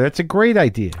tour together. That's a great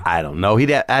idea. I don't know. I'd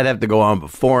have to go on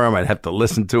before him. I'd have to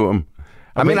listen to him.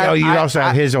 I mean, you also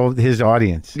have his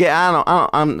audience. Yeah,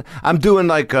 I'm doing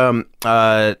like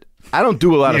I don't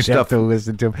do a lot of stuff. Have to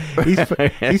listen to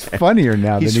him. He's funnier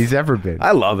now than he's ever been.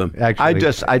 I love him. Actually,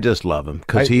 I just love him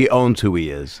because he owns who he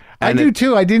is. I do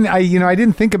too. I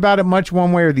didn't think about it much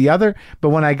one way or the other. But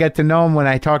when I get to know him, when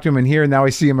I talk to him in here, and now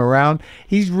I see him around,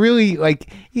 he's really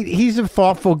like he's a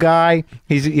thoughtful guy.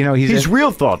 He's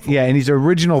real thoughtful. Yeah, and he's an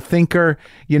original thinker.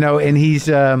 And he's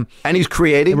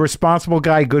creative, a responsible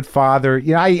guy, good father.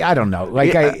 I don't know.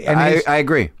 Like I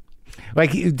agree.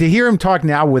 Like to hear him talk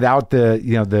now without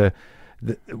the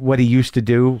what he used to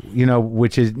do,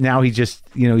 which is now he just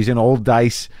he's an old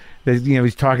Dice.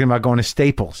 He's talking about going to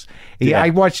Staples. I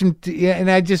watch him,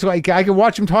 and I just I could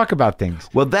watch him talk about things.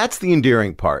 Well, that's the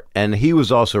endearing part. And he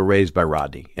was also raised by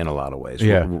Rodney in a lot of ways.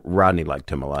 Yeah. Rodney liked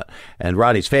him a lot. And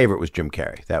Rodney's favorite was Jim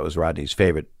Carrey. That was Rodney's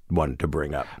favorite one to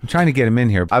bring up. I'm trying to get him in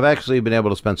here. I've actually been able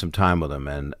to spend some time with him,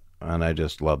 and I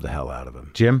just love the hell out of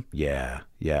him. Jim? Yeah.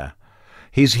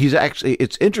 He's actually,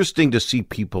 it's interesting to see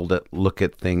people that look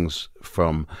at things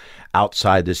from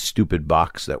outside this stupid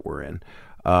box that we're in.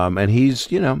 And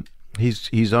he's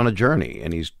on a journey,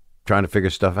 and he's trying to figure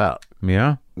stuff out.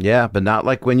 Yeah. Yeah, but not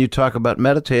like when you talk about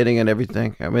meditating and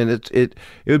everything. I mean, it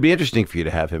would be interesting for you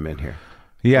to have him in here.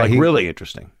 Yeah. Really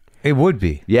interesting. It would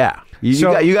be. Yeah. You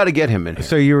got to get him in here.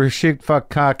 So you were shit fuck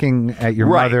cocking at your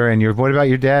mother, and what about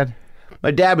your dad?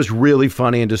 My dad was really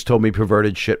funny and just told me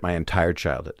perverted shit my entire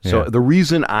childhood. So the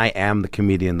reason I am the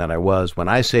comedian that I was, when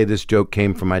I say this joke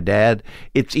came from my dad,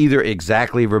 it's either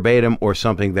exactly verbatim or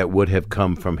something that would have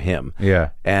come from him. Yeah.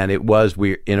 And it was,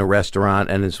 we're in a restaurant,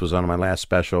 and this was on my last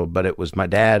special, but it was my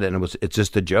dad, and it's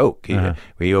just a joke.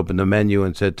 He opened the menu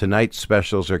and said, tonight's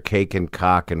specials are cake and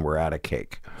cock, and we're out of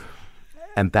cake.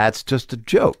 And that's just a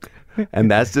joke.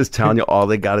 And that's just telling you all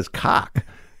they got is cock.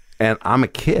 And I'm a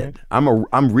kid.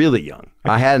 I'm really young.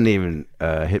 I hadn't even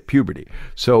hit puberty.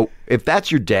 So if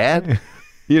that's your dad,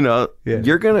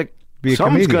 you're gonna be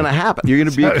something's gonna happen. You're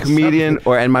gonna be a comedian,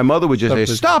 and my mother would just say,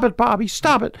 "Stop it, Bobby,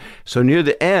 stop it." So near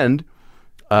the end,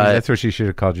 that's what she should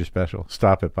have called your special.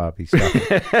 Stop it, Bobby, stop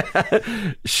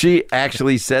it. She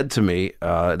actually said to me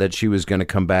that she was going to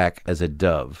come back as a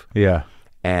dove. Yeah.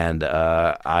 And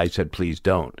I said, please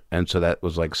don't. And so that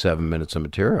was like 7 minutes of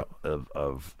material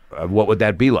of what would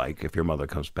that be like if your mother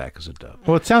comes back as a dove.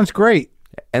 Well, it sounds great.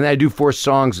 And I do 4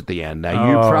 songs at the end. Now,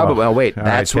 you probably... Oh, wait,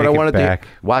 that's what I want to do.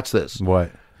 Watch this.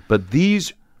 What? But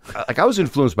these... Like, I was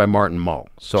influenced by Martin Mull.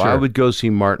 So I would go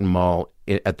see Martin Mull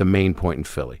at the Main Point in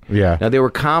Philly. Yeah. Now, there were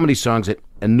comedy songs,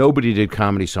 and nobody did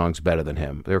comedy songs better than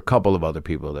him. There were a couple of other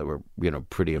people that were,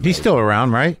 pretty amazing. He's still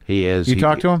around, right? He is. You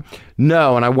talk to him?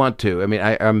 No, and I want to. I mean,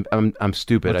 I'm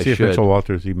stupid. Let's I see should. If Mitchell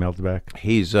Walters emailed back.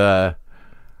 He's nope.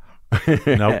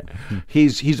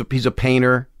 He's a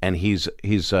painter, and he's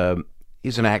an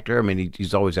actor. I mean,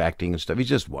 he's always acting and stuff. He's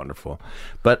just wonderful.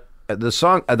 But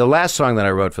the last song that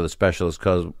I wrote for the special is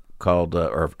called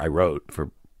or I wrote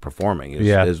for performing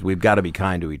is We've Got to Be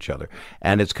Kind to Each Other,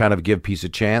 and it's kind of give peace a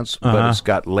chance, but it's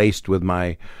got laced with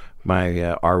my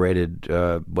R-rated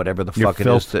whatever the fuck it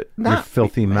is. Your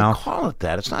filthy mouth. Call it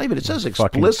that. It's not even. It says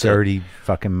fucking explicit. Dirty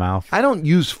fucking mouth. I don't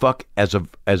use fuck as a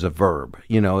verb.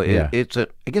 It's I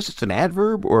guess it's an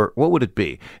adverb, or what would it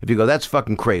be? If you go, that's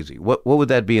fucking crazy. What would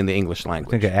that be in the English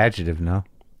language? I think an adjective. No,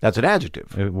 that's an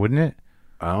adjective, wouldn't it?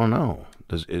 I don't know.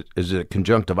 Is it a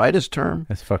conjunctivitis term?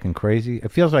 That's fucking crazy.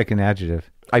 It feels like an adjective.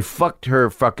 I fucked her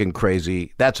fucking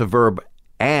crazy. That's a verb,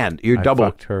 and you're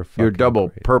double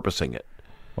purposing it.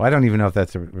 Well, I don't even know if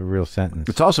that's a real sentence.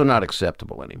 It's also not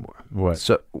acceptable anymore. What?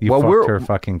 So, you fucked her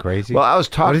fucking crazy? Well, I was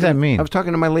talking. What does that mean? I was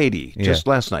talking to my lady just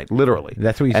last night, literally.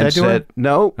 That's what you said to her?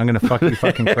 No. I'm going to fuck you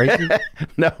fucking crazy?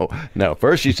 No.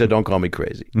 First she said, don't call me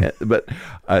crazy. But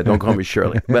don't call me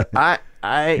Shirley. But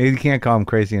you can't call him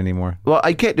crazy anymore. Well,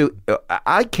 I can't.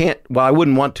 Well, I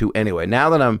wouldn't want to anyway. Now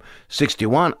that I'm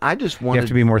 61, I just want. You have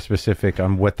to be more specific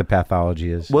on what the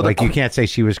pathology is. Well, you can't say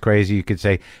she was crazy. You could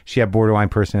say she had borderline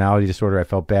personality disorder. I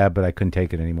felt bad, but I couldn't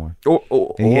take it anymore.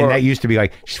 And that used to be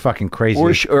like, she's fucking crazy.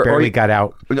 Or barely got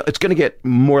out. It's going to get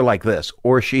more like this.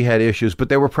 Or she had issues, but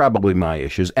they were probably my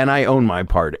issues, and I own my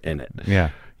part in it. Yeah.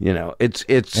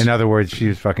 It's. In other words, she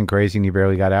was fucking crazy and you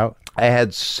barely got out? I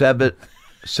had 7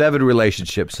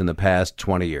 relationships in the past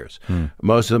 20 years.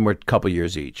 Most of them were a couple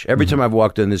years each. Every time I've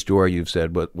walked in this door, you've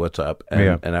said, "What's up?"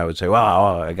 And I would say,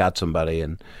 "Well, I got somebody,"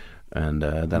 and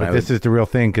then this is the real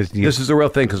thing because this is the real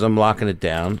thing because I'm locking it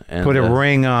down. And put a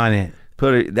ring on it.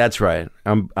 That's right.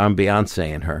 I'm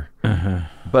Beyonce-ing her,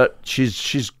 but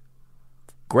she's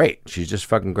great. She's just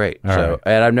fucking great. Right.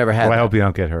 And I've never had. Well, I hope you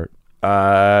don't get hurt.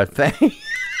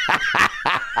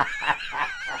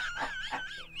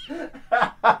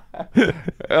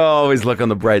 Always look on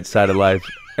the bright side of life.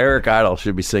 Eric Idle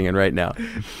should be singing right now.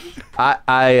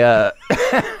 I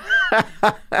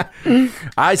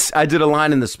did a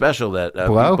line in the special that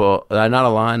people. Not a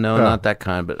line, no, not that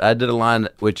kind. But I did a line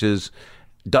which is,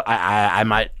 I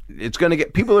might. It's going to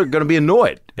get people are going to be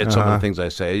annoyed at some of the things I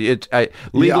say.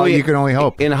 Legally, you can only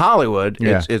hope. In Hollywood,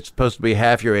 it's supposed to be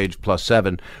half your age plus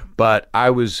 7. But I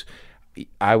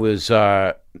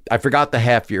forgot the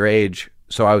half your age.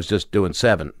 So I was just doing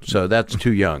 7. So that's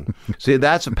too young. See,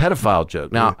 that's a pedophile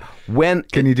joke. Now,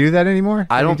 can you do that anymore?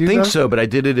 I don't think so, but I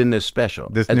did it in this special.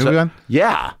 This new one?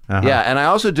 Yeah. Yeah. And I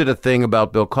also did a thing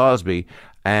about Bill Cosby,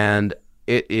 and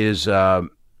it is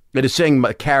saying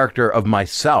a character of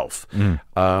myself.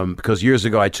 Because years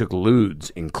ago I took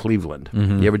lewds in Cleveland.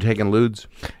 You ever taken lewds?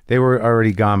 They were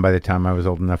already gone by the time I was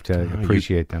old enough to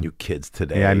appreciate them. You kids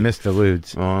today. Yeah, I missed the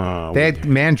lewds. They had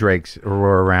mandrakes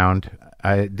were around.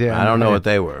 I don't know what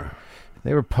they were.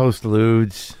 They were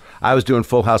post-lewds. I was doing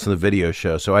Full House on the video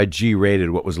show, so I G-rated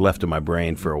what was left of my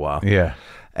brain for a while. Yeah.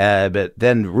 But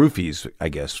then roofies, I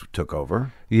guess, took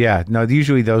over. Yeah. No,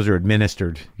 usually those are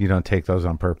administered. You don't take those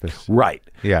on purpose. Right.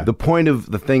 Yeah. The point of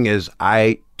the thing is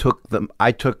I took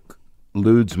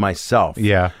lewds myself.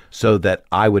 Yeah. So that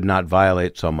I would not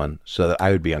violate someone, so that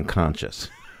I would be unconscious.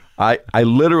 I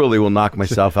literally will knock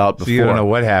myself out before. So you don't know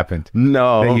what happened.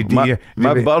 No, my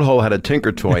butthole had a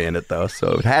Tinker Toy in it, though,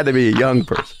 so it had to be a young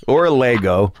person. Or a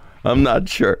Lego. I'm not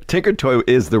sure. Tinker Toy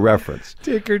is the reference.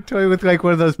 Tinker Toy with like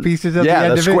one of those pieces at the end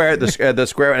of it? The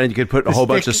square, and you could put a whole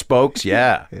bunch of spokes.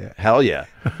 Yeah. Hell yeah.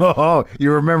 Oh,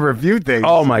 you remember a few things.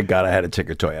 Oh, my God, I had a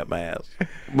Tinker Toy up my ass.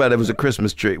 But it was a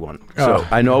Christmas tree one. So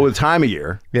I know the time of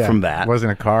year from that. It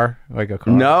wasn't a car, like a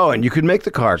car? No, and you could make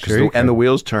the car, and the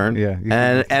wheels turned. Yeah.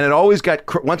 And it always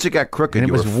got, once it got crooked, and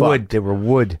it was wood. They were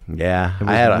wood. Yeah. It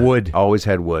was wood. Always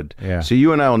had wood. Yeah. So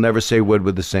you and I will never say wood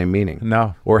with the same meaning.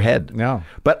 No. Or head. No.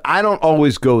 But I don't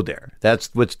always go there. That's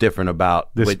what's different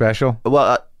about this special.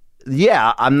 Well,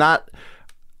 yeah, I'm not.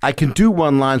 I can do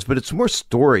one-liners, but it's more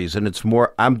stories, and it's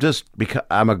more. Because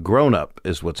I'm a grown-up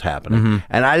is what's happening,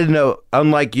 and I didn't know.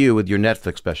 Unlike you with your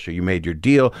Netflix special, you made your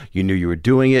deal. You knew you were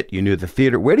doing it. You knew the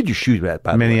theater. Where did you shoot at?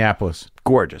 By Minneapolis.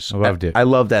 Gorgeous. I loved it. I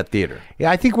love that theater.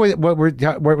 Yeah, I think what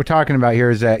we're talking about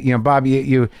here is that Bob,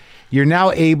 you're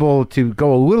now able to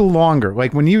go a little longer.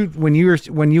 Like when you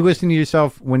listen to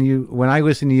yourself, when I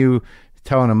listen to you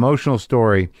tell an emotional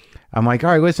story, I'm like, all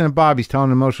right, listen to Bob. He's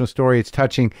telling an emotional story. It's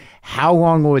touching. How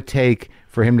long will it take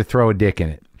for him to throw a dick in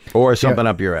it? Or something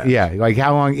up your ass. Yeah, like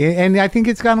how long? And I think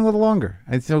it's gotten a little longer.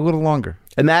 It's a little longer.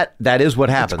 And that is what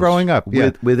happens. It's growing up.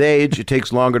 With age, it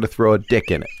takes longer to throw a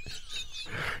dick in it.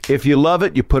 If you love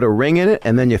it, you put a ring in it,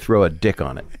 and then you throw a dick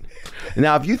on it.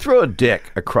 Now, if you throw a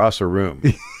dick across a room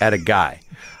at a guy,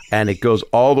 and it goes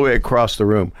all the way across the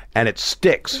room, and it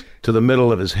sticks to the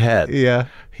middle of his head,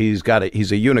 he's a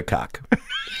unicock.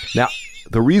 Now,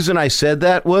 the reason I said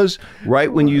that was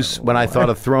right when I thought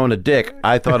of throwing a dick,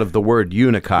 I thought of the word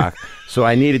unicock, so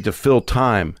I needed to fill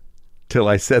time till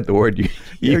I said the word unicock.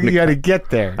 You got to get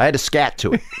there. I had to scat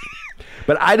to it.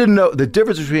 But I didn't know the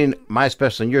difference between my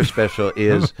special and your special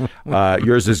is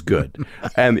yours is good,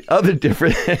 and the other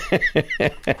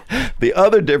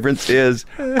difference is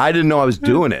I didn't know I was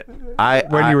doing it.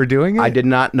 When you were doing it, I did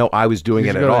not know I was doing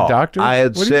it at all. Doctor? I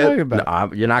had what said, are you talking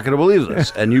about? No, "You're not going to believe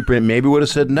this," and you maybe would have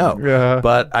said no.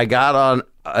 But I got on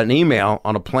an email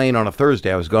on a plane on a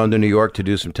Thursday. I was going to New York to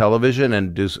do some television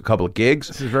and do a couple of gigs.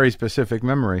 This is very specific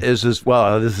memory. This is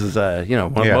one of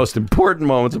the most important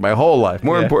moments of my whole life,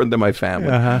 more important than my family.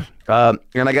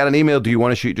 And I got an email, do you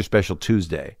want to shoot your special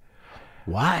Tuesday?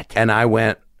 What? And I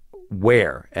went,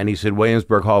 where? And he said,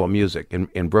 Williamsburg Hall of Music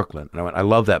in Brooklyn. And I went, I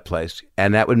love that place.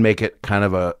 And that would make it kind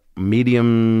of a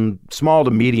small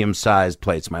to medium-sized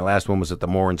place. My last one was at the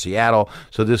Moore in Seattle.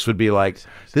 So this would be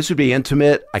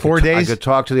intimate. 4 days? I could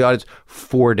talk to the audience.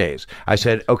 4 days. I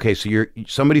said, okay, so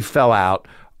somebody fell out.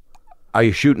 Are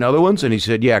you shooting other ones? And he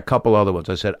said, yeah, a couple other ones.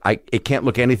 I said, it can't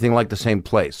look anything like the same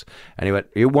place. And he went,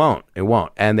 it won't.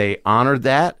 And they honored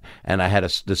that. And I had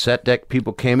the set deck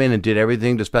people came in and did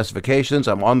everything to specifications.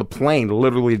 I'm on the plane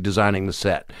literally designing the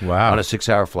set. Wow. On a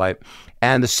 6-hour flight.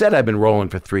 And the set I've been rolling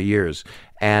for 3 years.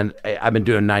 And I've been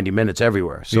doing 90 minutes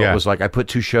everywhere. So it was like I put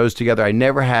 2 shows together. I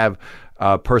never have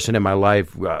a person in my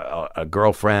life, a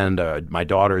girlfriend, my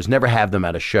daughters, never have them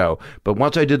at a show. But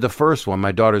once I did the first one,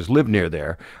 my daughters lived near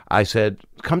there. I said,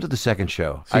 come to the second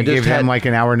show. So you gave them like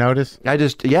an hour notice?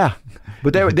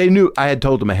 But they knew, I had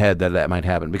told them ahead that might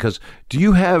happen. Because do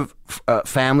you have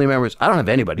family members? I don't have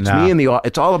anybody. It's me and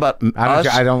it's all about us.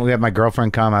 I don't have my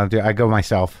girlfriend come. I go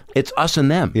myself. It's us and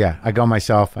them. Yeah, I go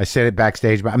myself. I sit it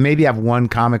backstage. But maybe I have one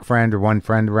comic friend or one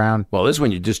friend around. Well, this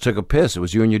one you just took a piss. It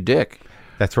was you and your dick.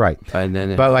 That's right. And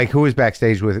then, but like, who was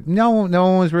backstage with it? No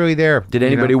one was really there. Did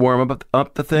anybody warm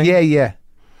up the thing? Yeah.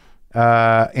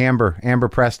 Amber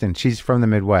Preston. She's from the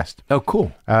Midwest. Oh,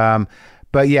 cool.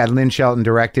 But yeah, Lynn Shelton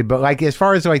directed. But like, as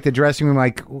far as like the dressing room,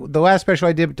 like the last special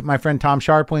I did, my friend Tom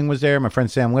Sharpling was there. My friend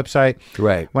Sam Lipsyte.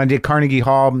 Right. When I did Carnegie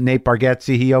Hall, Nate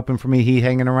Bargatze, he opened for me. He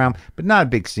hanging around, but not a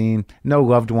big scene. No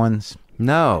loved ones.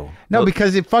 No,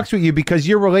 because it fucks with you because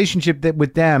your relationship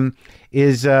with them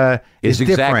is exactly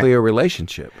different. A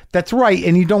relationship. That's right,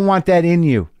 and you don't want that in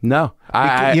you. No,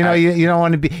 you don't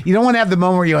want to be. You don't want to have the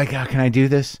moment where you're like, oh, can I do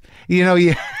this?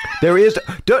 There is.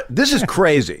 This is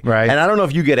crazy, right? And I don't know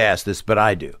if you get asked this, but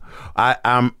I do.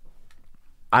 I'm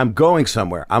going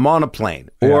somewhere. I'm on a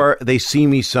plane, or they see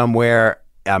me somewhere.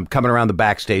 I'm coming around the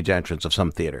backstage entrance of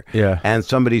some theater, and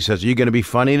somebody says, "Are you going to be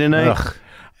funny tonight?" Ugh.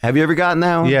 Have you ever gotten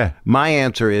that one? Yeah. My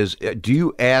answer is, do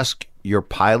you ask your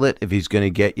pilot if he's going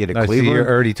to get you to Cleveland? See, you're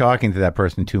already talking to that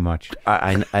person too much.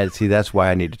 I see. That's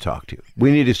why I need to talk to you.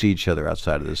 We need to see each other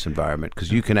outside of this environment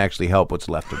because you can actually help what's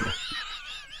left of me.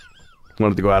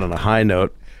 Wanted to go out on a high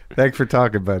note. Thanks for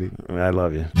talking, buddy. I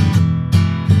love you.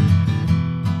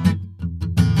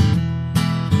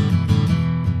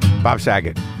 Bob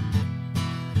Saget.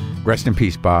 Rest in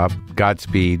peace, Bob.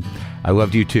 Godspeed. I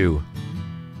loved you too.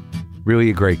 Really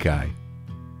a great guy.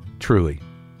 Truly.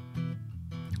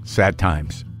 Sad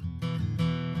times.